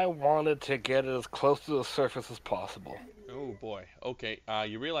 I wanted to get it as close to the surface as possible. Oh boy. Okay.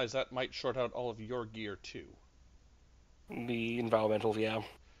 You realize that might short out all of your gear too. The environmentals, yeah.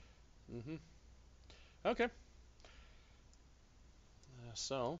 Mm-hmm. Okay.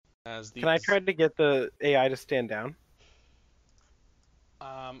 So, as these... Can I try to get the AI to stand down?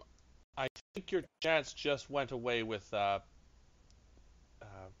 I think your chance just went away with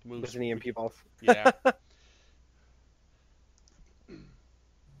moves. With an EMP pulse. Yeah.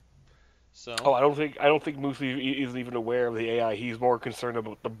 So. Oh, I don't think Moose is even aware of the AI. He's more concerned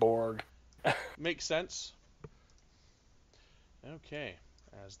about the Borg. Makes sense. Okay,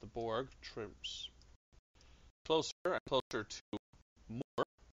 as the Borg trims closer and closer to Moore.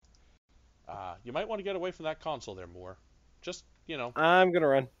 You might want to get away from that console there, Moore. Just, I'm gonna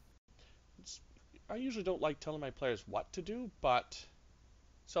run. I usually don't like telling my players what to do, but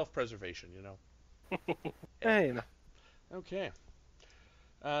self-preservation, Hey, no. Okay.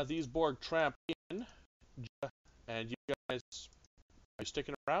 These Borg tramp in, and you guys, are you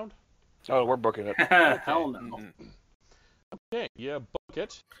sticking around? Oh, we're booking it. Hell no. Okay, you book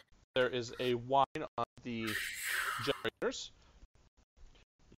it. There is a whine on the generators.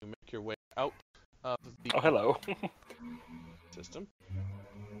 You make your way out of the Oh, hello. system.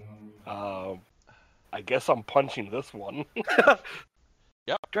 I guess I'm punching this one.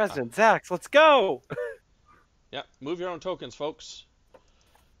 Yep. Dresden, Zax, let's go! Yep. Move your own tokens, folks.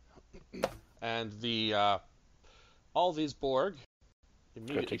 And the all these Borg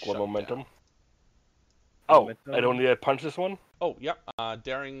immediately Gonna take one shut momentum. down. Oh, Momentum. I don't need to punch this one? Oh, yep.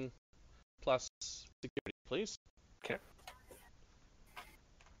 Daring plus security, please. Okay.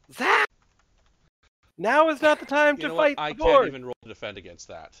 Zax! Now is not the time You to know fight what? I the can't Borg! even roll to defend against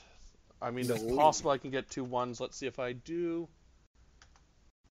that. I mean, No. it's possible I can get 2 1s. Let's see if I do.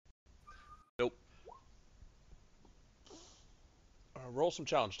 Nope. Roll some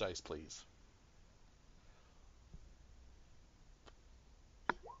challenge dice, please.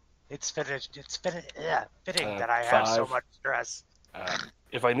 It's fitting that I 5. have so much stress.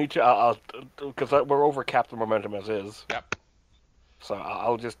 If I need to, I'll because we're over capped the momentum as is. Yep. So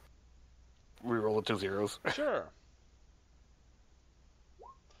I'll just reroll the 2 zeros. Sure.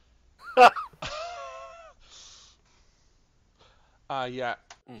 Yeah,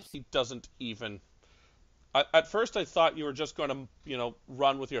 he doesn't even. At first, I thought you were just going to,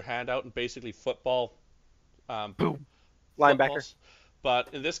 run with your hand out and basically football. Boom. Linebacker. Footballs.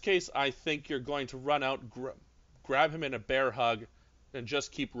 But in this case, I think you're going to run out, grab him in a bear hug, and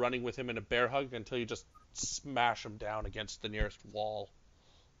just keep running with him in a bear hug until you just smash him down against the nearest wall.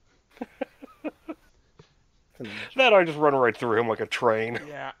 That I just run right through him like a train.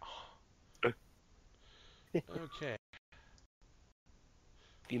 Yeah. Okay.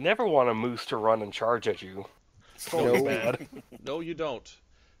 You never want a moose to run and charge at you. It's totally bad. No, you don't.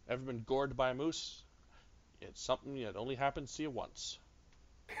 Ever been gored by a moose? It's something that only happens to you once.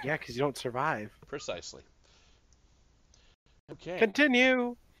 Yeah, because you don't survive. Precisely. Okay.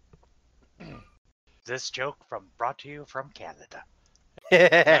 Continue! This joke brought to you from Canada.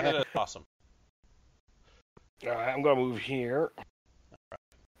 Canada's awesome. Alright, I'm gonna move here.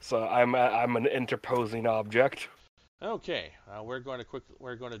 So I'm an interposing object. Okay, we're going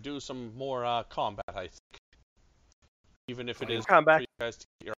to do some more combat, I think. Even if it is Combat. for you guys to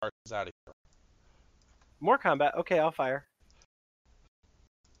get your arses out of here. More combat. Okay, I'll fire.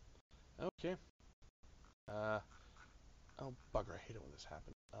 Okay. Oh bugger! I hate it when this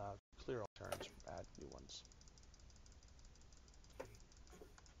happens. Clear all turns. Add new ones.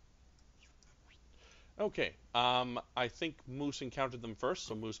 Okay. I think Moose encountered them first,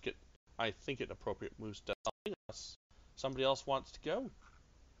 so Moose get. I think it appropriate Moose does something unless somebody else wants to go.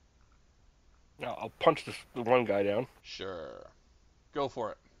 Now I'll punch the one guy down. Sure. Go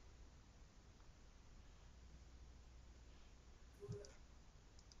for it.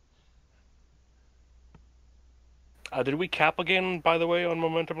 Did we cap again, by the way, on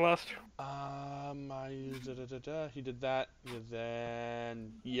momentum last? He did that.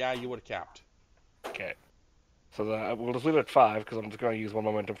 Then yeah, you would have capped. Okay. So we'll just leave it at 5 because I'm just going to use 1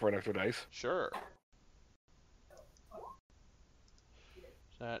 momentum for an extra dice. Sure.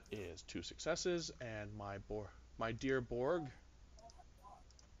 That is 2 successes, and my dear Borg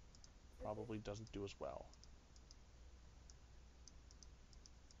probably doesn't do as well.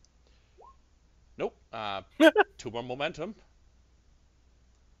 Nope. 2 more momentum.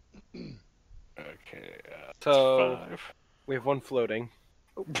 Okay. So 5. we have 1 floating.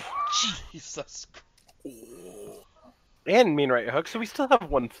 Jesus. And mean right hook, so we still have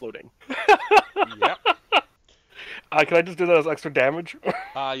one floating. Yep. Can I just do that as extra damage?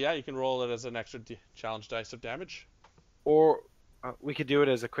 Yeah, you can roll it as an extra challenge dice of damage. Or we could do it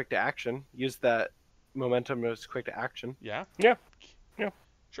as a quick to action. Use that momentum as quick to action. Yeah. Yeah.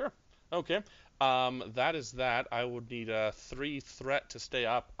 Sure. Okay. That is that. I would need a 3 threat to stay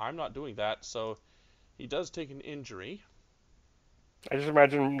up. I'm not doing that, so he does take an injury. I just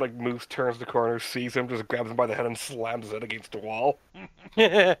imagine like Moose turns the corner, sees him, just grabs him by the head and slams it against the wall.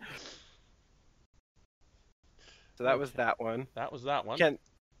 So that was that one. That was that one.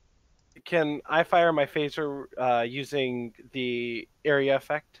 Can I fire my phaser using the area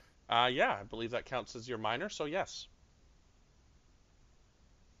effect? Yeah, I believe that counts as your minor, so yes.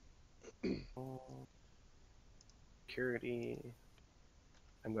 Security.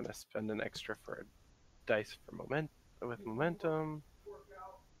 I'm gonna spend an extra for a dice for momentum.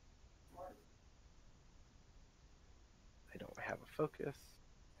 I don't have a focus.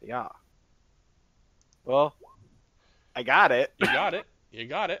 Yeah. Well, I got it. You got it. You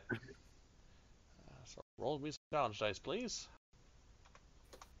got it. So roll me some challenge dice, please.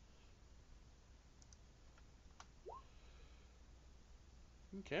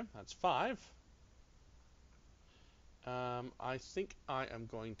 Okay, that's 5. I think I am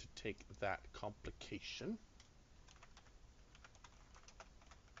going to take that complication.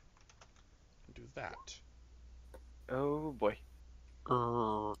 Do that. Oh boy.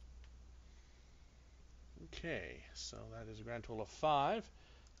 Okay, so that is a grand total of 5.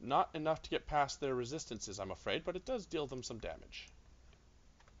 Not enough to get past their resistances, I'm afraid, but it does deal them some damage.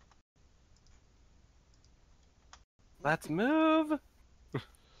 Let's move.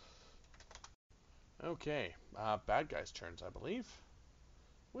 Okay, bad guys' turns, I believe.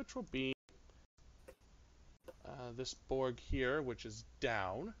 Which will be this Borg here, which is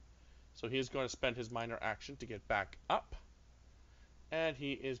down. So he is going to spend his minor action to get back up. And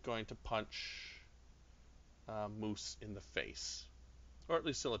he is going to punch Moose in the face. Or at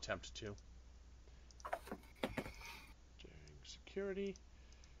least he'll attempt to. Security.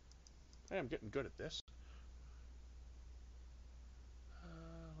 Hey, I'm getting good at this.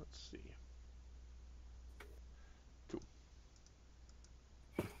 Let's see. Cool.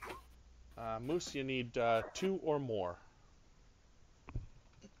 Moose, you need 2 or more.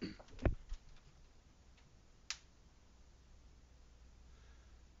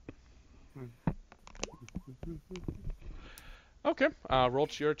 Okay, roll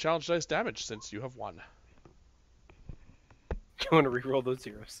to your challenge dice damage since you have 1. You want to re-roll those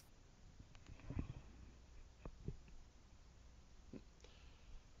zeros?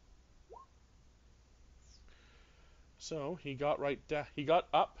 So he got he got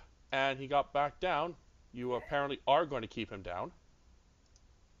up and he got back down. You apparently are going to keep him down.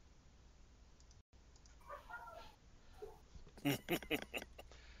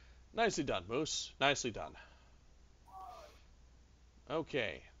 Nicely done, Moose. Nicely done.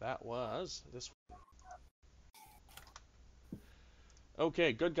 Okay, that was this one.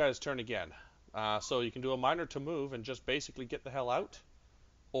 Okay, good guy's turn again. So you can do a minor to move and just basically get the hell out.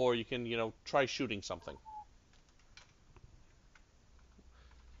 Or you can, try shooting something.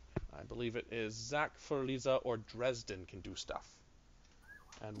 I believe it is Zach, Ferliza, or Dresden can do stuff.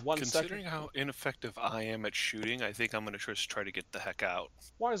 And Considering how ineffective I am at shooting, I think I'm going to just try to get the heck out.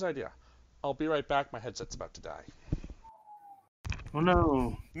 Wise idea. I'll be right back. My headset's about to die. Oh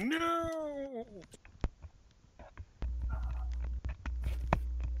no. No!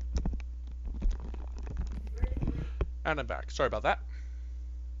 And I'm back. Sorry about that.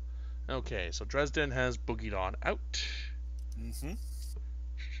 Okay, so Dresden has boogied on out. Mm-hmm.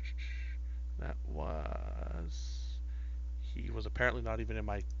 That was... He was apparently not even in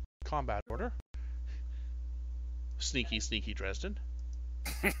my combat order. Sneaky, sneaky Dresden.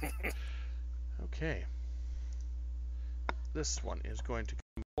 Okay. This one is going to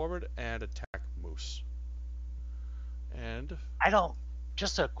come forward and attack Moose. And...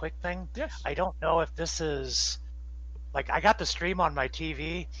 Just a quick thing. Yes. I don't know if this is... I got the stream on my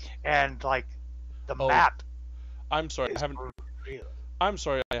TV, and, the map... I'm sorry, I haven't... Real. I'm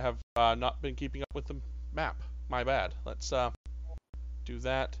sorry, I have not been keeping up with the map. My bad. Let's do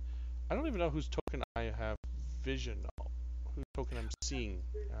that. I don't even know whose token I have vision on. Whose token I'm seeing.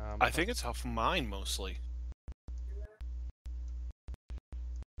 I think it's off mine, mostly.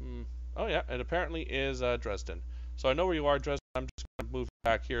 Oh yeah, it apparently is Dresden. So I know where you are, Dresden. I'm just going to move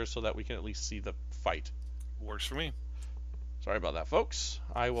back here so that we can at least see the fight. Works for me. Sorry about that, folks.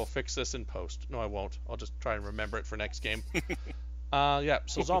 I will fix this in post. No, I won't. I'll just try and remember it for next game. Yeah,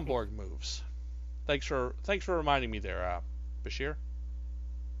 so Zomborg moves. Thanks for reminding me there, Bashir.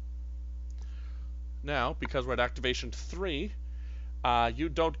 Now, because we're at activation 3, you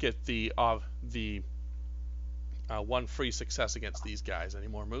don't get the one free success against these guys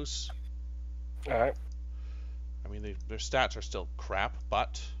anymore, Moose. Alright. I mean, their stats are still crap,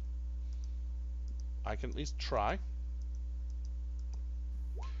 but I can at least try.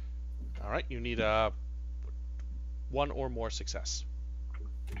 Alright, you need one or more success.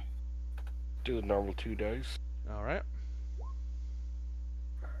 Do the normal 2 dice. Alright.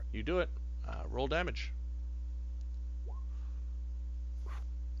 You do it. Roll damage.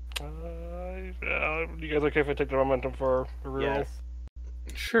 You guys okay if I take the momentum for a reroll? Yes.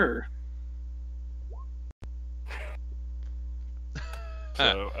 Sure.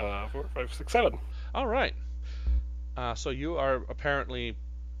 So, 4, 5, 6, 7. Alright. So you are apparently...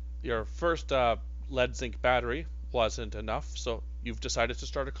 Your first lead zinc battery wasn't enough, so you've decided to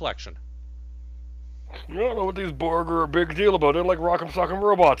start a collection. I don't know what these Borg are a big deal about. They're like rock'em sock'em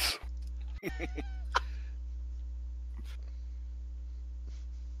robots.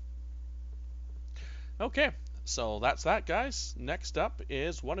 Okay, so that's that, guys. Next up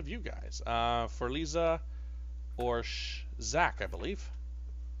is one of you guys. For Lisa or Zach, I believe.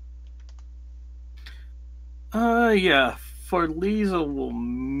 Yeah. For Lisa, we'll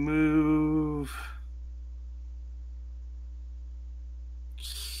move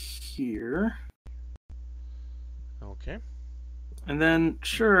here. Okay. And then,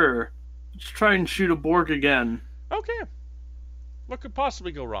 sure, let's try and shoot a Borg again. Okay. What could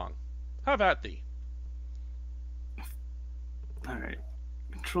possibly go wrong? Have at thee. Alright.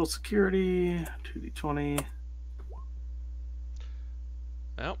 Control security, 2d20.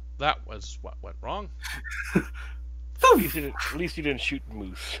 Well, that was what went wrong. At least you didn't shoot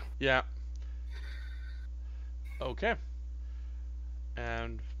Moose. Yeah. Okay.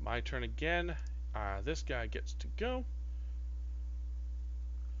 And my turn again. This guy gets to go.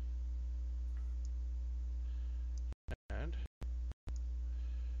 And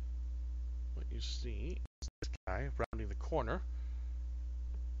what you see is this guy rounding the corner,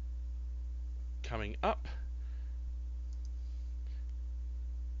 coming up.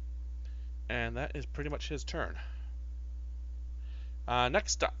 And that is pretty much his turn.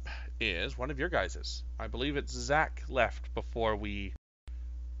 Next up is one of your guys's. I believe it's Zach left before we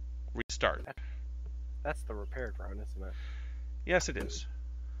restart. That's the repaired round, isn't it? Yes, it is.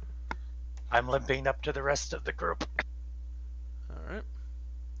 I'm limping up to the rest of the group. All right.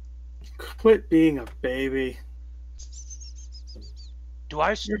 Quit being a baby. Did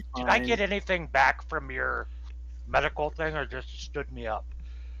I fine. get anything back from your medical thing, or just stood me up?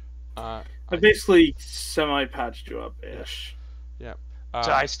 I basically semi-patched you up-ish. Yeah.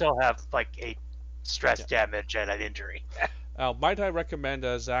 So I still have like 8 stress damage and an injury. Might I recommend,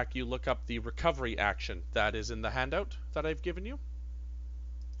 Zach, you look up the recovery action that is in the handout that I've given you?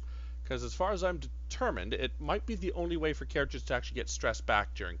 Because as far as I'm determined, it might be the only way for characters to actually get stress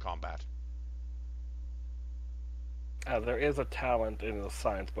back during combat. There is a talent in the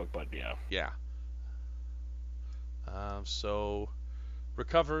science book, but yeah. Yeah. So,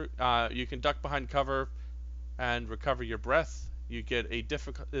 recover. You can duck behind cover and recover your breath. You get a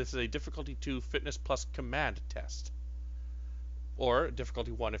This is a difficulty 2 fitness plus command test, or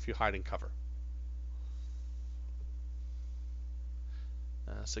difficulty 1 if you hide in cover.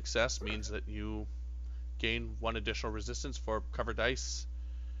 Success means that you gain 1 additional resistance for cover dice.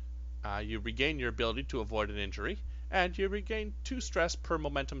 You regain your ability to avoid an injury, and you regain 2 stress per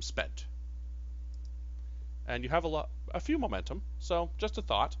momentum spent. And you have a few momentum, so just a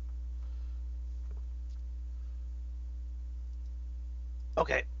thought.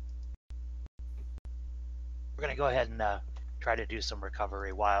 Okay. We're gonna go ahead and try to do some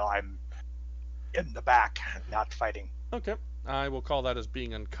recovery while I'm in the back, not fighting. Okay, I will call that as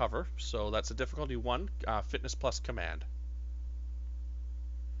being on cover, so that's a difficulty 1, fitness plus command.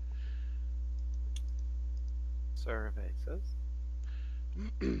 Survey says.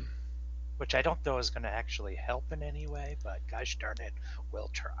 Which I don't know is going to actually help in any way, but gosh darn it,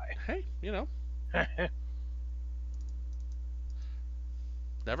 we'll try. Hey,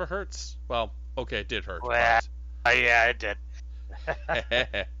 never hurts. Well, okay, it did hurt. Well, yeah, it did.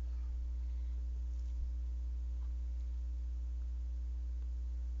 But...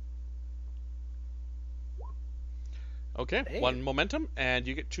 Okay, Hey. 1 momentum, and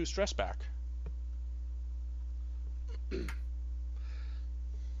you get 2 stress back.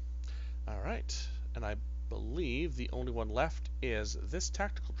 Alright, and I believe the only one left is this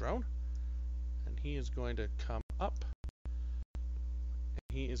tactical drone. And he is going to come up. And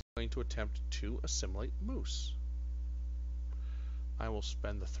he is going to attempt to assimilate Moose. I will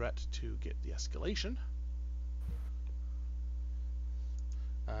spend the threat to get the escalation.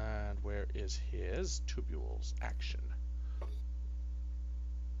 And where is his tubules action?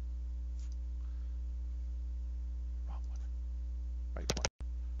 Wrong one. Right one.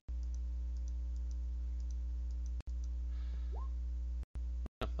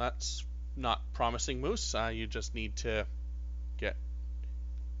 That's not promising, Moose. You just need to get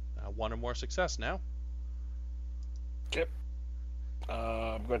one or more success now. Yep.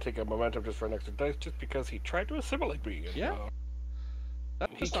 I'm going to take a momentum just for an extra dice, just because he tried to assimilate me. And, Yeah.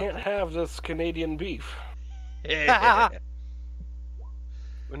 he can't have this Canadian beef.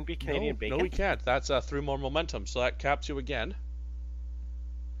 Wouldn't be Canadian bacon. No, he can't. That's 3 more momentum, so that caps you again.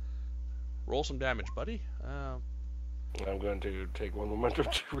 Roll some damage, buddy. I'm going to take 1 momentum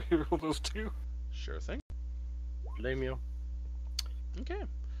to reroll those 2. Sure thing. Blame you. Okay.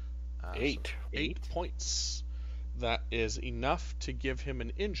 8. So 8 points. That is enough to give him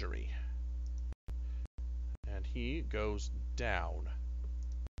an injury. And he goes down.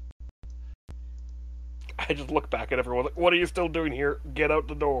 I just look back at everyone like, what are you still doing here? Get out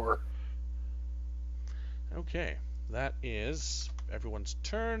the door. Okay. That is everyone's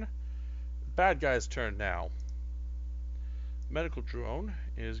turn. Bad guy's turn now. Medical drone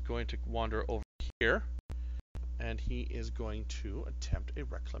is going to wander over here, and he is going to attempt a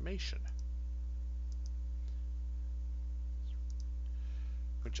reclamation,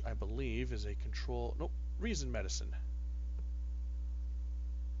 which I believe is a control. Nope, reason medicine.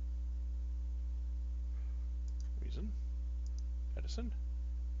 Reason medicine.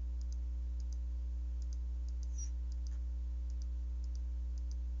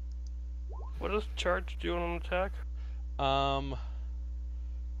 What does charge do on an attack?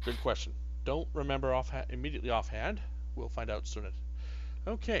 Good question. Don't remember immediately offhand. We'll find out soon.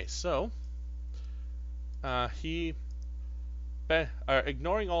 Okay, so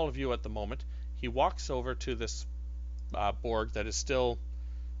ignoring all of you at the moment, he walks over to this Borg that is still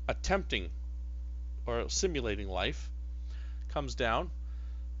attempting or simulating life, comes down,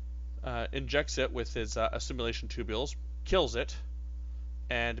 injects it with his assimilation tubules, kills it,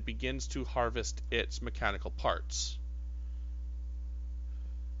 and begins to harvest its mechanical parts.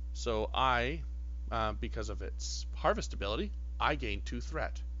 So because of its harvestability, I gain 2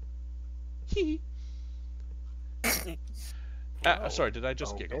 threat. Sorry, did I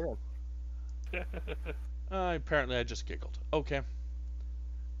just giggle? Apparently I just giggled. Okay.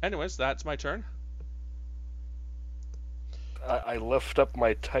 Anyways, that's my turn. I lift up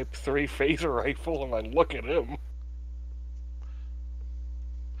my Type 3 phaser rifle and I look at him.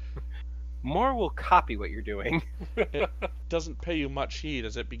 More will copy what you're doing. It doesn't pay you much heed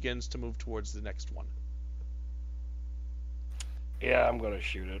as it begins to move towards the next one. Yeah, I'm going to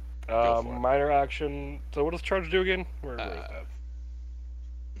shoot it. Go for it. Minor action. So what does charge do again? Where is that?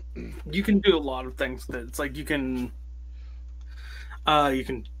 You can do a lot of things. It's like you can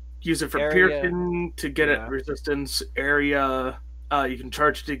use it for Area. piercing to get it resistance. Area. You can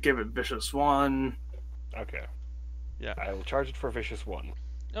charge to give it vicious 1. Okay. Yeah. I will charge it for vicious 1.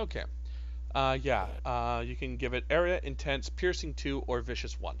 Okay. You can give it area, intense, piercing 2, or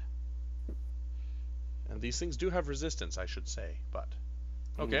vicious 1. And these things do have resistance, I should say, but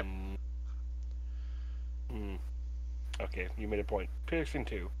okay. Okay, you made a point. Piercing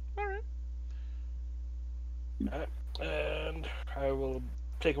 2. Alright. And I will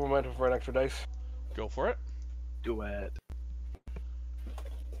take a momentum for an extra dice. Go for it. Do it.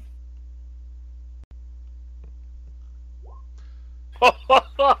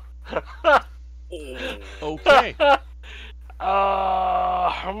 Okay.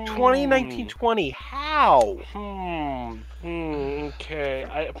 2019-20. How?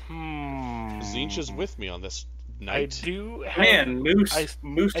 Okay. Zinch is with me on this I night. do have... Man,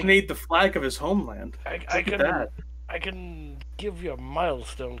 Moose made the flag of his homeland. I can give you a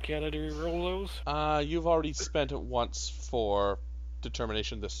milestone, can't I? Do you roll those? You've already spent it once for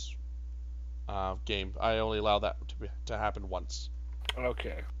determination this game. I only allow that to happen once.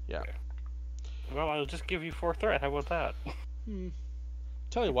 Okay. Yeah. Okay. Well, I'll just give you 4 threat. How about that?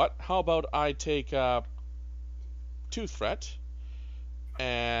 Tell you what, how about I take 2 threat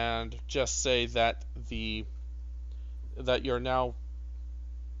and just say that you're now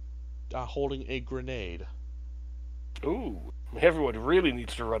holding a grenade. Ooh. Everyone really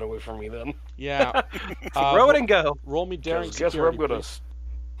needs to run away from me then. Yeah. Throw it and go. Roll me daring Guess where I'm security. gonna...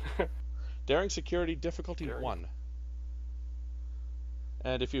 Please. Daring security difficulty 1.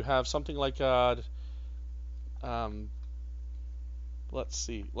 And if you have something like let's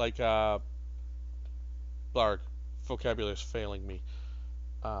see, like Borg, vocabulary is failing me.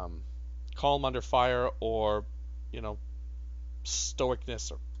 Calm under fire, or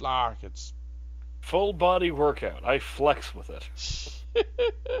stoicness, or it's Full body workout. I flex with it.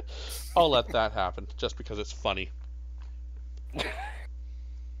 I'll let that happen just because it's funny.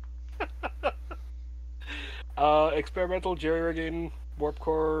 Experimental jerry-rigging, warp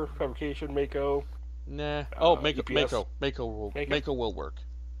core, fabrication, Mako. Nah. EPS. Mako will work.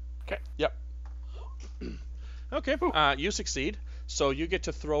 Okay. Yep. Okay. You succeed, so you get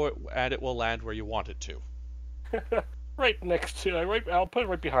to throw it, and it will land where you want it to. Right next to, I'll put it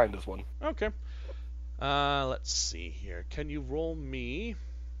right behind this one. Okay. Let's see here. Can you roll me?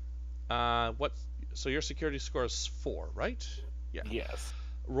 So your security score is 4, right? Yeah. Yes.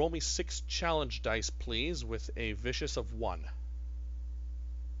 Roll me 6 challenge dice, please, with a vicious of 1.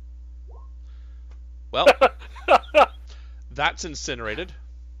 Well, that's incinerated.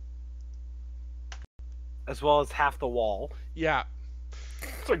 As well as half the wall. Yeah.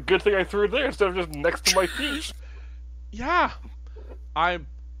 It's a good thing I threw it there instead of just next to my feet. Yeah. I'm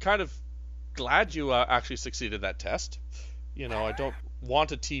kind of glad you actually succeeded that test. You know, I don't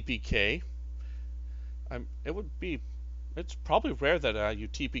want a TPK. It's probably rare that you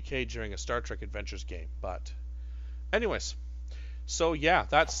TPK during a Star Trek Adventures game, but anyways. So yeah,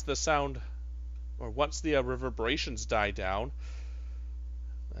 that's the sound, or once the reverberations die down,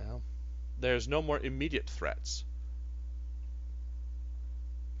 well, there's no more immediate threats.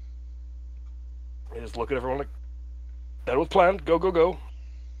 I just look at everyone like, that was planned, go, go, go.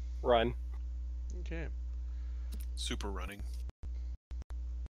 Run. Okay. Super running.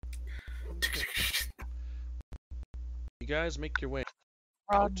 You guys make your way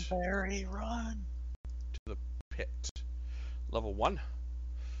Run, out Barry, run. to the pit. Level 1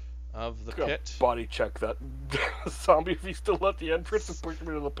 of the Gotta pit. Body check that zombie if he's still at the entrance and push him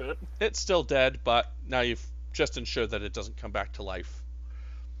into the pit. It's still dead, but now you've just ensured that it doesn't come back to life.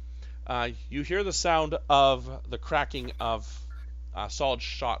 You hear the sound of the cracking of solid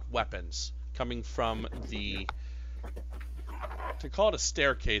shot weapons coming from the... To call it a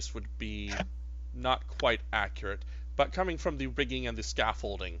staircase would be not quite accurate, but coming from the rigging and the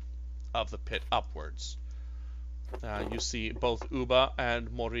scaffolding of the pit upwards. You see both Uba and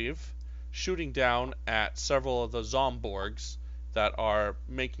Moriv shooting down at several of the Zomborgs that are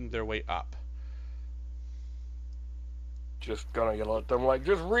making their way up. Just gonna yell at them like,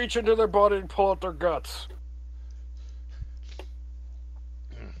 just reach into their body and pull out their guts.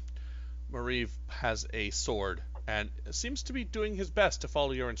 Moriv has a sword and seems to be doing his best to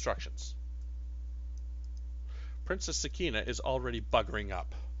follow your instructions. Princess Sakina is already buggering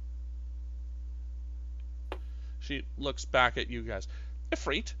up. She looks back at you guys.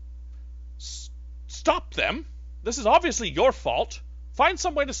 Ifrit, stop them! This is obviously your fault. Find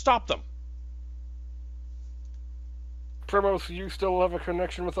some way to stop them. Primrose, you still have a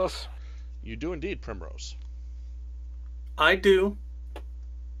connection with us? You do indeed, Primrose. I do.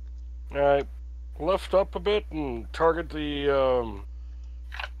 Alright, lift up a bit and target the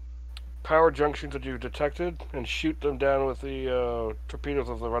power junctions that you've detected and shoot them down with the torpedoes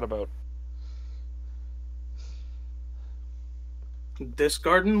of the runabout. This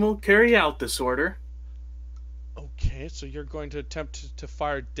garden will carry out this order. Okay, so you're going to attempt to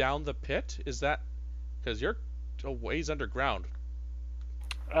fire down the pit? Is that... Because you're a ways underground.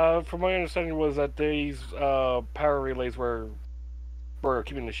 From my understanding was that these power relays were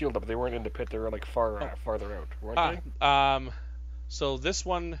keeping the shield up. They weren't in the pit. They were like farther out, weren't they? So this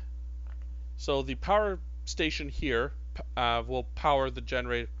one... So the power station here will power the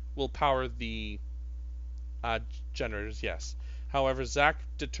generator... Will power the generators, yes. However, Zach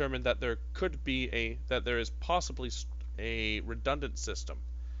determined that there could be that there is possibly a redundant system,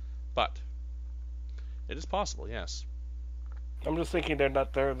 but it is possible, yes. I'm just thinking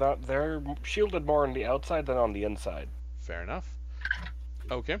they're shielded more on the outside than on the inside. Fair enough.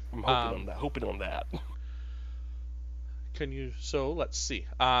 Okay. I'm hoping on that. Can you? So let's see.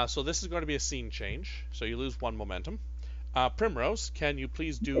 So this is going to be a scene change. So you lose 1 momentum. Primrose, can you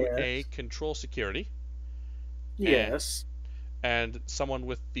please do a control security? Yes. And someone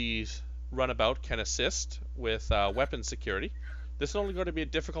with the runabout can assist with weapon security. This is only going to be a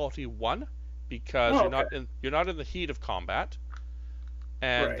difficulty 1 because you're not in the heat of combat,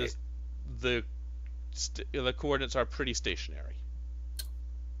 and right. the coordinates are pretty stationary.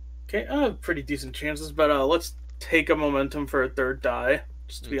 Okay, pretty decent chances, but let's take a momentum for a 3rd die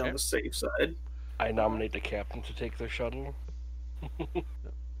just to be on the safe side. I nominate the captain to take the shuttle. I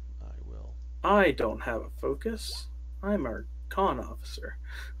will. I don't have a focus. I'm our con officer.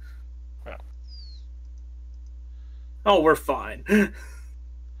 Well. Oh, we're fine.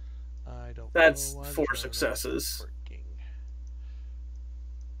 I don't. That's know 4 successes. Working.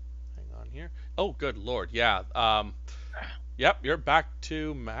 Hang on here. Oh, good lord, yeah. Yep, you're back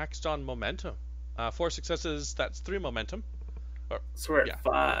to maxed on momentum. 4 successes. That's 3 momentum. So we're Yeah. at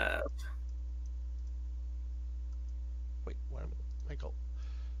 5. Wait, what? Michael.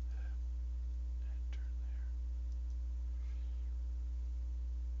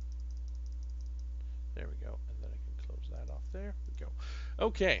 There we go, and then I can close that off. There we go.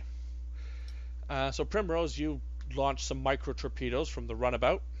 Okay. So Primrose, you launch some micro torpedoes from the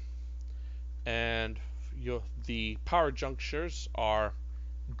runabout, and the power junctures are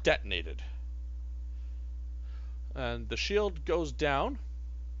detonated, and the shield goes down.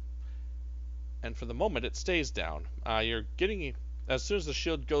 And for the moment, it stays down. You're getting as soon as the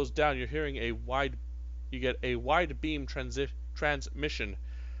shield goes down, you're hearing you get a wide beam transmission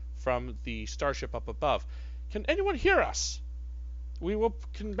from the starship up above. Can anyone hear us? We will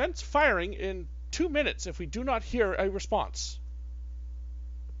commence firing in 2 minutes if we do not hear a response.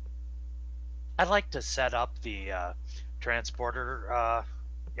 I'd like to set up the transporter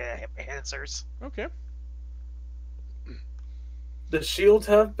answers. Okay. The shields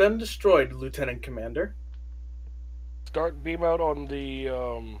have been destroyed, Lieutenant Commander. Start beam out on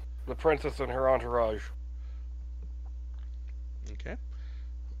the princess and her entourage. Okay.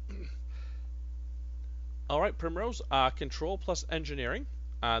 All right, Primrose. Control plus engineering.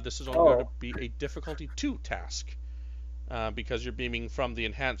 This is only going to be a difficulty 2 task because you're beaming from the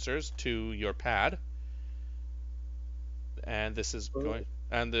enhancers to your pad, and this is going.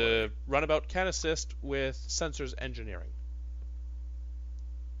 And the runabout can assist with sensors engineering.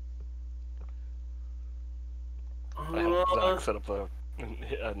 I help Zach set up the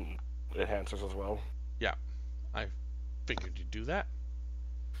enhancers as well. Yeah, I figured you'd do that.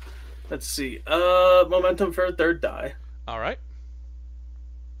 Let's see. Momentum for a third die. All right.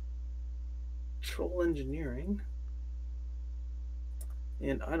 Control engineering.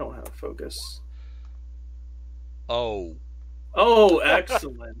 And I don't have focus. Oh. Oh,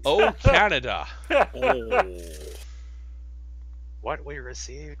 excellent. Oh, Canada. Oh. What we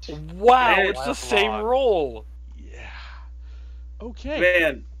received. Wow, Man, it's the same roll. Yeah. Okay.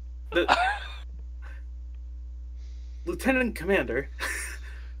 Man, the Lieutenant Commander,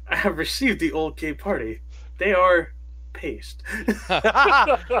 I have received the Old Cape Party. They are paste. It's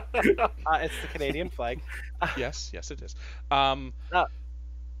the Canadian flag. Yes, it is.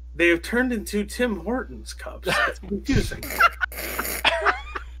 They have turned into Tim Hortons cups. It's confusing.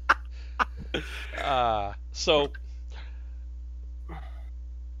 So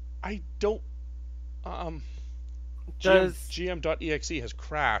I don't. GM.exe has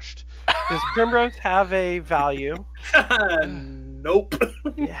crashed. Does Primrose have a value? Nope.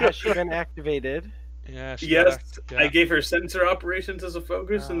 Has she been activated? Yeah. Yes, I gave her sensor operations as a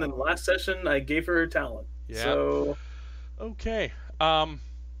focus, and then last session I gave her talent. Yeah. So okay.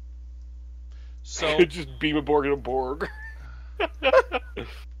 So just beam a Borg in a Borg.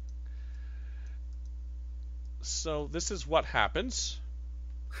 So this is what happens.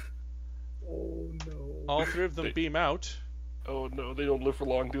 oh no. All 3 of them beam out. Oh no, they don't live for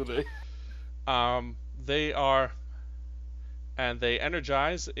long, do they? They are, and they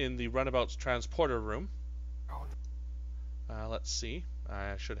energize in the runabout's transporter room. Let's see.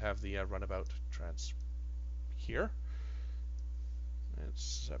 I should have the runabout here.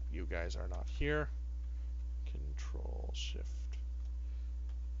 Except you guys are not here. Control Shift.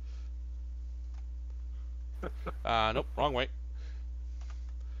 Nope, wrong way.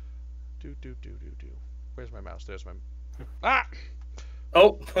 Do. Where's my mouse? There's my. Ah!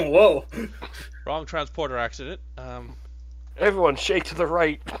 Oh, whoa. Wrong transporter accident. Everyone shake to the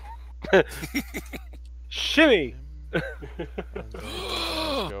right. Shimmy! And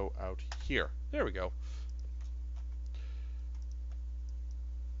then go out here. There we go.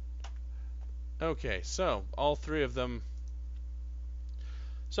 Okay, so all 3 of them.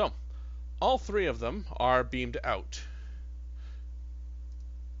 So, all 3 of them are beamed out.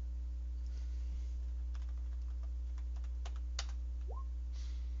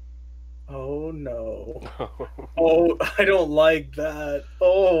 Oh no. Oh, I don't like that.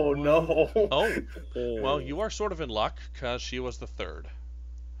 Oh no. Oh, well, you are sort of in luck because she was the 3rd.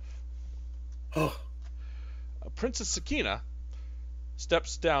 Oh. Princess Sakina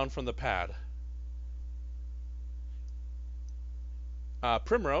steps down from the pad.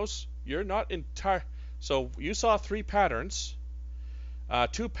 Primrose, you're not entire. So you saw 3 patterns.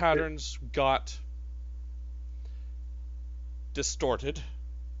 2 patterns got distorted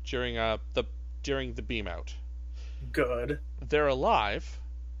during the beam out. Good. They're alive,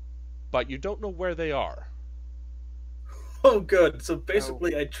 but you don't know where they are. Oh, good. So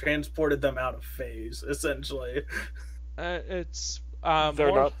basically, I transported them out of phase, essentially. It's They're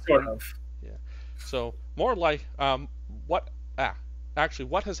more, not Sort of. Yeah. So more like what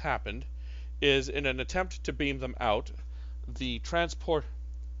has happened is in an attempt to beam them out, the transport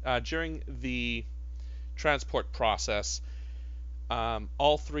during the transport process,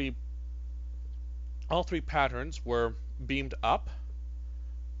 all three patterns were beamed up.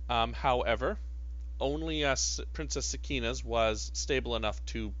 However, only Princess Sakina's was stable enough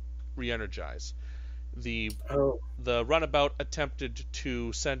to re-energize. The runabout attempted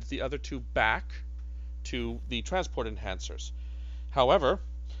to send the other two back to the transport enhancers. However,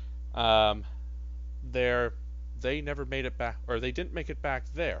 they never made it back, or they didn't make it back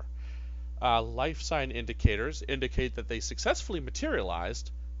there. Life sign indicators indicate that they successfully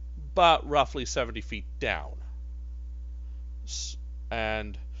materialized, but roughly 70 feet down.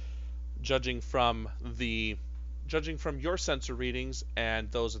 And judging from your sensor readings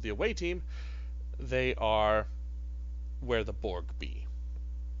and those of the away team, they are where the Borg be.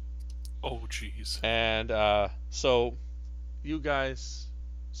 Oh, jeez. And so you guys,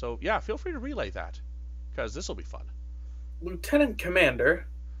 yeah, feel free to relay that, because this will be fun. Lieutenant Commander.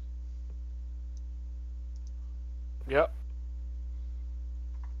 Yep.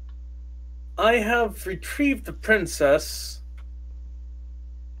 I have retrieved the princess.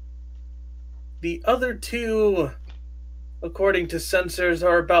 The other two, according to sensors,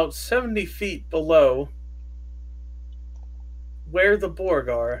 are about 70 feet below where the Borg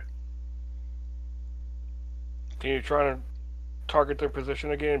are. Can you try to target their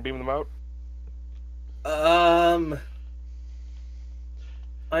position again and beam them out?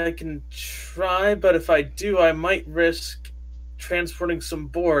 I can try, but if I do, I might risk transporting some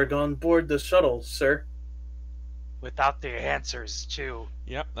Borg on board the shuttle, sir. Without the enhancers, too,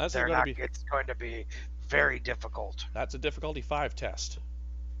 Yep, it's going to be very difficult. That's a difficulty 5 test.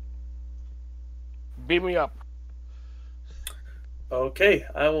 Beam me up. Okay,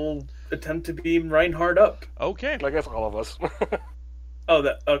 I will attempt to beam Reinhardt up. Okay. I guess all of us.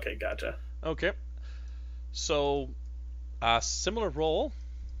 Okay, gotcha. Okay. So, similar roll,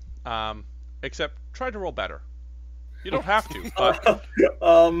 except try to roll better. You don't have to, but...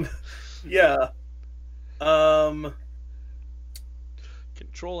 Yeah.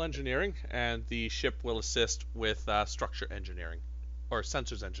 Control engineering, and the ship will assist with structure engineering. Or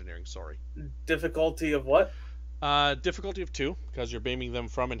sensors engineering, sorry. Difficulty of what? Difficulty of 2, because you're beaming them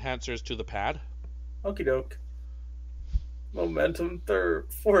from enhancers to the pad. Okie doke. Momentum for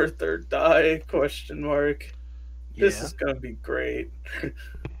third die, question mark. This is gonna be great.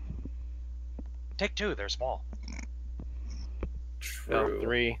 Take 2, they're small. True.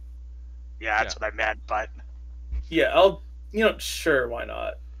 3. Yeah, that's what I meant, but... Yeah, sure, why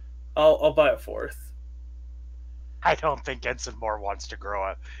not? I'll buy a 4th. I don't think Ensign Moore wants to grow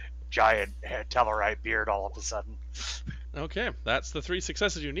a giant Tellarite beard all of a sudden. Okay, that's the 3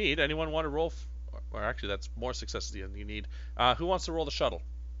 successes you need. Anyone want to roll? Or actually, that's more successes than you need. Who wants to roll the shuttle?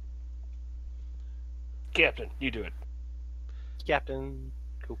 Captain, you do it. Captain.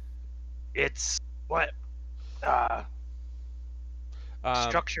 Cool. It's what?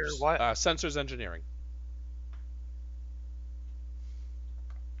 Structure what? Sensors engineering.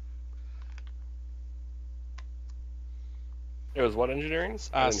 It was what engineering?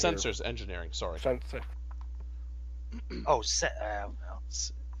 Sensors engineering, sorry. Oh,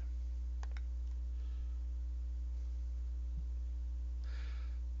 sensors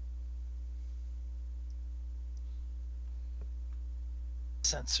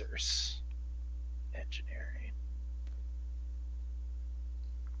engineering.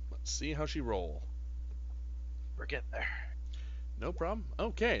 Let's see how she roll. We're getting there. No problem.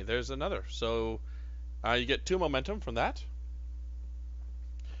 Okay, there's another. So you get 2 momentum from that.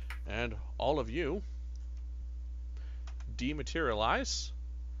 And all of you dematerialize.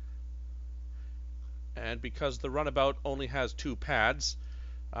 And because the runabout only has 2 pads,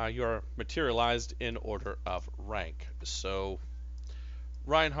 you're materialized in order of rank. So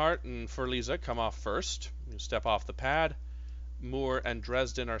Reinhardt and Ferliza come off first. You step off the pad. Moore and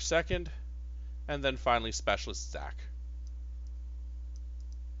Dresden are second. And then finally Specialist Zach.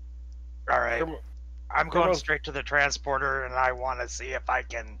 Alright. I'm going straight to the transporter, and I want to see if I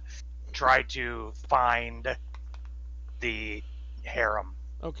can try to find the harem.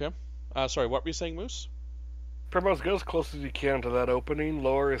 Okay. Sorry, what were you saying, Moose? Primrose, go as close as you can to that opening.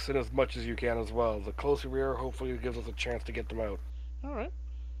 Lower us in as much as you can as well. The closer we are, hopefully it gives us a chance to get them out. All right.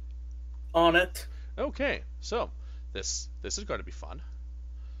 On it. Okay, so this is going to be fun.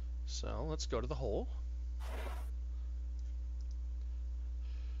 So let's go to the hole.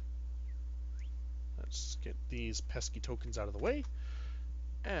 Let's get these pesky tokens out of the way.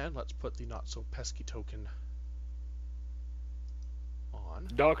 And let's put the not so pesky token on.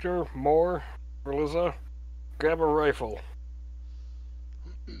 Doctor, Moore, Ferliza, grab a rifle.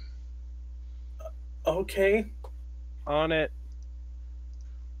 Okay. On it.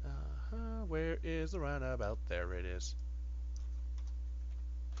 Where is the runabout? There it is.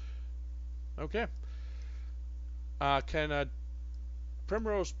 Okay. Can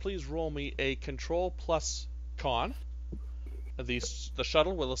Primrose please roll me a control plus con? The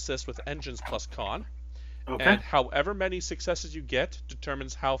shuttle will assist with engines plus con. Okay. And however many successes you get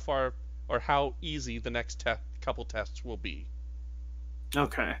determines how far or how easy the next couple tests will be.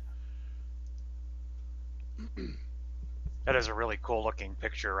 Okay. That is a really cool looking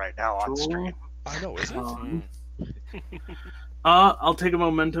picture right now on screen. I know, isn't it? I'll take a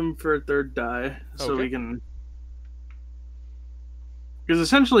momentum for a third die, so Okay. we can. Because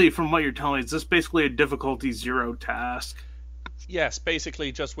essentially, from what you're telling me, it's just basically a difficulty 0 task. Yes,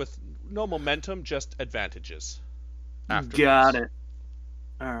 basically just with no momentum, just advantages. Got it.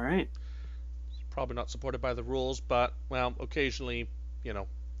 All right. Probably not supported by the rules, but, well, occasionally,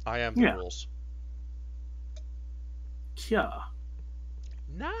 I am the rules. Yeah.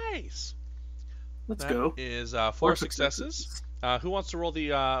 Nice! Let's go. That is 4 successes. Who wants to roll the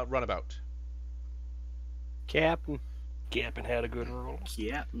runabout? Captain. Captain had a good roll.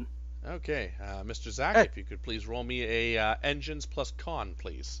 Captain. Okay, Mr. Zach, if you could please roll me a engines plus con,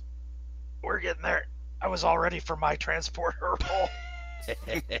 please. We're getting there. I was all ready for my transporter roll.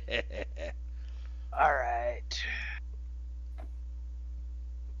 All right.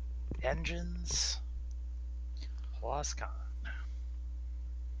 Engines plus con.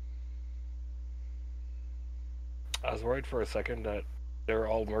 I was worried for a second that they're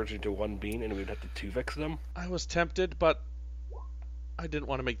all merged into one bean and we'd have to 2-vix them. I was tempted, but I didn't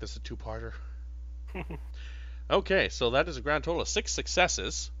want to make this a two-parter. Okay, so that is a grand total of 6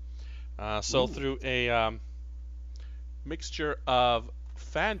 successes. So through a mixture of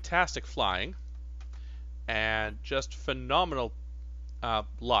fantastic flying and just phenomenal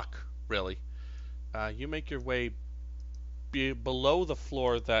luck, really, you make your way below the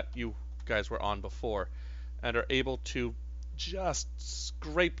floor that you guys were on before and are able to just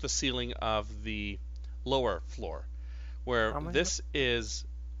scrape the ceiling of the lower floor, where this is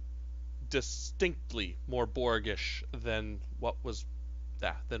distinctly more Borgish than what was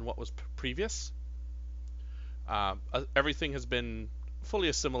previous. Everything has been fully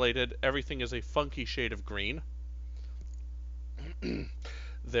assimilated. Everything is a funky shade of green.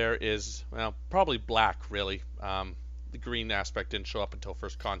 There is, well, probably black, really. The green aspect didn't show up until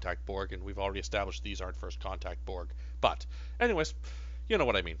First Contact Borg, and we've already established these aren't First Contact Borg. But, anyways, you know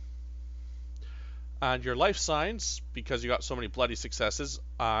what I mean. And your life signs, because you got so many bloody successes,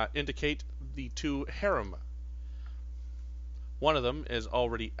 indicate the 2 harem. One of them is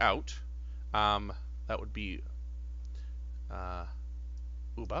already out. That would be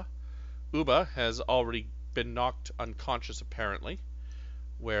Uba. Uba has already been knocked unconscious, apparently,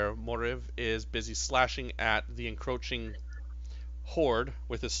 where Moriv is busy slashing at the encroaching horde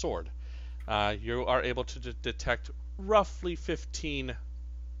with his sword. You are able to detect roughly 15...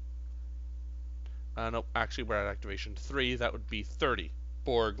 no, actually we're at activation 3. That would be 30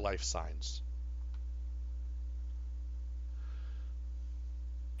 Borg life signs.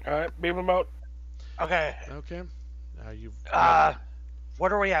 Alright, beam them out. Okay. Okay. You've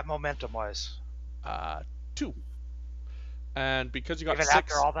What are we at momentum wise? 2. And because you got Even 6,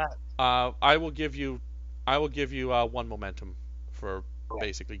 after all that? I will give you 1 momentum for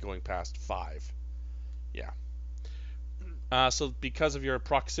basically going past 5. Yeah. So because of your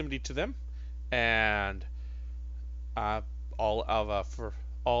proximity to them and all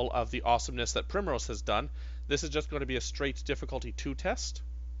of the awesomeness that Primrose has done, this is just going to be a straight difficulty 2 test.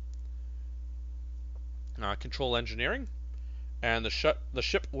 Control engineering, and the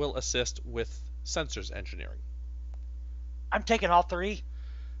ship will assist with sensors engineering. I'm taking all 3.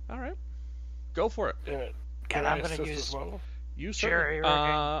 All right, go for it. Can And I I'm going assist to use as well? You Jerry certainly,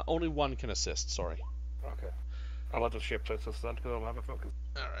 rigging. only 1 can assist. Sorry. Okay. I'll let the ship assist then, because I'll have a focus.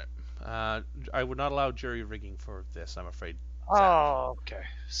 All right. I would not allow jury rigging for this, I'm afraid. Oh, okay.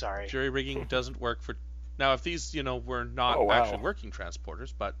 Sorry. Jury rigging doesn't work for... Now, if these, were not actually working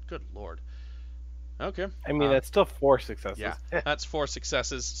transporters, but good lord. Okay. I mean, that's still 4 successes. Yeah, that's 4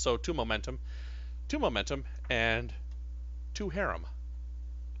 successes, so 2 momentum. 2 momentum, and 2 harem.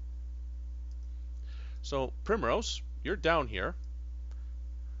 So, Primrose, you're down here.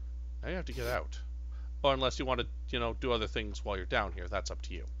 Now you have to get out. Or unless you want to, do other things while you're down here, that's up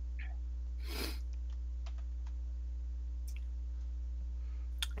to you.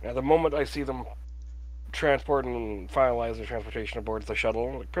 At the moment I see them transport and finalize their transportation aboard the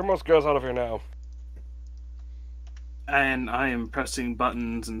shuttle, like, Primrose goes out of here now. And I am pressing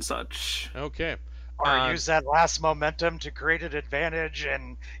buttons and such. Okay. Or use that last momentum to create an advantage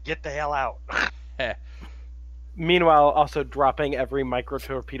and get the hell out. Meanwhile, also dropping every micro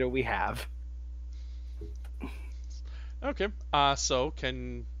torpedo we have. Okay. So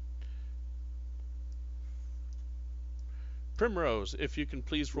can Primrose, if you can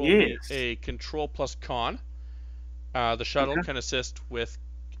please roll me Yes. a control plus con. The shuttle can assist with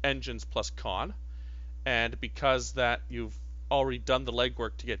engines plus con, and because that you've already done the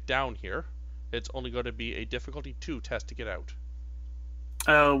legwork to get down here, it's only going to be a difficulty 2 test to get out.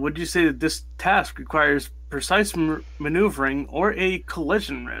 Would you say that this task requires precise maneuvering or a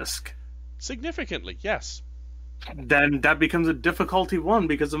collision risk? Significantly, yes. Then that becomes a difficulty 1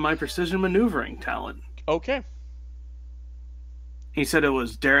 because of my precision maneuvering talent. Okay. He said it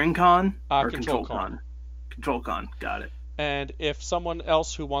was daring con or Control control con. con? Control con, got it. And if someone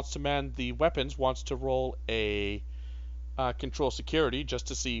else who wants to man the weapons wants to roll a control security just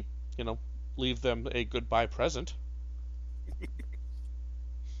to see, leave them a goodbye present,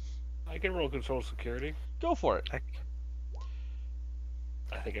 I can roll control security. go for it.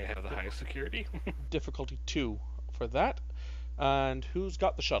 I think I have the highest security. Difficulty 2 for that. And who's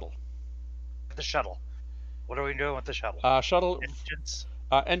got the shuttle? The shuttle. What are we doing with the shuttle? Shuttle Engines.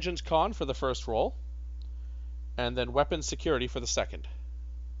 engines con for the first roll, and then weapons security for the second.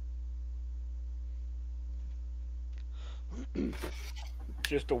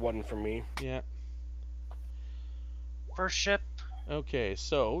 Just a 1 for me. Yeah. First ship. Okay,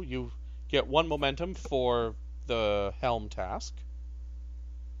 so you get 1 momentum for the helm task.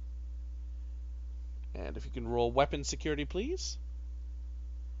 And if you can roll weapons security, please.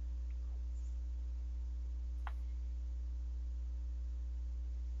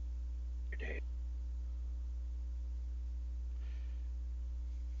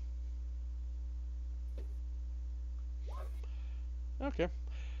 Okay.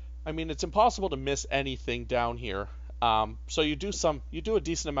 I mean, it's impossible to miss anything down here. So you do a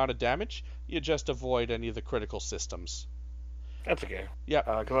decent amount of damage. You just avoid any of the critical systems. That's okay. Yeah.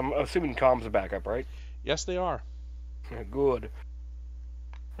 Because I'm assuming comms are back up, right? Yes, they are. Good.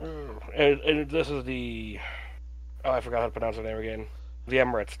 And this is the... Oh, I forgot how to pronounce the name again. The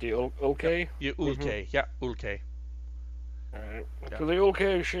Emirates, the Ulke? Yeah, Ulke. Yeah, Ulke. Alright. Yeah. So the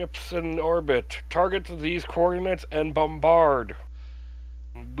Ulke ships in orbit. Target these coordinates and bombard.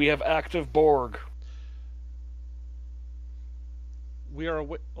 We have active Borg. We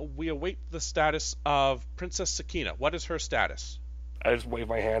await the status of Princess Sakina. What is her status? I just wave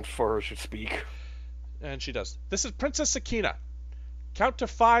my hand for her to speak. And she does. This is Princess Sakina. Count to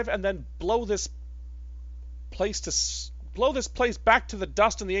 5 and then blow this place back to the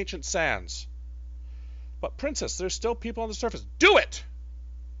dust in the ancient sands. But Princess, there's still people on the surface. Do it!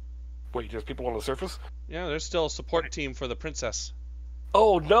 Wait, there's people on the surface? Yeah, there's still a support team for the Princess.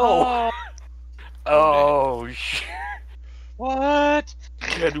 Oh no! Oh shit! What?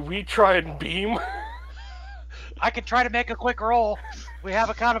 Can we try and beam? I can try to make a quick roll. We have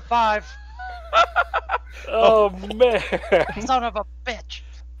a count of 5. Oh man! Son of a bitch.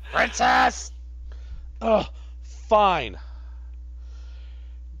 Princess! Fine.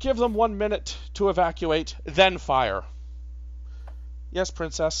 Give them 1 minute to evacuate, then fire. Yes,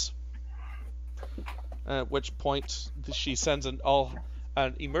 Princess. At which point she sends an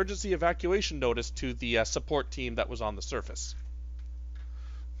emergency evacuation notice to the support team that was on the surface.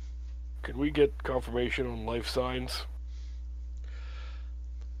 Can we get confirmation on life signs?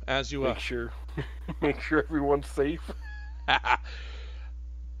 As you Make sure everyone's safe.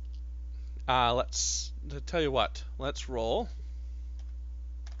 Let's tell you what. Let's roll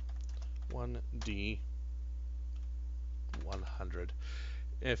 1d 100.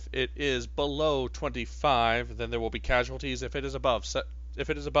 If it is below 25, then there will be casualties. If it is above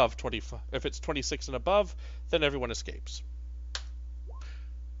 25, if it's 26 and above, then everyone escapes.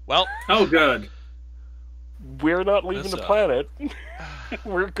 Well, Oh, good. We're not leaving This, the planet.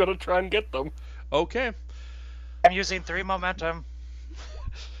 We're gonna try and get them. okay. I'm using 3 momentum.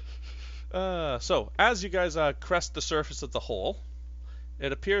 So, as you guys crest the surface of the hole,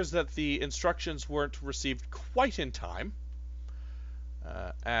 it appears that the instructions weren't received quite in time,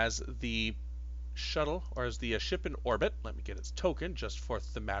 as the shuttle, or as the ship in orbit, let me get its token just for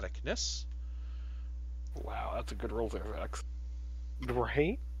thematicness. Wow, that's a good roll there, Rex.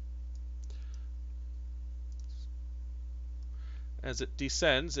 Right? As it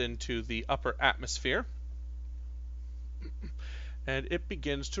descends into the upper atmosphere, and it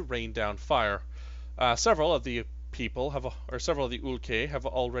begins to rain down fire. Several of the Ulke have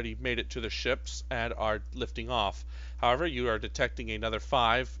already made it to the ships and are lifting off. However, you are detecting another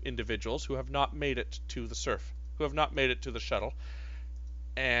 5 individuals who have not made it to the shuttle,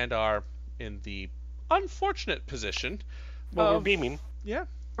 and are in the unfortunate position Well, we're of beaming. Yeah.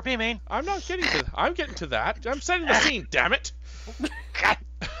 be mean. I'm not getting to. I'm getting to that. I'm setting the scene. Damn it!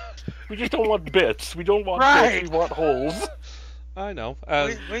 We just don't want bits. We don't want Right. bits. We want holes. I know.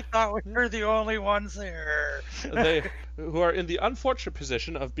 We thought we were the only ones there. They who are in the unfortunate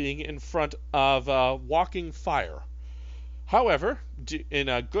position of being in front of walking fire. However, in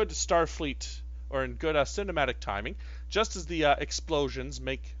a good Starfleet or in good cinematic timing, just as the explosions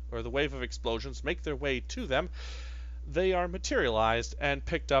the wave of explosions make their way to them, they are materialized and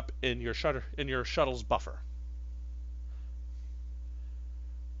picked up in your shuttle's buffer.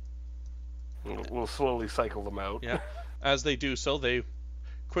 We'll slowly cycle them out. Yeah. As they do so, they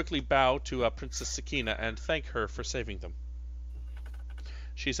quickly bow to Princess Sakina and thank her for saving them.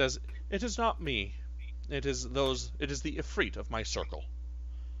 She says, "It is not me. It is the Ifrit of my circle.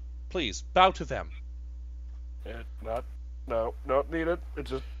 Please, bow to them." Yeah, not needed.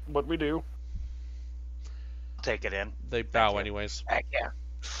 It's just what we do. Take it in. They bow anyways. Heck yeah.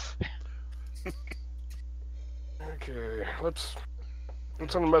 Okay, let's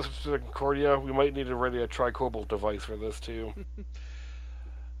send a message to the Concordia. We might need to ready a tricobalt device for this too.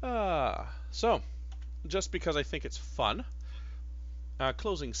 So, just because I think it's fun,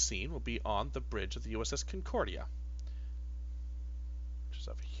 closing scene will be on the bridge of the USS Concordia, which is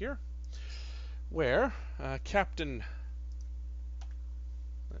over here, where Captain...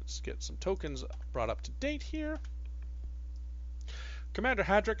 Let's get some tokens brought up to date here. Commander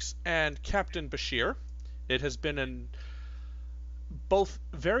Hadrix and Captain Bashir. It has been both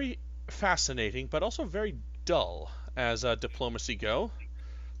very fascinating, but also very dull as diplomacy go.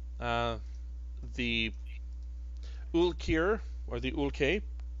 The Ulkir, or the Ulke,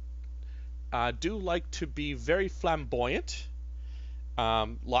 do like to be very flamboyant.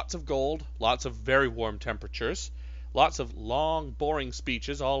 Lots of gold, lots of very warm temperatures, lots of long, boring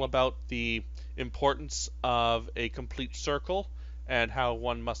speeches all about the importance of a complete circle and how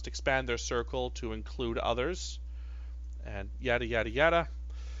one must expand their circle to include others, and yada yada yada.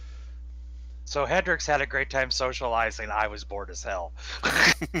 So Hendrix had a great time socializing. I was bored as hell.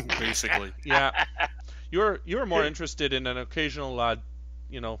 Basically. Yeah, you're more interested in an occasional,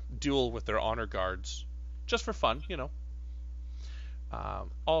 duel with their honor guards, just for fun,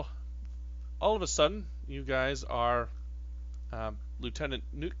 All of a sudden, you guys are Lieutenant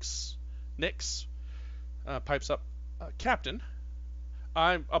Nix pipes up, "Captain,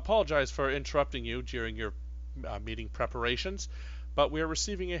 I apologize for interrupting you during your meeting preparations, but we are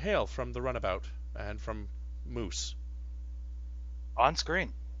receiving a hail from the runabout and from Moose." On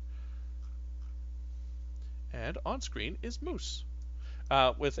screen. And on screen is Moose,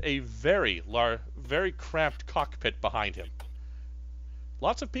 with a very cramped cockpit behind him.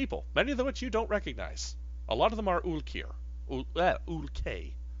 Lots of people, many of which you don't recognize. A lot of them are Ulkir.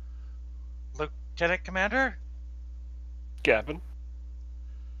 Ulke. Lieutenant Commander? Captain.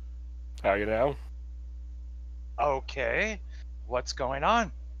 How are you now? Okay. What's going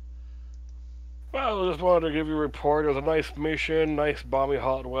on? Well, I just wanted to give you a report. It was a nice mission, nice balmy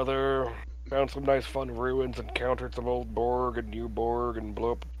hot weather. Found some nice fun ruins, encountered some old Borg and new Borg, and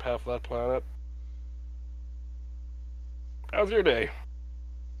blew up half that planet. How's your day?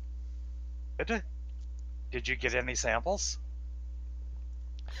 Good. Did you get any samples?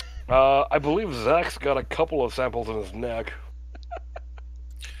 I believe Zach's got a couple of samples in his neck.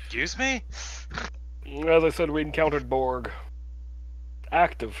 Excuse me? As I said, we encountered Borg.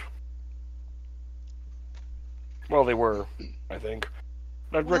 Active. Well, they were, I think.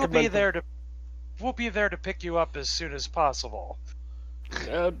 We'll be there to pick you up as soon as possible.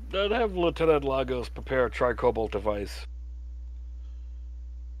 I'd have Lieutenant Lagos prepare a tricobalt device.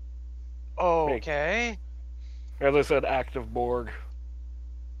 Okay. As I said, active Borg.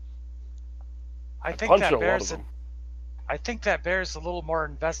 I think Punch that a lot of bears them. I think that bears a little more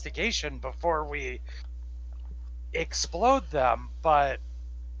investigation before we explode them, but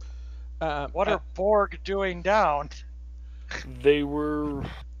what are Borg doing down? They were...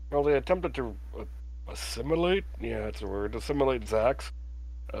 Well, they attempted to assimilate? Yeah, that's the word. Assimilate Zax.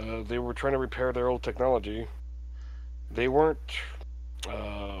 They were trying to repair their old technology. They weren't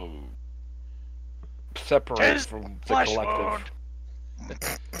separated from the collective.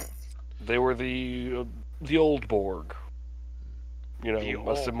 They were the old Borg. The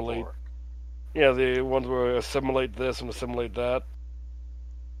old assimilate. Borg. Yeah, the ones where assimilate this and assimilate that.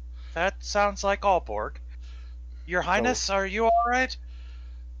 That sounds like all Borg. Your Highness, are you alright?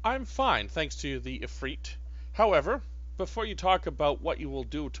 I'm fine, thanks to the Ifrit. However, before you talk about what you will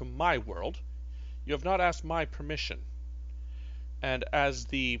do to my world, you have not asked my permission. And as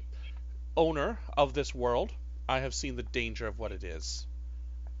the owner of this world, I have seen the danger of what it is.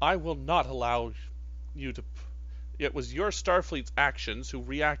 I will not allow you to It was your Starfleet's actions who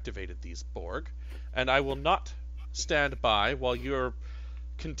reactivated these Borg, and I will not stand by while you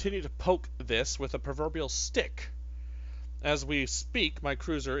continue to poke this with a proverbial stick. As we speak, my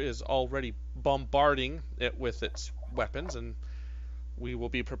cruiser is already bombarding it with its weapons, and we will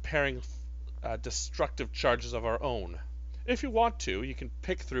be preparing destructive charges of our own. If you want to, you can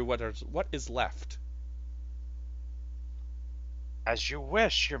pick through what is left. As you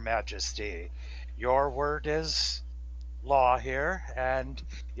wish, Your Majesty. Your word is law here, and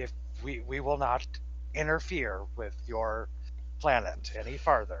if we will not interfere with your planet any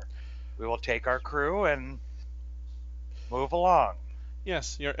farther. We will take our crew and move along.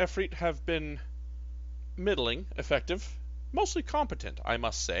 Yes, your Efreet have been middling effective, mostly competent, I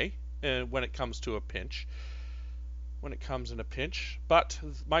must say, when it comes to a pinch. When it comes in a pinch, but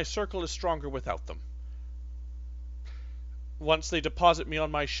my circle is stronger without them. Once they deposit me on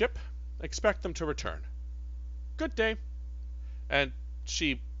my ship, expect them to return. Good day. And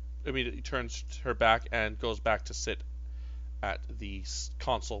she immediately turns her back and goes back to sit at the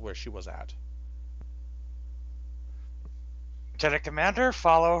console where she was at. Lieutenant Commander,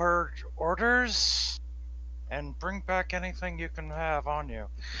 follow her orders and bring back anything you can have on you.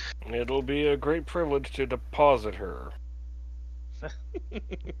 It'll be a great privilege to deposit her.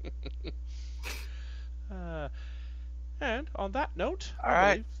 And on that note, All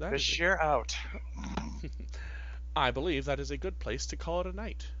right, Bashir out. I believe that is a good place to call it a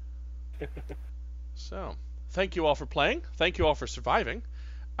night. So, thank you all for playing. Thank you all for surviving.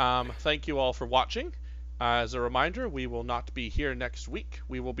 Thank you all for watching. As a reminder, we will not be here next week.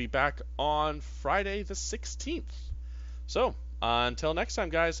 We will be back on Friday the 16th. So, until next time,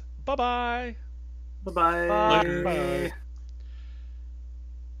 guys. Bye-bye. Bye-bye. Bye.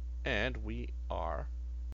 And we are